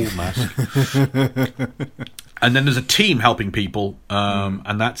really cool mask. And then there's a team helping people,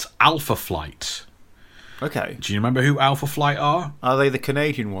 and that's Alpha Flight. Okay. Do you remember who Alpha Flight are? Are they the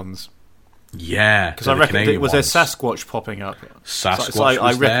Canadian ones? Yeah, because I reckon it was a Sasquatch popping up. Sasquatch so I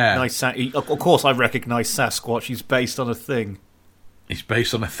was recognize there. Of course, I recognise Sasquatch. He's based on a thing. He's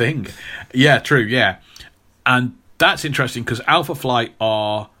based on a thing. Yeah, true. Yeah, and that's interesting because Alpha Flight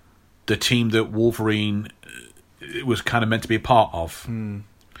are the team that Wolverine was kind of meant to be a part of. And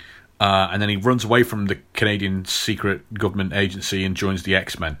then he runs away from the Canadian secret government agency and joins the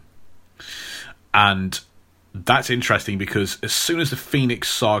X-Men. And that's interesting because as soon as the Phoenix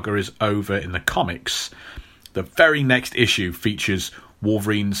saga is over in the comics, the very next issue features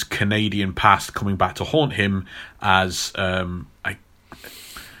Wolverine's Canadian past coming back to haunt him as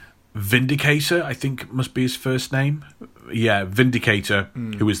Vindicator, I think must be his first name. Yeah, Vindicator,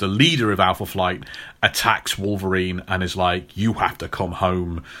 who is the leader of Alpha Flight, attacks Wolverine and is like, you have to come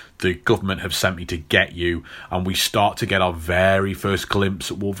home. The government have sent me to get you. And we start to get our very first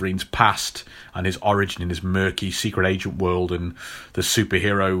glimpse at Wolverine's past and his origin in his murky secret agent world and the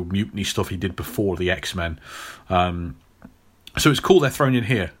superhero mutiny stuff he did before the X-Men. So it's cool they're thrown in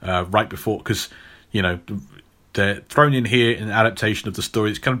here right before, because, you know, they're thrown in here in an adaptation of the story.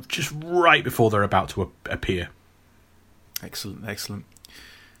 It's kind of just right before they're about to appear. Excellent.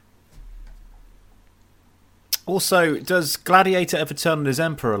 Also, does Gladiator ever turn on his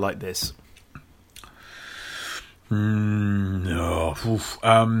Emperor like this? No.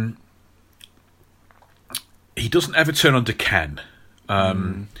 He doesn't ever turn on D'Ken.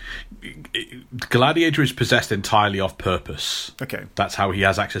 Gladiator is possessed entirely off purpose. Okay. That's how he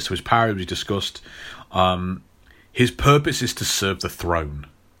has access to his power, as we discussed. His purpose is to serve the throne.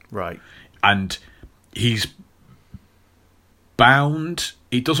 Right. And he's bound.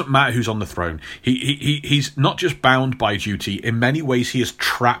 It doesn't matter who's on the throne. He's not just bound by duty. In many ways, he is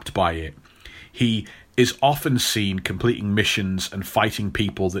trapped by it. He is often seen completing missions and fighting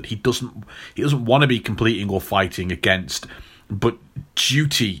people that he doesn't want to be completing or fighting against. But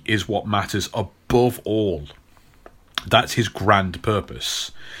duty is what matters above all. That's his grand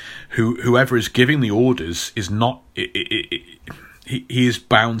purpose. Whoever is giving the orders is not. He is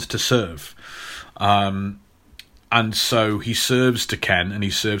bound to serve. And so he serves D'Ken, and he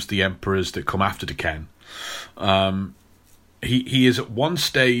serves the emperors that come after D'Ken. He is at one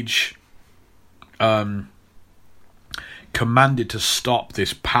stage commanded to stop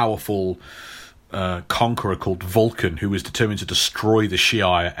this powerful conqueror called Vulcan, who is determined to destroy the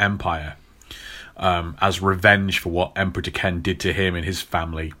Shi'ar Empire as revenge for what Emperor D'Ken did to him and his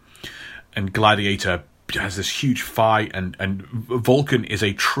family. And Gladiator has this huge fight, and Vulcan is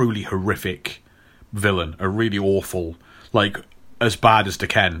a truly horrific villain, a really awful, like as bad as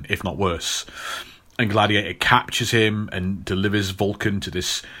D'Ken, if not worse. And Gladiator captures him and delivers Vulcan to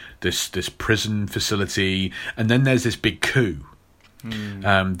this prison facility, and then there's this big coup.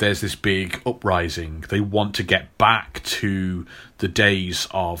 There's this big uprising. They want to get back to the days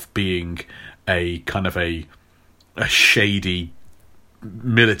of being a kind of a shady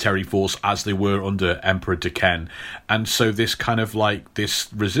military force as they were under Emperor Deken. And so this kind of like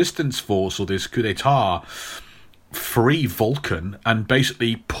this resistance force or this coup d'etat free Vulcan and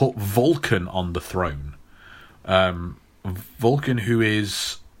basically put Vulcan on the throne. Vulcan, who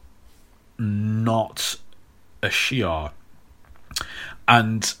is not a Shi'ar.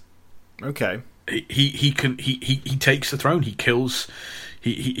 And okay, he takes the throne. He kills.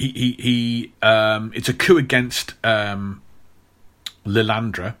 He it's a coup against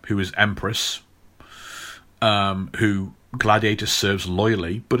Lilandra, who is Empress, who Gladiator serves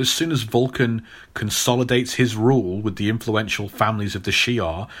loyally. But as soon as Vulcan consolidates his rule with the influential families of the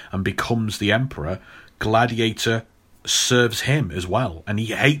Shi'ar and becomes the Emperor, Gladiator serves him as well, and he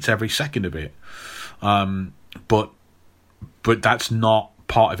hates every second of it. But that's not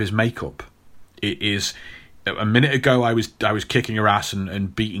part of his makeup. It is. A minute ago, I was kicking your ass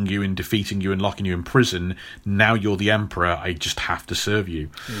and beating you and defeating you and locking you in prison. Now you're the Emperor. I just have to serve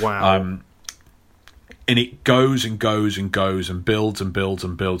you. Wow. And it goes and goes and goes and builds and builds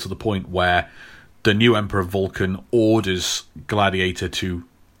and builds to the point where the new Emperor Vulcan orders Gladiator to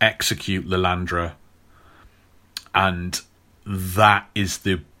execute Lilandra. And that is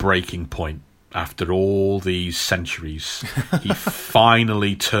the breaking point. After all these centuries, he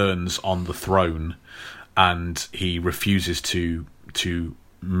finally turns on the throne, and he refuses to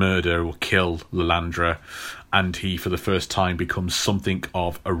murder or kill Lilandra, and he, for the first time, becomes something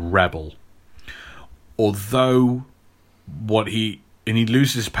of a rebel. Although he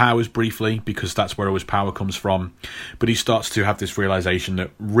loses his powers briefly, because that's where all his power comes from, but he starts to have this realization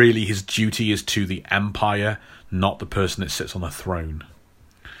that really his duty is to the Empire, not the person that sits on the throne.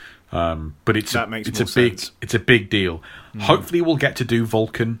 But it's a big deal. Hopefully we'll get to do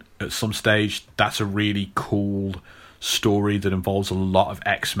Vulcan at some stage. That's a really cool story that involves a lot of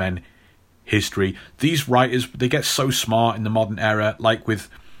X-Men history. These writers, they get so smart in the modern era, like with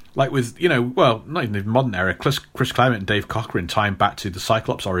not even the modern era. Chris Claremont and Dave Cockrum tying back to the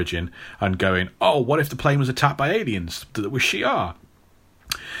Cyclops origin and going, oh, what if the plane was attacked by aliens that were Shi'ar?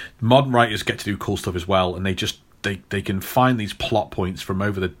 Modern writers get to do cool stuff as well, and they can find these plot points from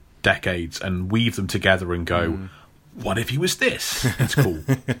over the decades and weave them together and go, what if he was this? It's cool.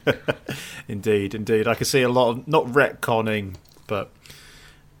 Indeed. I can see a lot of, not retconning, but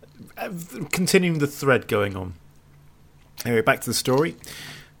continuing the thread going on. Anyway, back to the story.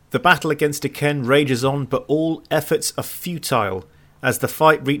 The battle against Deken rages on, but all efforts are futile. As the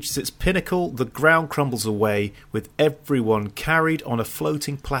fight reaches its pinnacle, the ground crumbles away, with everyone carried on a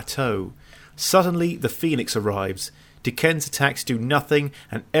floating plateau. Suddenly, the Phoenix arrives. Deken's attacks do nothing,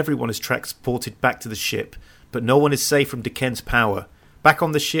 and everyone is transported back to the ship. But no one is safe from Deken's power. Back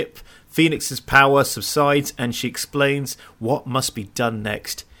on the ship, Phoenix's power subsides, and she explains what must be done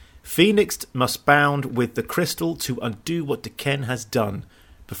next. Phoenix must bound with the crystal to undo what Deken has done.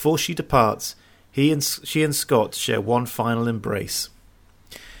 Before she departs, she and Scott share one final embrace.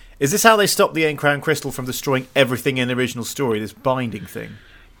 Is this how they stop the Crown Crystal from destroying everything in the original story, this binding thing?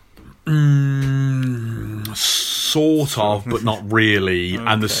 Sort of, but not really. Okay.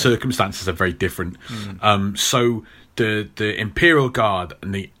 And the circumstances are very different. So the Imperial Guard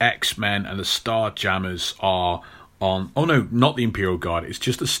and the X-Men and the Starjammers are on... Oh, no, not the Imperial Guard. It's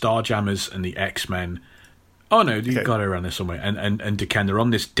just the Starjammers and the X-Men. Oh, no, you've got it around there somewhere. And Deken, they're on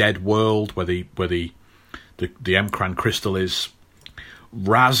this dead world where the M'Kraan crystal is.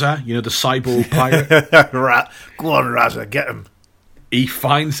 Raza, the cyborg pirate. Go on, Raza, get him. He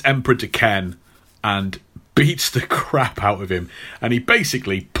finds Emperor Deken and beats the crap out of him. And he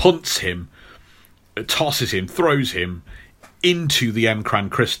basically punts him, tosses him, throws him into the M'Kraan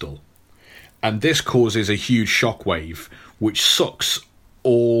crystal. And this causes a huge shockwave, which sucks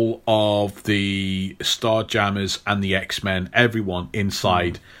all of the Starjammers and the X-Men, everyone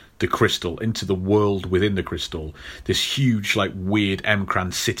inside the crystal, into the world within the crystal. This huge, weird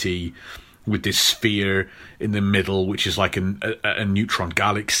M'Kraan city with this sphere in the middle, which is like a neutron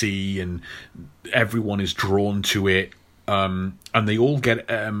galaxy, and everyone is drawn to it. And they all get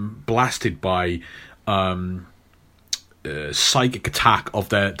blasted by psychic attack of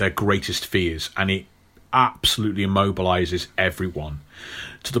their greatest fears, and it absolutely immobilizes everyone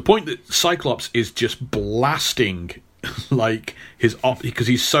to the point that Cyclops is just blasting because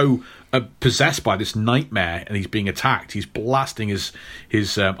he's so possessed by this nightmare and he's being attacked. He's blasting his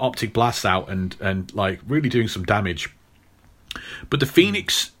optic blasts out and really doing some damage. But the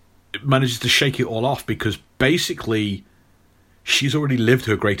Phoenix manages to shake it all off, because basically she's already lived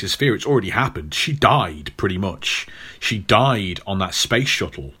her greatest fear. It's already happened. She died, pretty much. She died on that space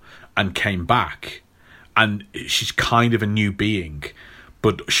shuttle and came back. And she's kind of a new being.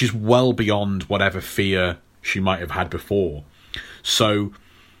 But she's well beyond whatever fear she might have had before. So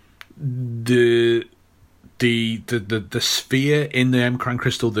the sphere in the M'Kraan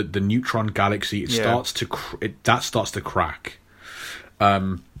crystal, the neutron galaxy, starts to crack.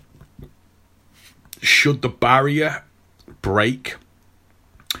 Should the barrier break,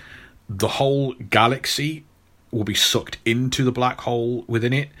 the whole galaxy will be sucked into the black hole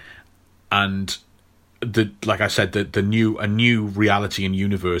within it, and like I said, a new reality and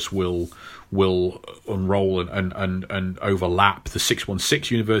universe will unroll and overlap the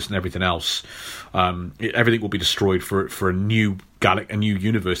 616 universe and everything else. Everything will be destroyed for a new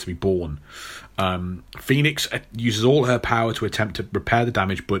universe to be born. Phoenix uses all her power to attempt to repair the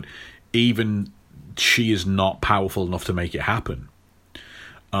damage, but even she is not powerful enough to make it happen.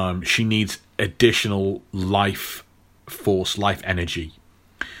 She needs additional life force, life energy.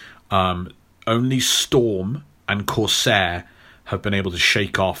 Only Storm and Corsair have been able to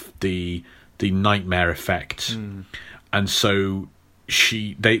shake off the nightmare effect, and so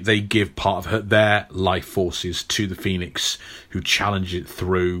they give part of their life forces to the Phoenix, who challenge it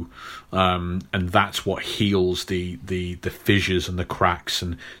through, and that's what heals the fissures and the cracks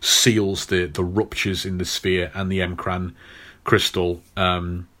and seals the ruptures in the sphere and the M'Kraan crystal,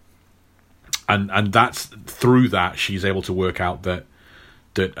 and that's through that she's able to work out that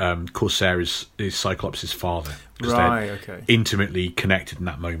Corsair is Cyclops' father, because they're intimately connected in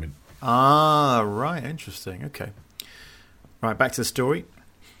that moment. Ah, right, interesting. Okay. Right, back to the story.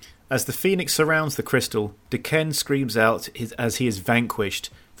 As the Phoenix surrounds the crystal, D'Ken screams out as he is vanquished.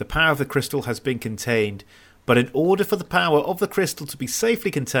 The power of the crystal has been contained, but in order for the power of the crystal to be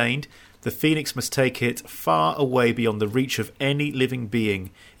safely contained, the Phoenix must take it far away beyond the reach of any living being.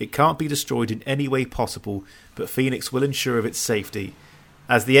 It can't be destroyed in any way possible, but Phoenix will ensure of its safety.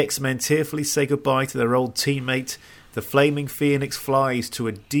 As the X-Men tearfully say goodbye to their old teammate, the flaming Phoenix flies to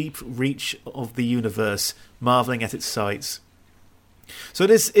a deep reach of the universe, marvelling at its sights. So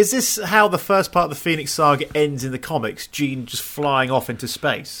is this how the first part of the Phoenix Saga ends in the comics? Jean just flying off into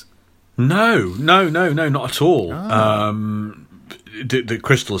space? No, not at all. The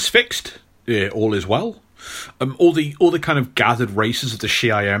crystal is fixed. All is well. All the kind of gathered races of the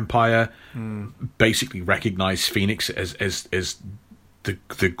Shi'ai Empire basically recognize Phoenix as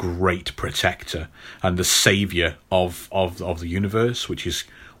the great protector and the savior of the universe, which is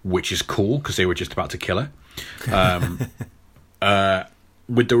cool, because they were just about to kill her.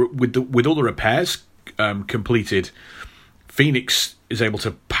 With all the repairs completed, Phoenix is able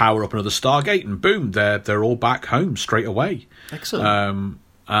to power up another Stargate, and boom, they're all back home straight away. Excellent.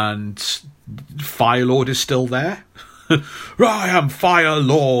 And Firelord is still there. I am Fire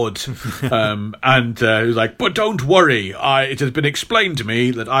Lord. And he was like, but don't worry, it has been explained to me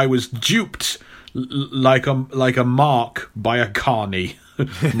that I was duped like a mark by a carny.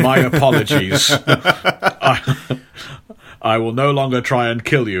 My apologies. I will no longer try and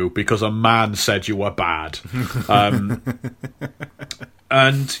kill you because a man said you were bad.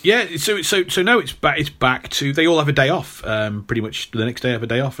 And yeah, so no, it's back to, they all have a day off. Pretty much the next day have a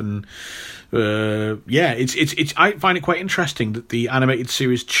day off, and it's I find it quite interesting that the animated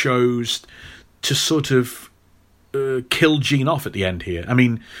series chose to sort of kill Jean off at the end here. I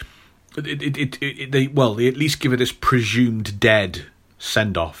mean, they at least give it this presumed dead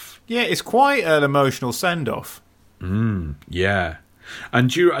send off. Yeah, it's quite an emotional send off. Yeah,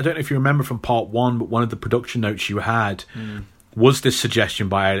 and I don't know if you remember from part one, but one of the production notes you had was this suggestion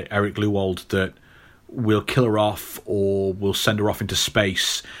by Eric Lewald that we'll kill her off or we'll send her off into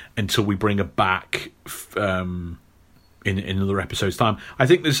space until we bring her back in another episode's time. I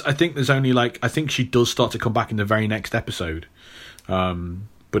think there's only I think she does start to come back in the very next episode.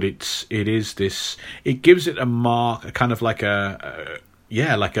 But it gives it a mark, a kind of like a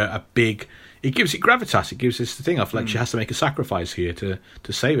big. It gives it gravitas. It gives this thing off she has to make a sacrifice here to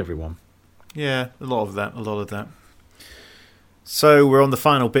save everyone. Yeah, a lot of that. So we're on the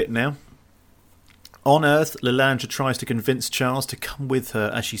final bit now. On Earth, Lilandra tries to convince Charles to come with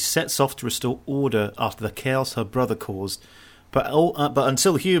her as she sets off to restore order after the chaos her brother caused. But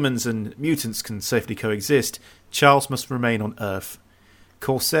until humans and mutants can safely coexist, Charles must remain on Earth.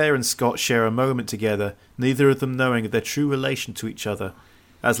 Corsair and Scott share a moment together, neither of them knowing of their true relation to each other.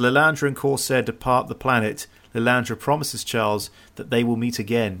 As Lilandra and Corsair depart the planet, Lilandra promises Charles that they will meet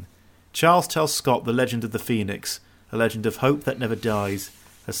again. Charles tells Scott the legend of the Phoenix, a legend of hope that never dies,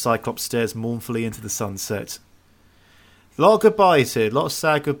 as Cyclops stares mournfully into the sunset. A lot of goodbyes here, a lot of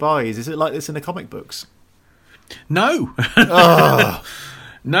sad goodbyes. Is it like this in the comic books? No.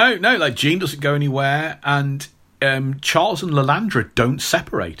 No, like Jean doesn't go anywhere, and Charles and Lalandra don't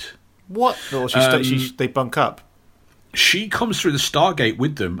separate. What? Or they bunk up? She comes through the Stargate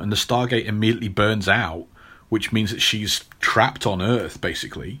with them, and the Stargate immediately burns out, which means that she's trapped on Earth,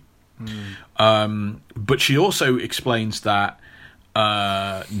 basically. But she also explains that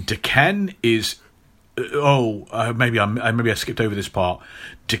D'Ken is... maybe I skipped over this part.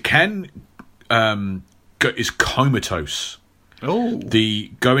 D'Ken is comatose. Oh,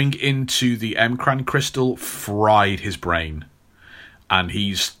 The going into the M'Kraan crystal fried his brain, and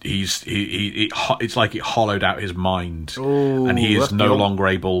it's like it hollowed out his mind, and he is no longer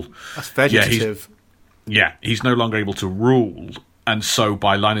able. That's vegetative. He's no longer able to rule, and so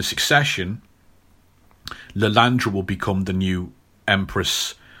by line of succession, Lalandra will become the new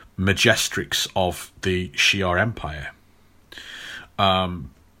Empress Majestrix of the Shi'ar Empire.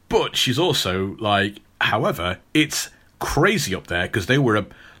 But she's also however, it's crazy up there because they were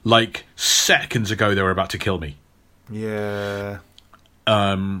seconds ago they were about to kill me. Yeah.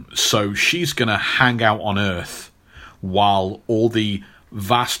 So she's gonna hang out on Earth while all the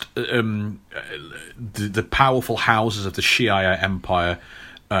vast, the powerful houses of the Shi'ar Empire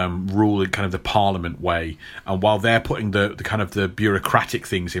rule in kind of the Parliament way, and while they're putting the kind of the bureaucratic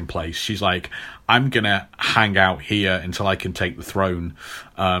things in place, she's like, I'm gonna hang out here until I can take the throne,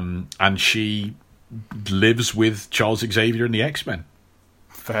 and she lives with Charles Xavier and the X-Men.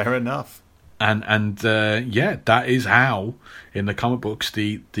 Fair enough. And that is how in the comic books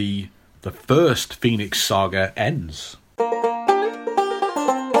the first Phoenix Saga ends.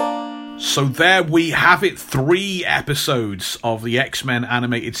 So there we have it, 3 episodes of the X-Men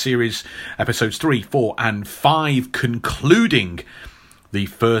animated series, episodes 3, 4, and 5, concluding the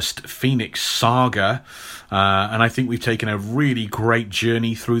first Phoenix Saga. And I think we've taken a really great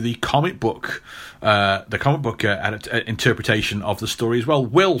journey through the comic book interpretation of the story as well.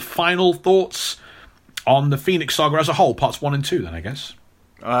 Will, final thoughts on the Phoenix Saga as a whole, parts 1 and 2 then, I guess?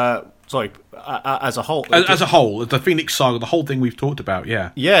 As a whole. As a whole, the Phoenix Saga, the whole thing we've talked about,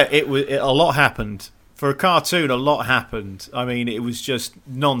 yeah. Yeah, a lot happened. For a cartoon, a lot happened. I mean, it was just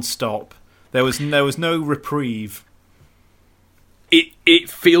non-stop. There was no reprieve. It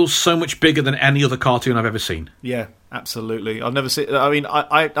feels so much bigger than any other cartoon I've ever seen. Yeah, absolutely. I've never seen. I mean,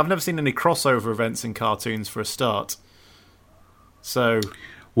 I've never seen any crossover events in cartoons for a start. So,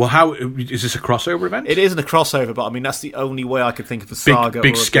 well, how is this a crossover event? It isn't a crossover, but I mean that's the only way I could think of a saga.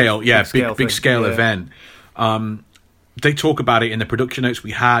 Big scale, big scale yeah. event. They talk about it in the production notes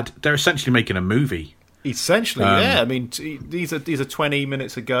we had. They're essentially making a movie. Essentially, yeah. I mean, these are 20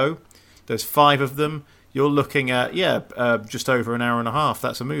 minutes ago. There's 5 of them. You're looking at just over an hour and a half.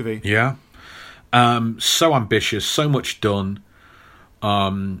 That's a movie. Yeah. So ambitious, so much done.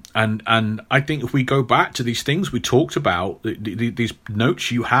 And I think if we go back to these things we talked about, these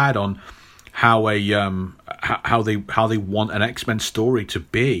notes you had on how they want an X-Men story to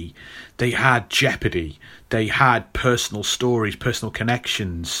be, they had jeopardy, they had personal stories, personal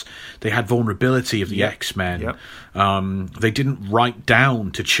connections, they had vulnerability of the X-Men. Yep. They didn't write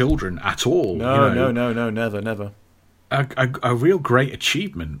down to children at all. No, never. A real great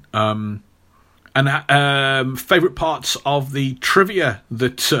achievement. And favourite parts of the trivia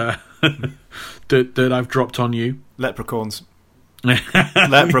that that I've dropped on you? Leprechauns.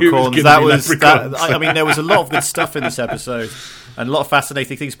 Leprechauns. That was leprechauns. I mean, there was a lot of good stuff in this episode and a lot of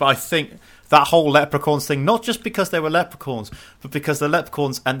fascinating things. But I think that whole leprechauns thing, not just because they were leprechauns, but because they're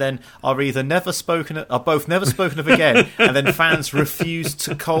leprechauns and then are both never spoken of again, and then fans refuse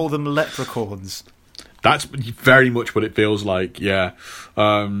to call them leprechauns. That's very much what it feels like. Yeah.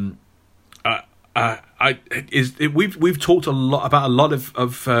 We've talked a lot about a lot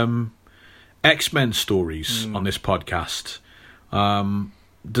of X-Men stories on this podcast.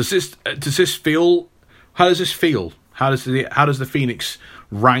 Does this feel? How does this feel? How does the Phoenix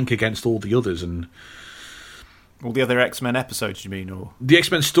rank against all the others and all the other X-Men episodes? You mean, or the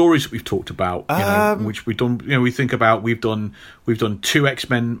X-Men stories that we've talked about? Which we've done. We think about we've done 3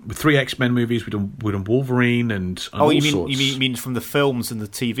 X-Men movies. We've done Wolverine and all sorts. You mean from the films and the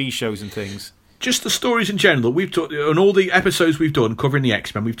TV shows and things? Just the stories in general. We've talked on all the episodes we've done covering the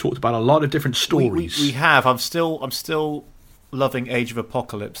X-Men. We've talked about a lot of different stories. We have. I'm still loving Age of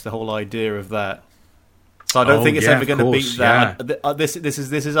Apocalypse. The whole idea of that. So I don't think it's ever going to beat that. Yeah. This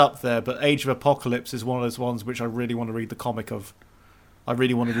is up there. But Age of Apocalypse is one of those ones which I really want to read the comic of. I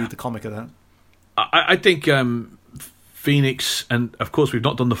really want to read the comic of that. I think Phoenix, and of course we've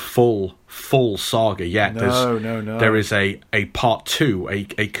not done the full saga yet. No. There is a part 2,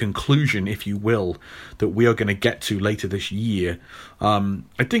 a conclusion, if you will, that we are going to get to later this year. I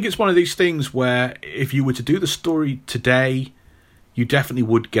think it's one of these things where if you were to do the story today, you definitely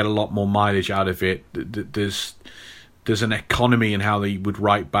would get a lot more mileage out of it. There's an economy in how they would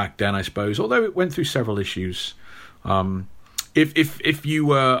write back then, I suppose, although it went through several issues. If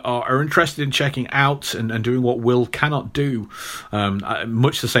you are interested in checking out and doing what Will cannot do,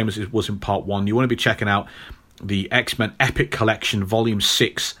 much the same as it was in part 1, you want to be checking out the X-Men Epic Collection Volume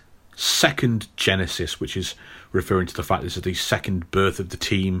 6, Second Genesis, which is referring to the fact this is the second birth of the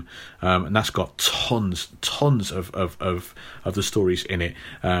team, and that's got tons of the stories in it.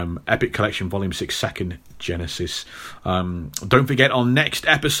 Epic Collection Volume 6, Second Genesis. Don't forget, our next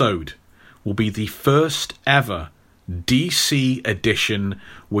episode will be the first ever DC edition.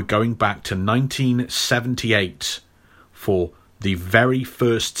 We're going back to 1978 for the very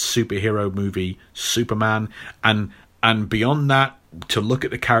first superhero movie, Superman, and beyond that, to look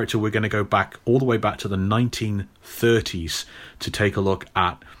at the character, we're going to go back all the way back to the 1930s to take a look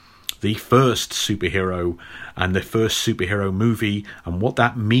at the first superhero and the first superhero movie and what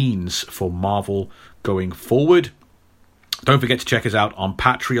that means for Marvel going forward. Don't forget to check us out on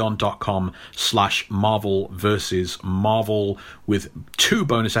patreon.com/Marvel vs. Marvel, with 2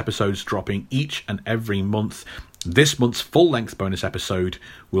 bonus episodes dropping each and every month. This month's full-length bonus episode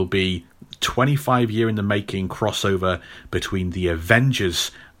will be 25 year in the making crossover between the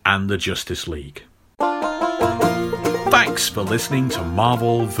Avengers and the Justice League. Thanks for listening to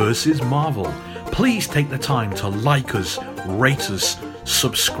Marvel vs. Marvel. Please take the time to like us, rate us,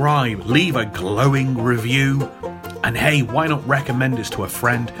 subscribe, leave a glowing review. And hey, why not recommend us to a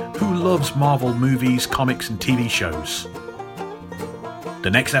friend who loves Marvel movies, comics and TV shows? The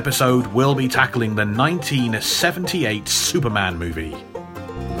next episode will be tackling the 1978 Superman movie.